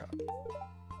an apricot.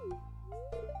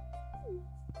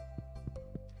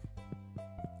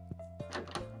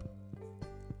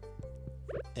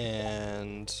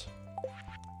 And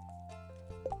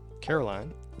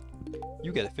Caroline,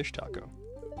 you get a fish taco.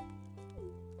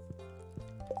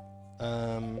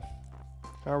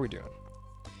 How are we doing?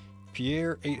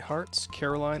 Pierre, 8 hearts.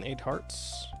 Caroline, 8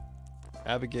 hearts.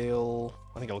 Abigail,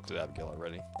 I think I looked at Abigail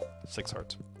already. 6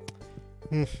 hearts.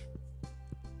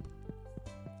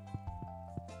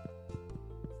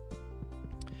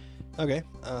 Okay,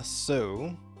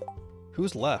 so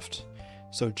who's left?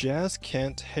 So Jazz,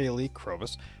 Kent, Haley,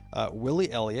 Crovis,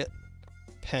 Willie, Elliot,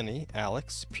 Penny,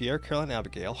 Alex, Pierre, Caroline,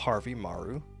 Abigail, Harvey,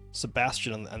 Maru,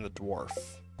 Sebastian, and the dwarf.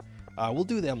 We'll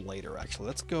do them later, actually.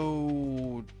 Let's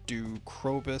go do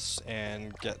Crovis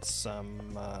and get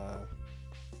some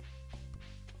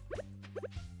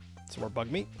more bug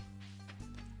meat.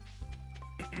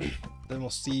 Then we'll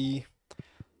see.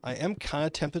 I am kind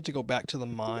of tempted to go back to the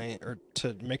mine, or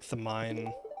to make the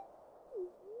mine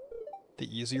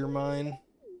the easier mine,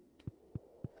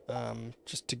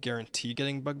 just to guarantee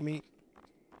getting bug meat.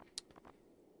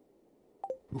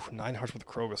 Ooh, 9 hearts with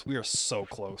Crovis. We are so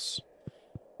close.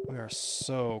 We are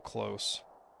so close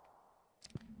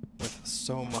with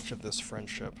so much of this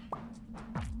friendship.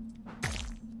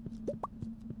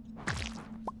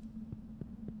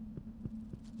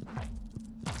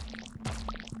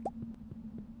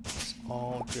 It's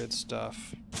all good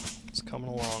stuff. It's coming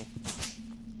along.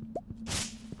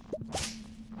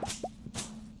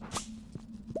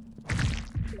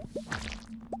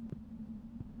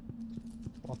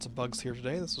 Lots of bugs here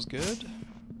today. This was good.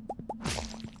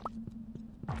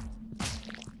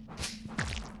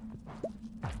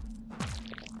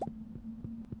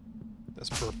 This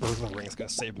burglar ring is gonna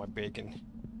save my bacon.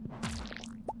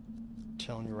 I'm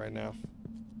telling you right now.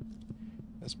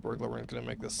 This burglar ring is gonna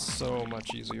make this so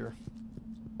much easier.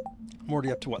 I'm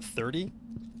already up to what, 30?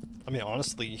 I mean,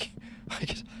 honestly,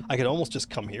 I could almost just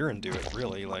come here and do it,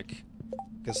 really, like,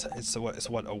 because it's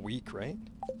what, a week, right?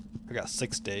 I got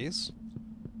 6 days.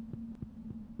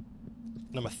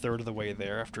 And I'm a third of the way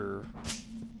there after,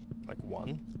 like,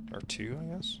 1 or 2, I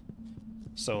guess.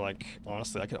 So, like,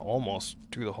 honestly, I could almost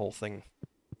do the whole thing.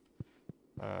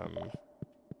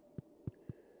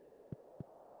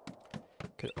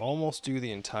 Could almost do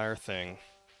the entire thing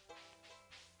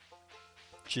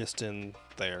just in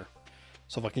there.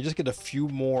 So if I can just get a few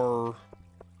more,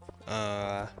 if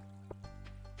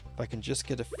I can just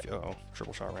get a few, uh-oh,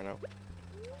 triple shot right now.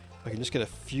 If I can just get a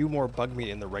few more bug meat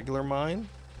in the regular mine,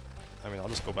 I mean, I'll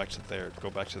just go back to there,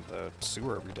 go back to the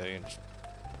sewer every day and just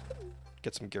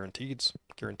get some guarantees.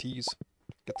 Get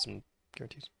some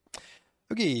guarantees.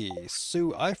 Okay,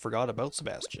 so I forgot about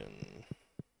Sebastian.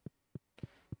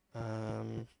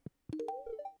 Um,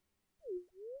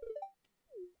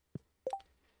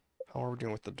 how are we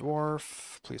doing with the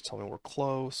dwarf? Please tell me we're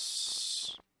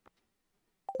close.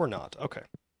 We're not. Okay.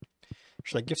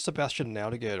 Should I give Sebastian now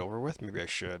to get it over with? Maybe I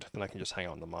should. Then I can just hang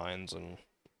out in the mines and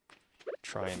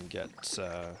try and get,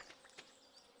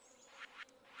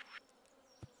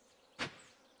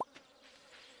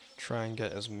 try and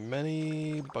get as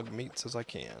many bug meats as I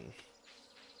can.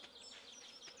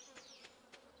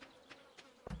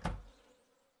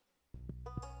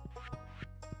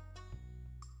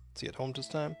 Is he at home this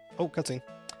time? Oh, cutscene.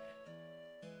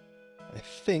 I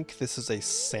think this is a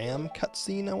Sam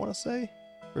cutscene, I want to say?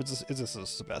 Or is this a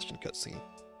Sebastian cutscene?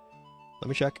 Let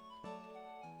me check.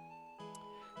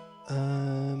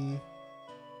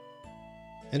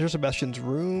 Enter Sebastian's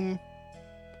room.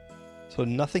 So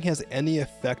nothing has any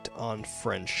effect on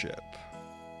friendship.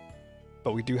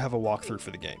 But we do have a walkthrough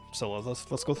for the game. So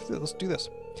let's go through. Let's do this.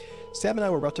 Sam and I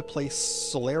were about to play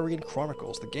Solarian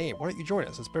Chronicles, the game. Why don't you join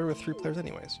us? It's better with 3 players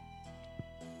anyways.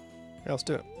 Yeah, let's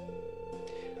do it.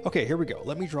 Okay, here we go.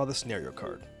 Let me draw the scenario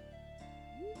card.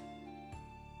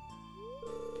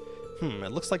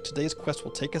 It looks like today's quest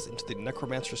will take us into the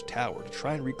Necromancer's Tower to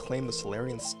try and reclaim the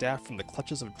Solarian staff from the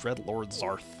clutches of Dreadlord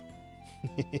Zarth.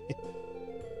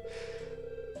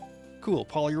 Cool.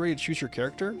 Paul, you ready to choose your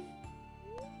character?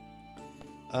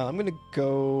 I'm gonna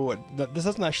go... This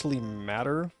doesn't actually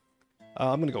matter.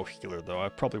 I'm gonna go healer, though. I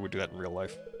probably would do that in real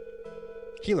life.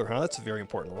 Healer, huh? That's a very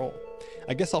important role.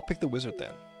 I guess I'll pick the wizard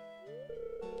then.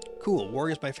 Cool.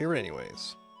 Warrior's my favorite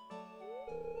anyways.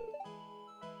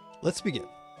 Let's begin.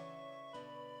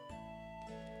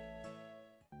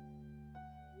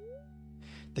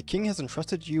 The king has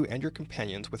entrusted you and your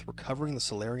companions with recovering the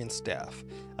Solarian staff,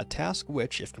 a task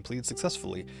which, if completed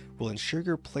successfully, will ensure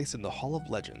your place in the Hall of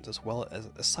Legends as well as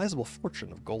a sizable fortune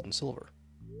of gold and silver.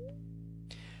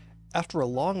 After a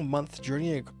long month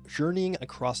journeying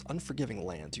across unforgiving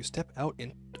lands, you step out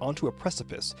onto a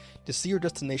precipice to see your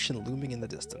destination looming in the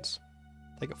distance.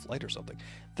 Take a flight or something.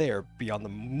 There, beyond the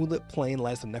moonlit plain,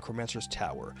 lies the Necromancer's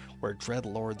Tower, where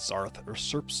Dreadlord Zarth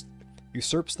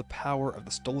usurps the power of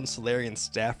the stolen Solarian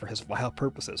staff for his vile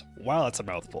purposes. Wow, that's a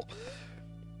mouthful.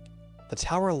 The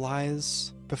tower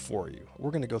lies before you.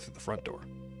 We're going to go through the front door.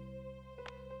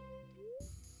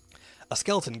 A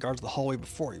skeleton guards the hallway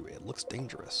before you. It looks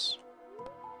dangerous.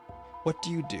 What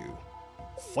do?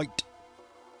 Fight.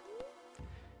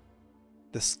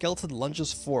 The skeleton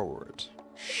lunges forward.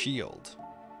 Shield.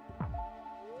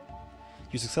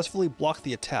 You successfully block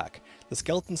the attack. The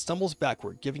skeleton stumbles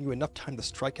backward, giving you enough time to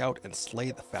strike out and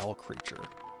slay the foul creature.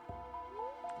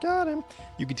 Got him!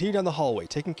 You continue down the hallway,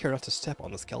 taking care not to step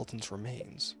on the skeleton's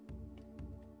remains.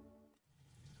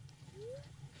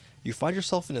 You find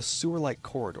yourself in a sewer-like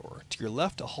corridor. To your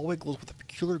left, a hallway glows with a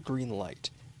peculiar green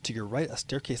light. To your right, a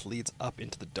staircase leads up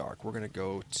into the dark. We're going to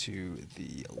go to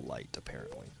the light,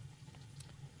 apparently.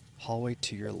 Hallway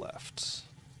to your left.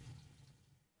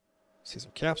 See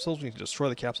some capsules. We need to destroy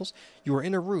the capsules. You are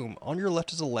in a room. On your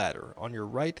left is a ladder. On your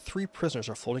right, 3 prisoners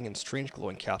are floating in strange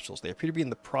glowing capsules. They appear to be in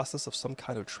the process of some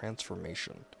kind of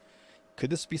transformation. Could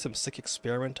this be some sick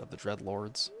experiment of the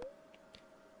Dreadlords?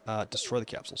 Destroy the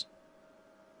capsules.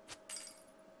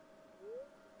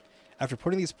 After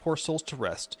putting these poor souls to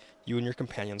rest, you and your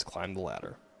companions climb the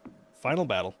ladder. Final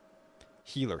battle.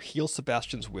 Healer. Heal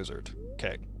Sebastian's wizard.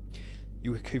 Okay.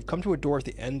 You've come to a door at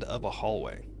the end of a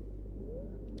hallway.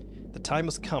 The time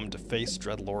has come to face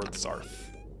Dreadlord Zarth.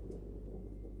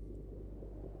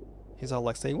 He's all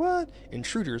like saying, "What?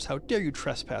 Intruders, how dare you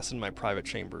trespass in my private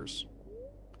chambers?"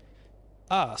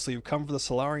 Ah, so you've come for the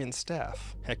Solarian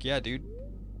staff. Heck yeah, dude.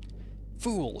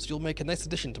 Fools, you'll make a nice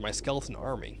addition to my skeleton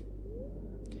army.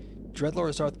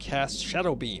 Dreadlord Zarth casts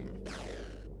Shadow Beam.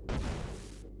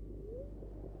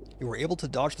 You were able to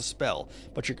dodge the spell,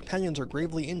 but your companions are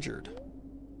gravely injured.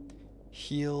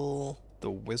 Heal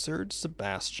the wizard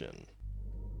Sebastian.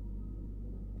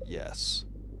 Yes.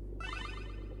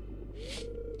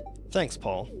 Thanks,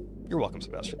 Paul. You're welcome,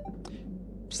 Sebastian.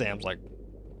 Sam's like,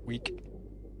 weak.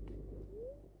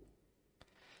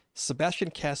 Sebastian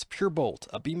casts Pure Bolt.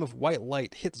 A beam of white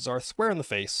light hits Zarth square in the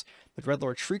face. The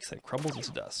Dreadlord shrieks and crumbles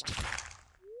into dust.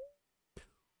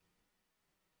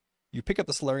 You pick up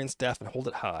the Solarian staff and hold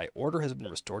it high. Order has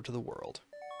been restored to the world.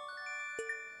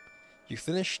 You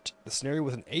finished the scenario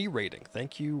with an A rating.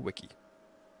 Thank you, Wiki.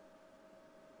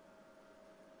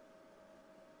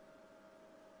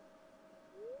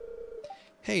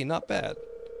 Hey, not bad.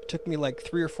 It took me like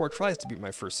 3 or 4 tries to beat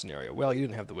my first scenario. Well, you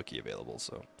didn't have the wiki available,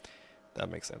 so that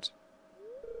makes sense.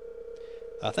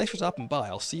 Thanks for stopping by.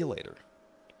 I'll see you later.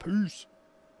 Peace.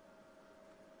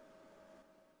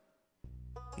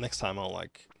 Next time I'll,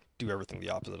 like, do everything the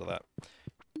opposite of that.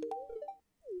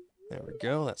 There we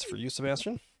go. That's for you,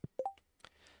 Sebastian.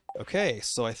 Okay,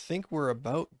 so I think we're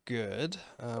about good.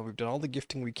 We've done all the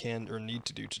gifting we can or need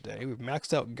to do today. We've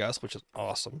maxed out Gus, which is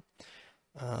awesome.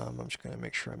 I'm just going to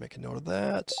make sure I make a note of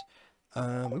that.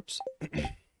 Oops.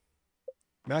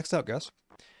 Maxed out Gus.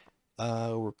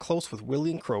 We're close with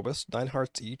Willie and Krobus, 9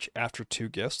 hearts each after 2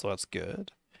 gifts, so that's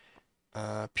good.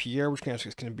 Pierre, which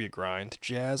is going to be a grind.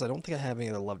 Jazz, I don't think I have any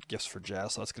other loved gifts for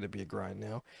Jazz, so that's going to be a grind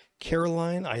now.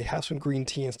 Caroline, I have some green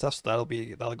tea and stuff, so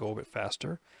that'll go a bit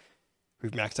faster.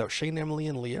 We've maxed out Shane, Emily,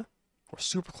 and Leah. We're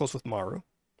super close with Maru.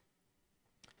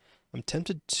 I'm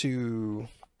tempted to...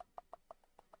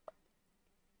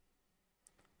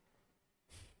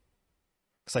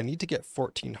 because I need to get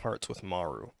 14 hearts with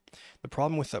Maru. The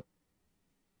problem with a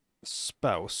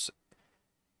spouse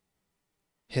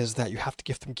is that you have to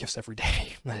give them gifts every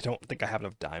day. I don't think I have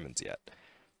enough diamonds yet.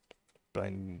 But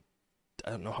I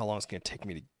don't know how long it's going to take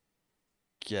me to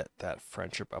get that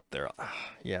friendship up there.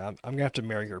 Yeah, I'm going to have to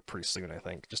marry her pretty soon, I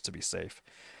think, just to be safe.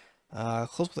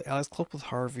 Close with Alex, close with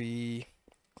Harvey,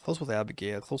 close with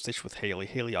Abigail, close-ish with Haley.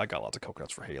 Haley, I got lots of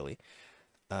coconuts for Haley.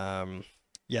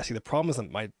 Yeah, see, the problem is that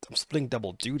I'm splitting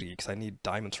double duty because I need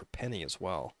diamonds for Penny as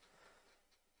well.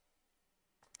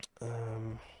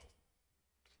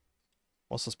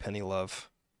 What's this Penny love?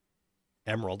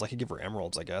 Emeralds. I could give her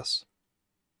emeralds, I guess.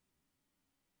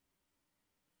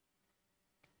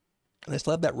 And I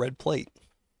still have that red plate.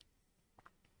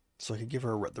 So I could give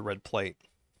her the red plate.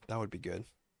 That would be good.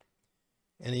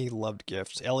 Any loved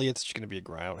gifts? Elliot's just going to be a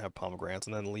grind. I don't have pomegranates.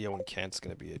 And then Leo and Kent's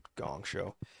going to be a gong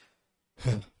show.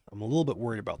 I'm a little bit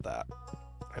worried about that.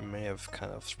 I may have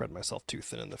kind of spread myself too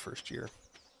thin in the first year.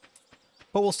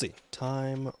 But we'll see.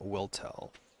 Time will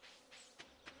tell.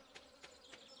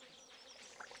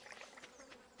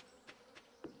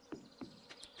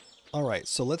 Alright,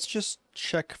 so let's just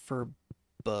check for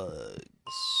bugs.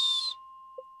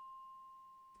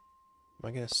 Am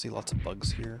I going to see lots of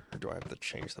bugs here? Or do I have to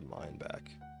change the mine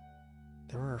back?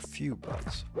 There are a few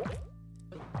bugs.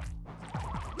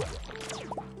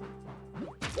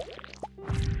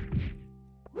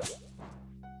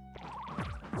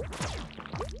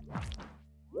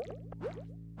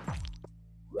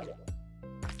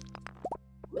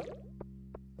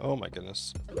 Oh my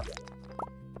goodness.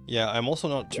 Yeah, I'm also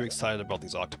not too excited about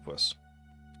these octopus.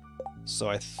 So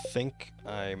I think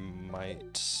I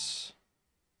might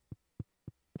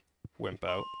wimp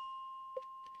out.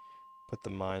 Put the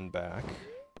mine back.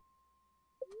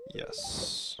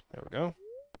 Yes. There we go.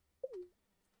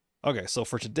 Okay, so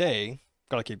for today,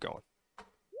 gotta keep going.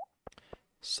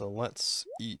 So let's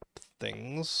eat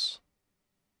things.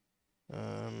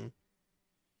 I've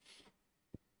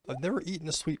never eaten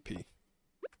a sweet pea.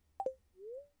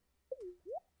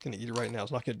 Gonna eat it right now.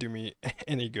 It's not gonna do me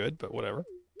any good, but whatever.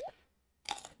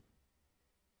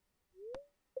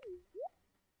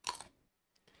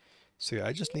 So yeah,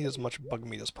 I just need as much bug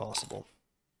meat as possible.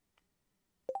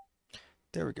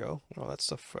 There we go. Oh, that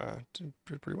stuff did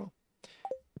pretty well.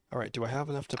 Alright, do I have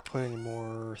enough to put any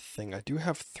more thing? I do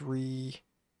have 3...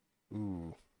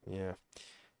 Ooh, yeah.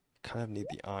 Kind of need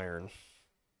the iron.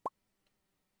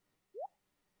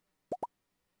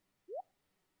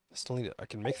 I still need it. I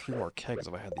can make 3 more kegs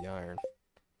if I had the iron.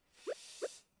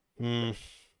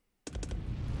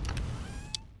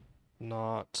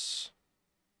 Not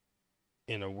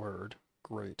in a word.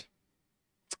 Great.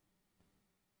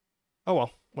 Oh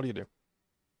well, what do you do?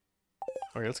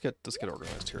 Okay, let's get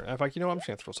organized here. In fact, you know what? I'm just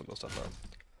gonna throw some of this stuff out.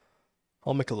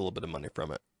 I'll make a little bit of money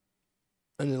from it.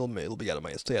 And it'll be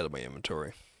stay out of my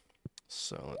inventory.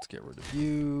 So let's get rid of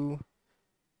you.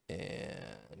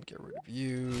 And get rid of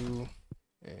you.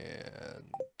 And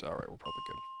alright, we're probably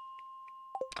good.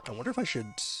 I wonder if I should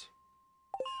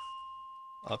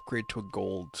upgrade to a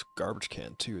gold garbage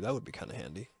can too. That would be kind of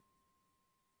handy.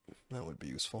 That would be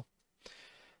useful.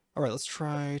 Alright, let's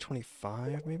try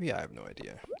 25 maybe? I have no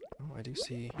idea. Oh, I do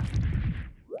see...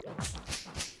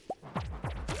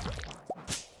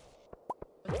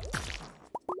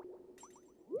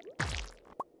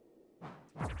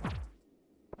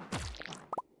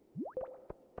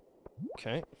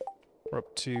 Okay. We're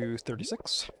up to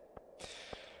 36.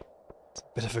 It's a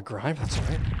bit of a grind, that's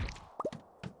alright.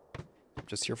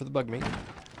 Just here for the bug meat.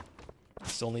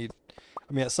 Still need...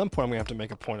 I mean, at some point I'm going to have to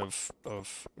make a point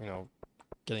of you know,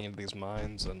 getting into these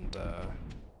mines and,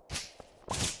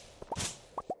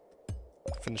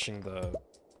 finishing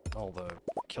all the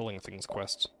killing things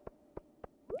quests.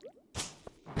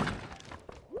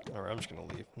 Alright, I'm just going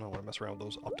to leave. I don't want to mess around with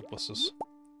those octopuses.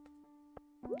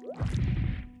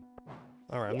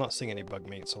 Alright, I'm not seeing any bug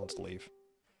meat, so let's leave.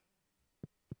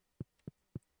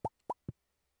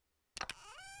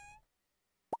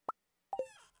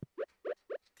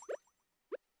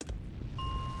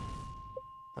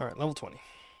 Alright, level 20.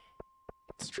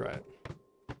 Let's try it.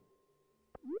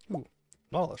 Ooh,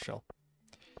 nautilus shell.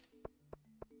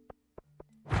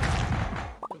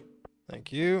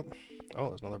 Thank you. Oh,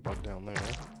 there's another bug down there.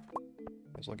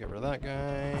 Might as well get rid of that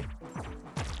guy.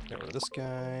 Get rid of this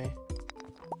guy.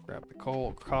 Grab the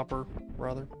coal, copper,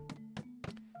 rather.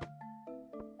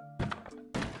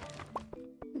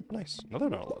 Nice. Another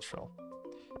nautilus shell.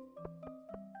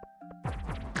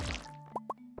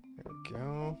 There we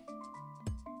go.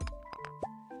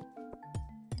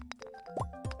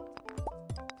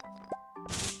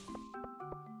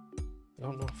 I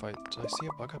don't know if did I see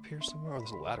a bug up here somewhere? Oh, there's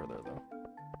a ladder there, though.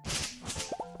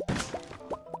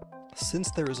 Since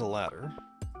there is a ladder,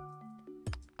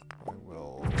 I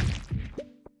will...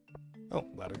 Oh,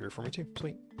 ladder here for me too.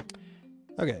 Sweet.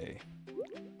 Okay.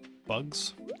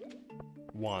 Bugs.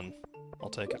 1. I'll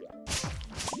take it.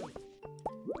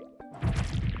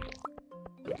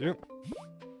 Thank you.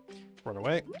 Run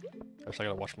away. Actually, I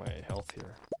gotta watch my health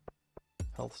here.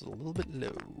 Health is a little bit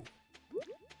low.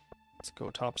 Let's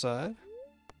go topside.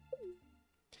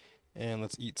 And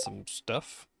let's eat some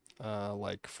stuff.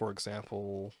 Like, for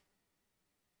example...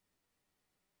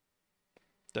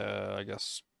 I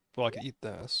guess... Well, I could eat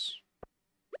this.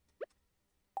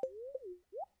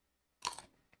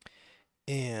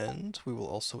 And we will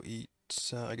also eat...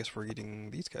 I guess we're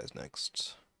eating these guys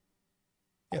next.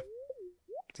 Yeah.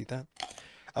 Let's eat that.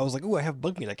 I was like, ooh, I have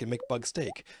bug meat. I can make bug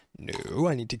steak. No,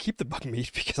 I need to keep the bug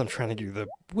meat because I'm trying to do the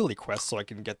Willy quest so I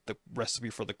can get the recipe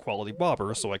for the quality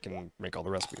bobber so I can make all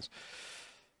the recipes.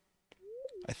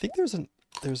 I think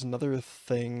there's another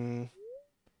thing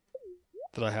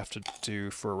that I have to do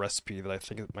for a recipe that I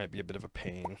think it might be a bit of a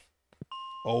pain.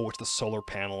 Oh, it's the solar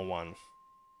panel one.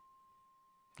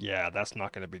 Yeah, that's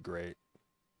not going to be great.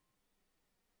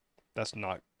 That's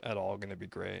not at all going to be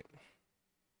great.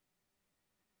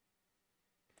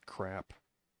 Crap.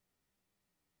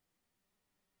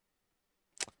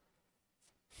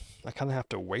 I kind of have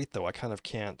to wait though. I kind of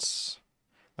can't.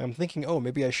 I'm thinking, oh,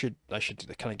 maybe I should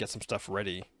kind of get some stuff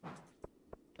ready.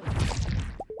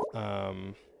 I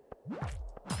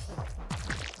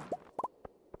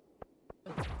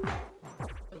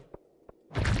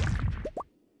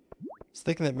was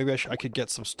thinking that maybe I could get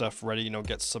some stuff ready, you know,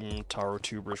 get some taro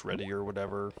tubers ready or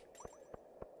whatever.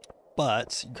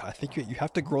 But I think you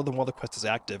have to grow them while the quest is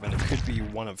active, and it could be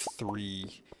one of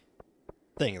 3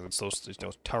 things. It's those, you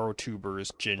know, taro tubers,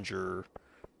 ginger,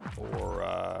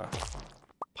 or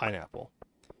pineapple.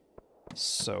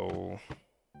 So,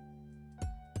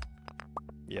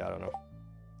 yeah, I don't know.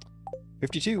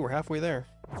 52, we're halfway there.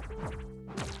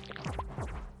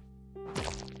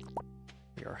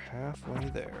 We are halfway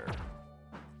there.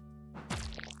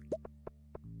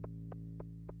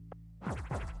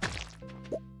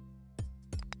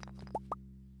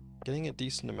 Getting a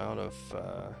decent amount of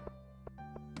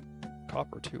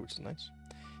copper too, which is nice.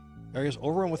 Area's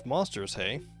overrun with monsters,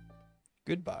 hey?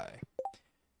 Goodbye.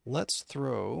 Let's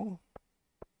throw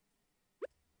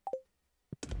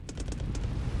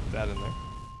that in there.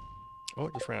 Oh,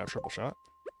 it just ran out of triple shot.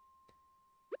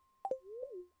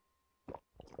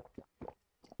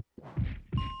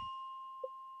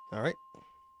 Alright.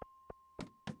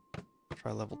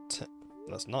 Try level 10.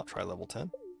 Let's not try level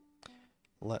 10.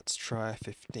 Let's try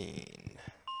 15.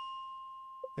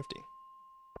 15.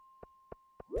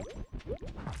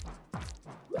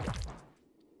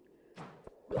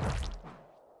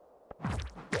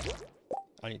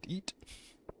 I need to eat.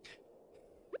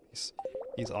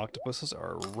 These octopuses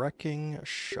are wrecking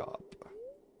shop.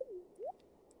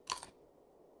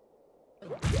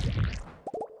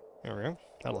 There we go.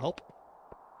 That'll help.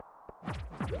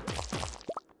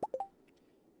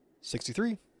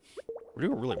 63. We're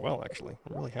doing really well, actually.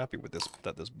 I'm really happy with this,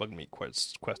 that this bug meat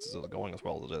quest is going as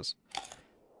well as it is.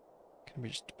 Can be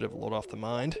just a bit of a load off the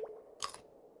mind.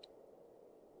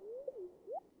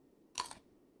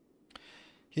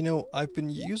 You know, I've been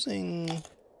using...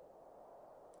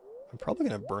 I'm probably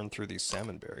going to burn through these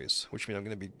salmon berries, which means I'm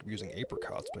going to be using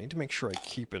apricots, but I need to make sure I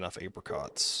keep enough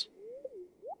apricots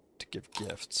to give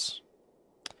gifts.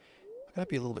 I gotta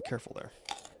be a little bit careful there.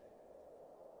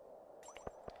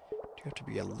 You have to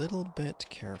be a little bit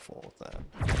careful with that.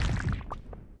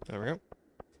 There we go.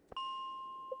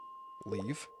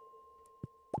 Leave.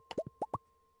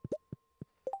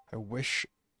 I wish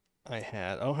I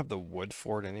had... I don't have the wood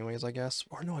for it anyways, I guess.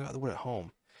 Or no, I got the wood at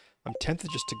home. I'm tempted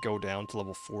just to go down to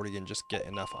level 40 and just get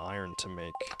enough iron to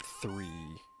make 3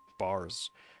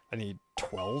 bars. I need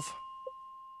 12.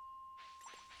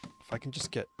 If I can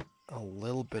just get a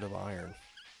little bit of iron.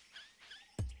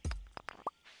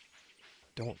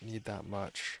 Don't need that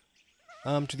much.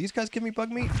 Do these guys give me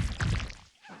bug meat?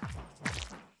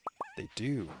 They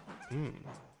do.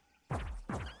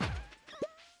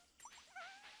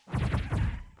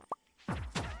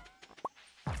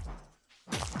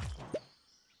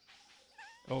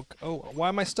 Oh, why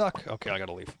am I stuck? Okay, I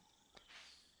gotta leave.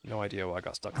 No idea why I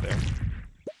got stuck there.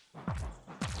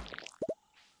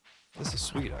 This is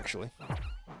sweet, actually.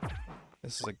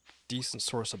 This is a decent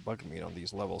source of bug meat on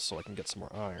these levels, so I can get some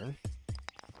more iron.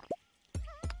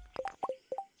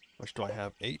 Which do I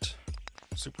have? 8.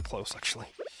 Super close, actually.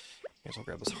 May as well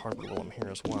grab this hardwood while I'm here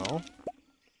as well.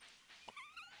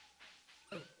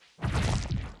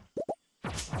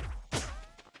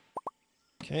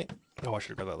 Okay. Oh, I should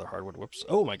have got the other hardwood. Whoops.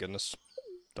 Oh my goodness.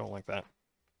 Don't like that.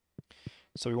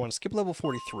 So we want to skip level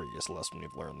 43 is the lesson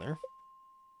we've learned there.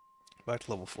 Back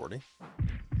to level 40.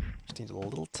 Just need a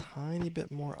little tiny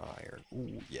bit more iron.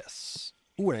 Ooh, yes.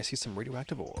 Ooh, and I see some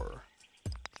radioactive ore.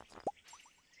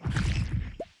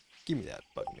 Give me that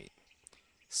bug meat.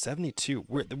 72.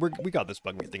 We got this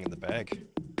bug meat thing in the bag.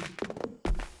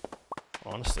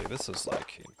 Honestly, this is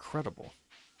like incredible.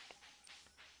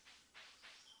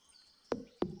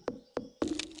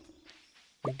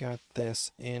 We got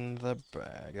this in the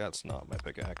bag. That's not my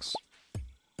pickaxe.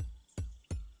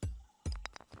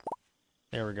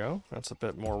 There we go. That's a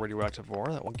bit more radioactive ore.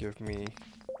 That will give me,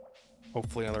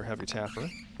 hopefully, another heavy tapper.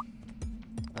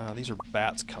 These are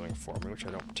bats coming for me, which I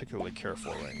don't particularly care for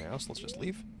right now, so let's just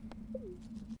leave.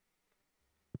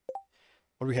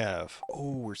 What do we have?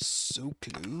 Oh, we're so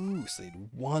close. I need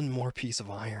one more piece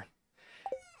of iron.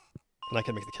 And I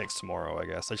can make the kegs tomorrow, I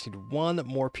guess. I just need one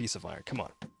more piece of iron. Come on.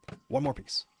 One more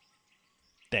piece.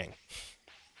 Dang.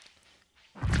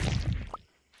 I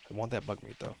want that bug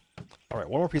meat, though. Alright,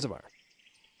 one more piece of iron.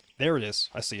 There it is.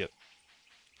 I see it.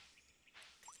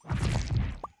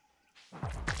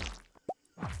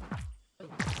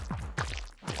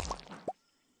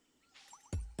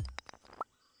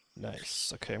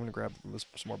 Nice. Okay, I'm going to grab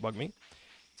some more bug meat.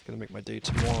 It's going to make my day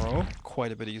tomorrow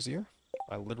quite a bit easier.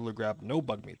 I literally grabbed no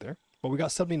bug meat there. But we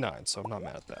got 79, so I'm not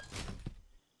mad at that.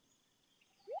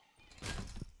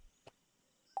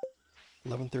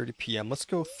 11:30 p.m. Let's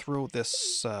go throw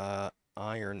this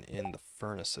iron in the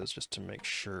furnaces just to make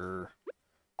sure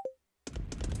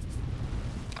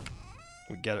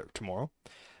we get it tomorrow.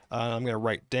 I'm going to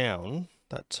write down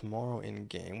that tomorrow in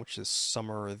game, which is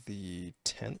summer the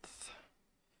 10th.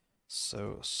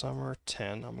 So summer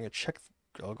 10. I'm going to check.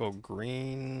 I'll go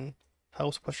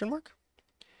greenhouse question mark.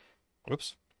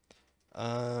 Whoops.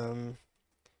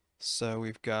 So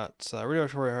we've got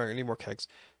I need more kegs.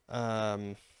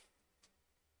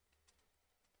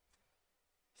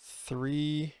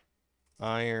 3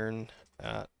 iron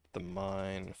at the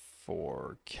mine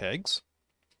for kegs.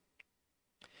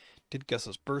 Did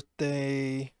Gus's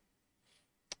birthday.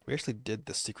 We actually did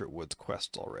the Secret Woods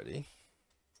quest already.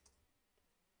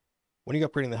 When are you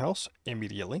upgrading the house?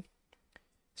 Immediately.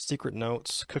 Secret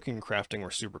notes, cooking and crafting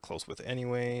we're super close with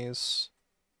anyways.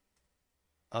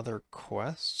 Other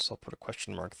quests, I'll put a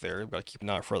question mark there. We've got to keep an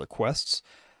eye out for other quests.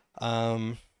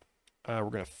 We're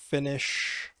going to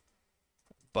finish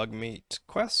bug meat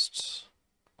quest,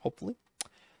 hopefully.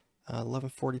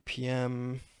 11:40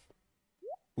 p.m.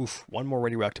 Oof, one more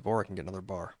radioactive ore, I can get another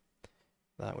bar.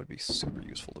 That would be super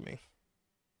useful to me.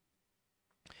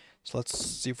 So let's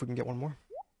see if we can get one more.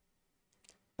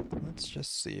 Let's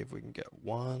just see if we can get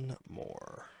one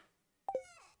more.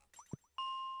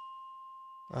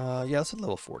 Yeah, let's hit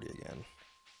level 40 again.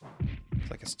 Looks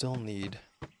like I still need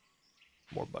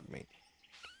more bug meat.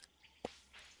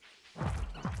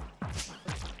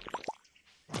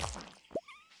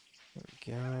 There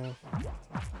we go.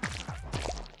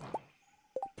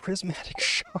 Prismatic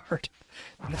shard.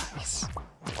 Nice.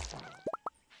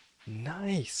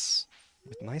 Nice.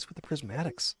 Nice with the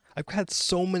prismatics. I've had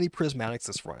so many prismatics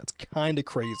this run. It's kind of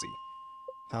crazy.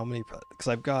 How many? Because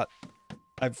I've got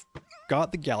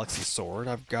the galaxy sword.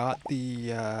 I've got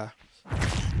the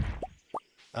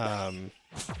I've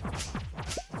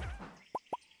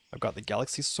got the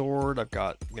galaxy sword. I've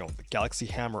got, you know, the galaxy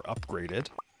hammer upgraded.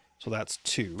 So that's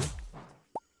 2.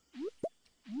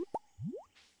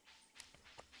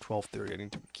 12:30. I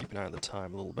need to keep an eye on the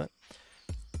time a little bit.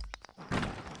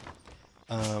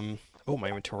 Oh, my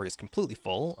inventory is completely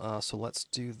full. So let's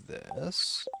do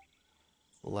this.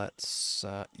 Let's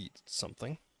eat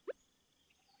something.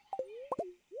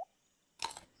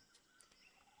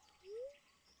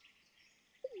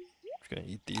 Just gonna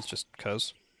eat these just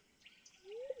because.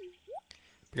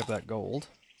 Pick up that gold.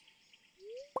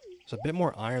 There's a bit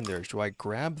more iron there. Do I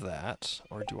grab that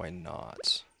or do I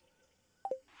not?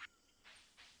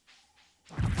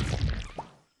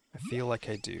 I feel like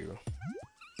I do.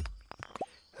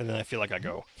 And then I feel like I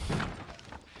go.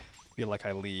 I feel like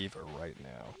I leave right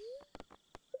now.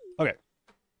 Okay,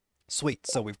 sweet.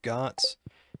 So we've got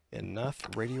enough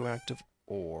radioactive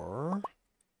ore.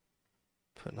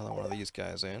 Put another one of these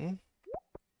guys in.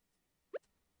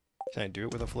 Can I do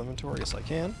it with a full inventory? Yes, I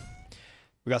can.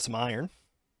 We got some iron.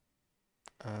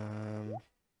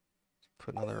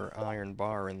 Put another iron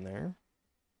bar in there.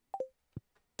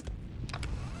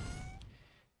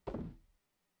 A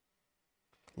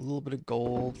little bit of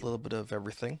gold, a little bit of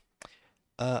everything.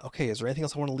 Okay, is there anything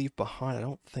else I want to leave behind? I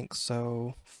don't think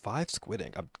so. 5 squid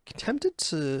ink. I'm tempted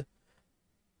to...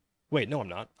 Wait, no I'm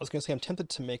not. I was going to say I'm tempted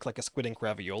to make like a squid ink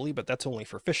ravioli, but that's only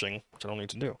for fishing, which I don't need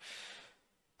to do.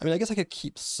 I mean, I guess I could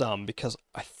keep some, because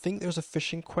I think there's a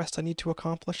fishing quest I need to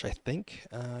accomplish, I think.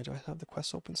 Do I have the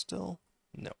quest open still?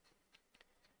 No.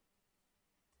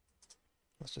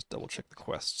 Let's just double check the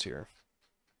quests here.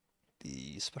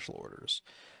 The special orders.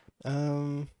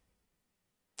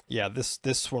 Yeah,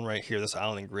 this one right here, this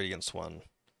island ingredients one.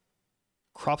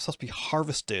 Crops must be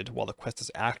harvested while the quest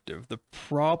is active. The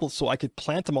problem, so I could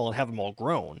plant them all and have them all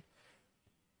grown.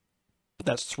 But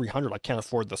that's 300. I can't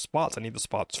afford the spots. I need the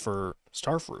spots for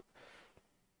starfruit.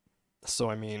 So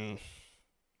I mean,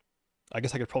 I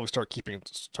guess I could probably start keeping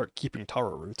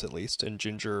taro roots at least, and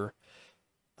ginger.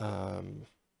 Because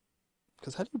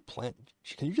how do you plant?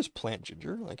 Can you just plant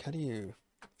ginger? Like, how do you,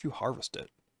 if you harvest it?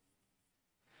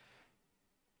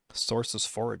 Source is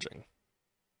foraging.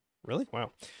 Really?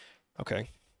 Wow. Okay.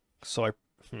 So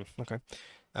okay.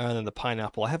 And then the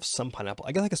pineapple. I have some pineapple.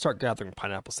 I guess I can start gathering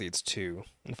pineapple seeds too.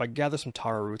 And if I gather some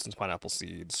taro roots and pineapple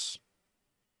seeds,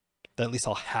 then at least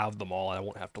I'll have them all and I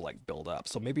won't have to like build up.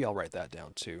 So maybe I'll write that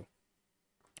down too.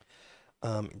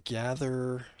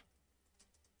 Gather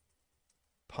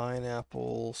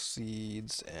pineapple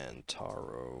seeds and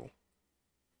taro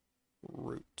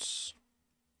roots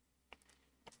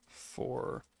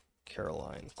for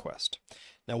Caroline quest.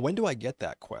 Now, when do I get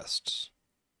that quest?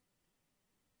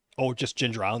 Oh, just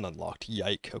Ginger Island unlocked.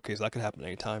 Yike. Okay, so that could happen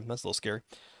anytime. That's a little scary.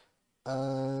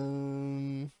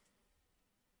 Clint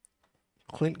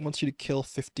wants you to kill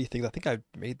 50 things. I think I've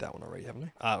made that one already, haven't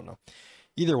I? I don't know.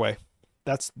 Either way,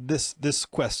 that's this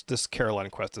quest, this Caroline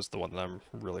quest is the one that I'm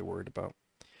really worried about.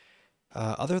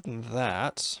 Other than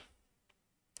that,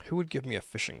 who would give me a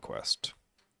fishing quest?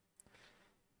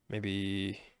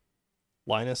 Maybe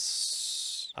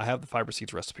Linus. I have the fiber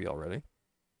seeds recipe already.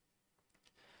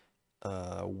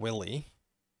 Willie.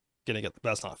 Gonna get,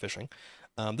 that's not fishing.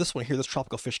 This one here, this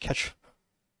tropical fish catch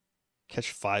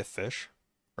 5 fish,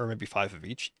 or maybe 5 of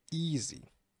each. Easy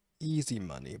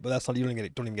money. But that's not, you don't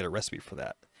even get a recipe for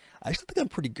that. I actually think I'm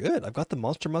pretty good. I've got the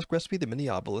monster musk recipe, the mini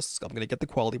obelisk. I'm gonna get the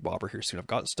quality bobber here soon. I've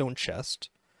got stone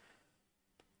chest.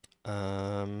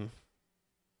 Got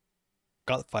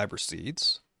the fiber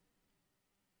seeds.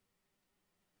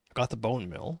 I've got the bone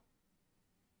mill.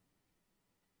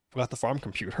 I've got the farm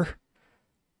computer.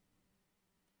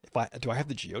 Do I have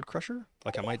the geode crusher?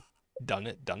 Like, I might done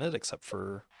it, except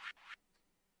for,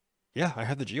 yeah, I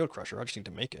have the geode crusher. I just need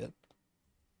to make it.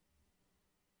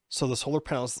 So the solar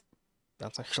panels,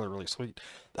 that's actually really sweet.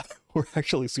 We're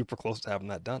actually super close to having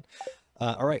that done.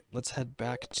 All right, let's head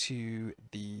back to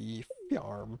the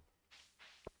farm.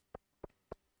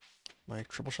 My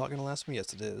triple shot gonna last me?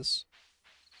 Yes, it is.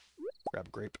 Grab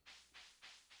a grape.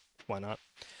 Why not?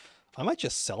 I might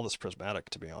just sell this prismatic,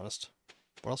 to be honest.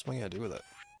 What else am I gonna do with it?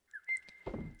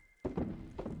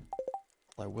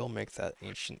 I will make that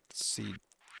ancient seed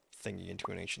thingy into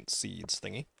an ancient seeds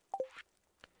thingy.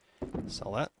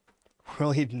 Sell that.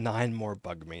 We'll need 9 more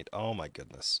bug meat. Oh my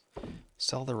goodness.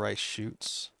 Sell the rice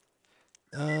shoots.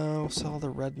 Oh, sell the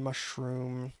red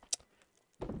mushroom.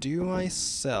 Do I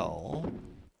sell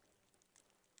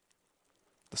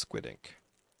the squid ink?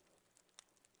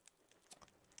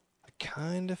 I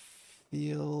kind of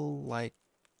feel like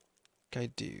I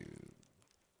do.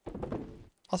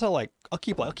 I'll sell like, I'll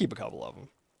keep a couple of them.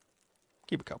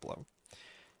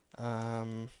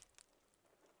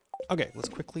 Okay, let's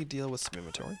quickly deal with some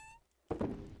inventory.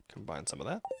 Combine some of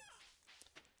that.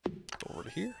 Go over to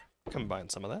here. Combine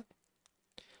some of that.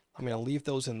 I'm going to leave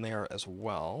those in there as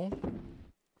well.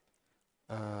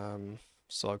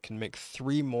 So I can make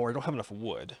 3 more. I don't have enough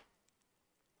wood.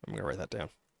 I'm going to write that down.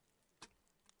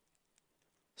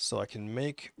 So I can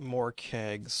make more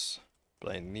kegs,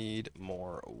 but I need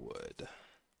more wood.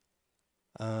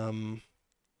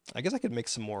 I guess I could make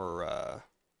some more,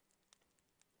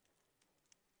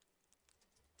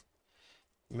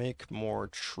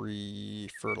 tree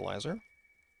fertilizer. I'm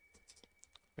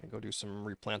gonna go do some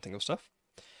replanting of stuff.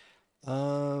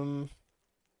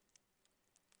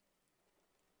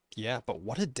 Yeah, but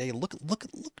what a day. Look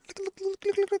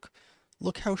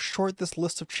how short this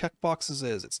list of checkboxes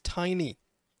is. It's tiny.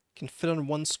 Can fit on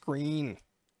one screen.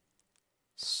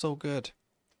 So good.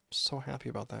 So happy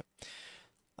about that.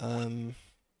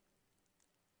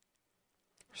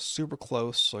 Super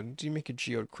close, so I need to make a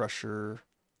geode crusher.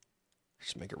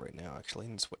 Just make it right now, actually.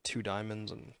 It's what, 2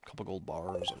 diamonds and a couple gold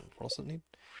bars, and what else does it need?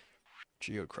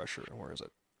 Geode crusher, where is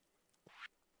it?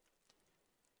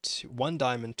 1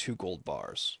 diamond, 2 gold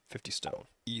bars, 50 stone.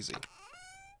 Easy.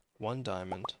 1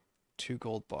 diamond, 2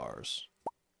 gold bars,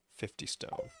 50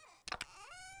 stone.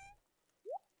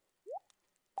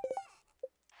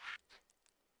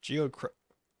 Geode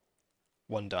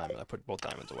 1 diamond. I put both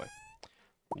diamonds away.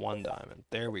 1 diamond.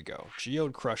 There we go.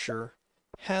 Geode crusher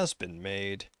has been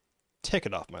made. Take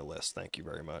it off my list. Thank you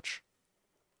very much.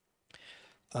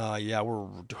 Yeah,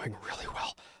 we're doing really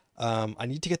well. I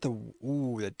need to get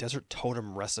the desert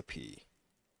totem recipe.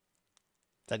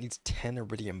 That needs 10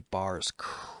 iridium bars.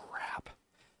 Crap.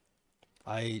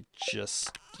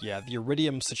 Yeah, the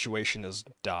iridium situation is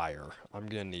dire. I'm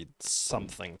gonna need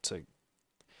something to...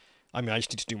 I mean, I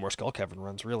just need to do more skull cavern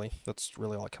runs, really. That's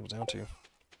really all it comes down to.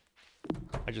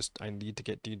 I need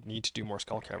to do more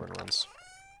skull cavern runs.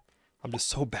 I'm just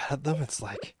so bad at them, it's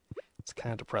like, it's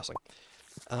kind of depressing.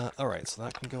 Alright, so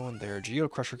that can go in there. Geode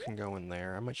crusher can go in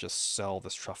there. I might just sell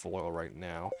this truffle oil right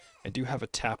now. I do have a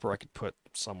tapper I could put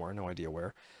somewhere, no idea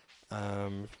where.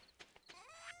 But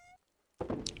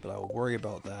I'll worry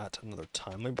about that another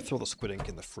time. Maybe throw the squid ink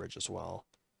in the fridge as well.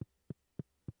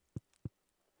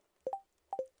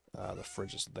 The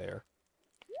fridge is there.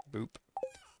 Boop.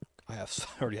 I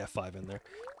already have 5 in there.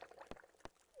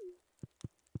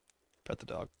 Pet the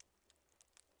dog.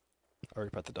 I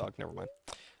already pet the dog, never mind.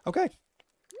 Okay.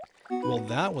 Well,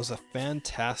 that was a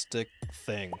fantastic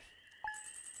thing.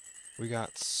 We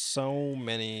got so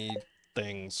many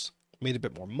things. Made a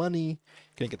bit more money.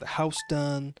 Gonna get the house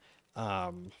done.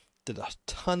 Did a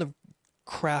ton of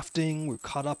crafting. We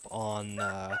caught up on...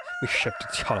 we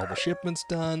got all the shipments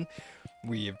done.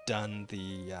 We've done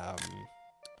the...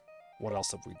 what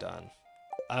else have we done?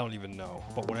 I don't even know.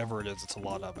 But whatever it is, it's a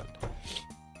lot of it.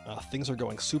 Things are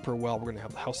going super well. We're going to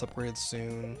have the house upgraded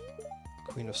soon.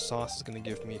 Queen of Sauce is going to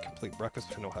give me a complete breakfast,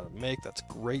 which I know how to make. That's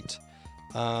great.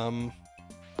 What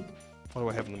do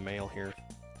I have in the mail here?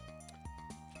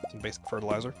 Some basic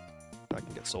fertilizer that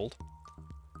can get sold.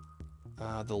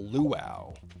 The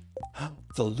luau.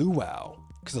 The luau.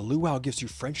 Because the luau gives you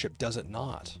friendship, does it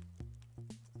not?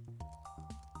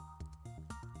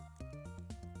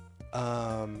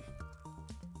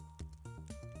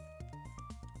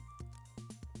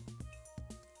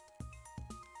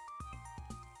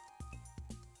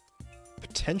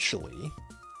 Potentially,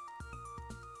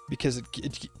 because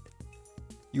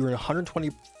you're in 120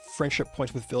 friendship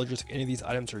points with villagers if any of these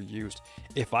items are used.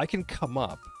 If I can come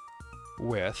up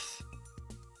with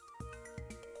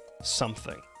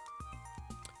something,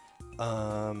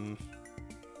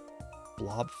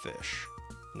 blobfish,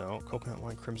 no, coconut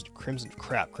wine,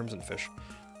 crimson fish,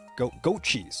 goat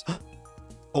cheese.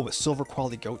 Oh, a silver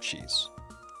quality goat cheese.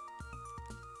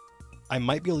 I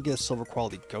might be able to get a silver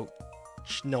quality goat.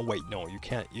 No, wait, no, you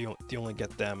can't. You only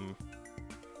get them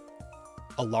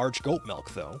a large goat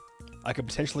milk, though. I could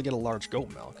potentially get a large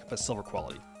goat milk, but silver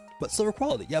quality. But silver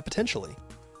quality, yeah, potentially.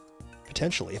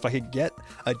 Potentially. If I could get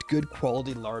a good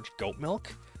quality large goat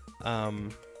milk,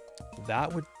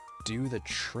 that would do the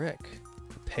trick.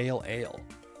 Pale ale.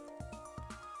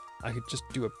 I could just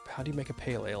do a... How do you make a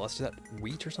pale ale? Is that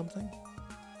wheat or something?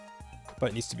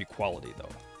 But it needs to be quality, though.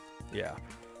 Yeah.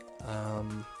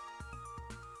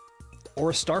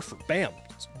 Or a starfruit. Bam!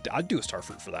 I'd do a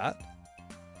starfruit for that.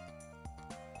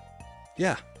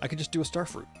 Yeah, I could just do a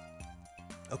starfruit.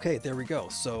 Okay, there we go.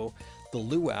 So the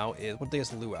luau is... What day is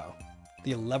the luau?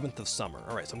 The 11th of summer.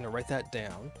 Alright, so I'm going to write that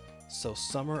down. So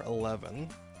summer 11.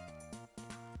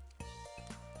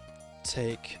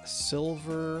 Take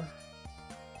silver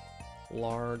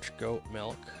large goat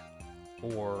milk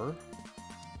or...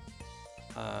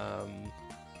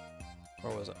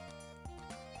 where was it?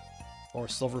 Or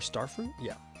silver starfruit?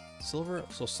 Yeah.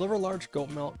 Silver large goat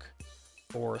milk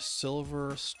or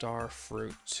silver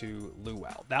starfruit to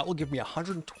luau. That will give me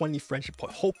 120 friendship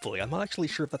points. Hopefully. I'm not actually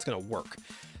sure if that's going to work.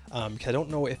 Because I don't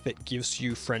know if it gives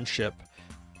you friendship.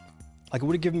 Like, it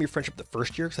would have given me friendship the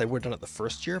first year because I would have done it the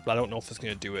first year, but I don't know if it's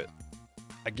going to do it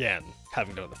again,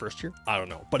 having done it the first year. I don't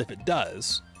know. But if it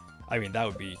does, I mean, that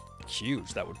would be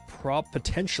huge. That would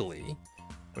potentially...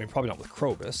 I mean, probably not with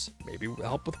Krobus. Maybe it'll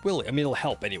help with Willy. I mean, it'll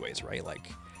help anyways, right?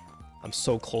 Like, I'm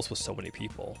so close with so many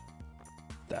people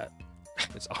that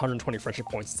it's 120 friendship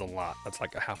points is a lot. That's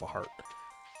like a half a heart.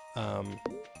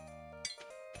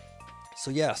 So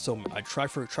yeah, so I try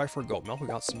for goat milk. We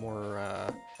got some more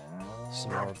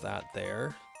of that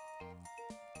there.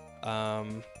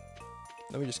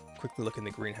 let me just quickly look in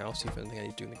the greenhouse, see if anything I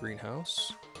need to do in the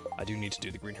greenhouse. I do need to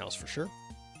do the greenhouse for sure.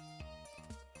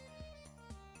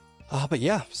 But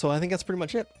yeah, so I think that's pretty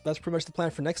much it. That's pretty much the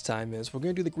plan for next time is we're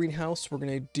going to do the greenhouse. We're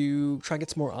going to try and get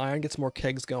some more iron, get some more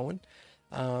kegs going.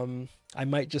 I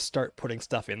might just start putting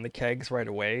stuff in the kegs right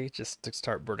away just to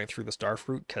start burning through the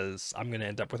starfruit because I'm going to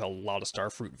end up with a lot of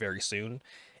starfruit very soon.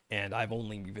 And I've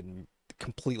only even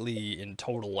completely in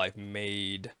total, I've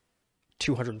made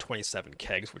 227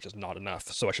 kegs, which is not enough.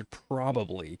 So I should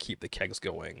probably keep the kegs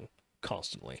going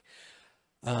constantly.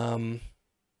 But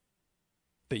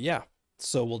yeah.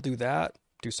 So we'll do that,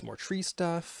 do some more tree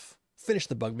stuff, finish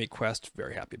the bug meat quest,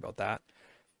 very happy about that.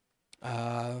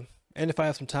 And if I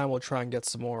have some time, we'll try and get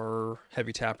some more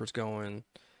heavy tappers going.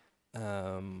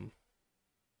 I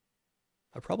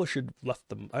probably should have left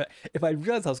them. If I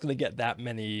realized I was going to get that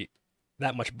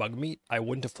much bug meat, I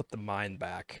wouldn't have flipped the mine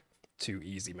back to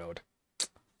easy mode.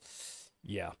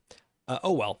 Yeah.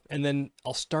 Oh well, and then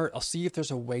I'll see if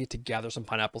there's a way to gather some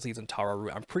pineapple seeds and taro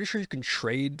root. I'm pretty sure you can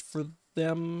trade for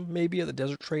them maybe at the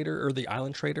desert trader or the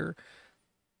island trader.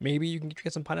 Maybe you can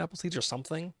get some pineapple seeds or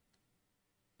something.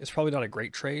 It's probably not a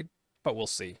great trade, but we'll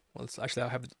see. Well, actually, I'll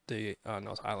have the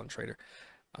no, it's island trader.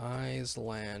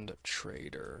 Island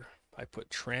trader. I put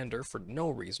Trander for no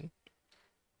reason.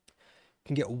 You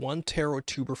can get 1 taro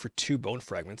tuber for 2 bone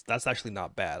fragments. That's actually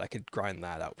not bad. I could grind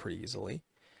that out pretty easily.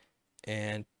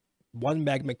 And 1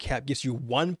 magma cap gives you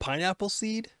 1 pineapple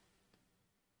seed.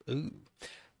 Ooh.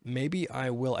 Maybe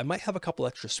I will. I might have a couple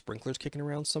extra sprinklers kicking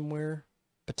around somewhere.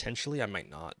 Potentially, I might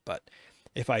not. But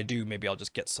if I do, maybe I'll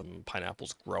just get some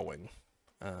pineapples growing.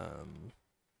 And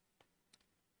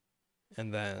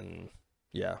then,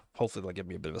 yeah, hopefully they'll give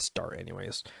me a bit of a start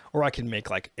anyways. Or I can make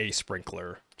like a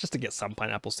sprinkler just to get some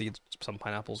pineapple seeds, some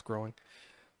pineapples growing.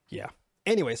 Yeah.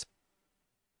 Anyways,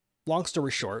 long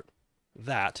story short,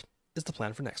 that is the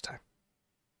plan for next time.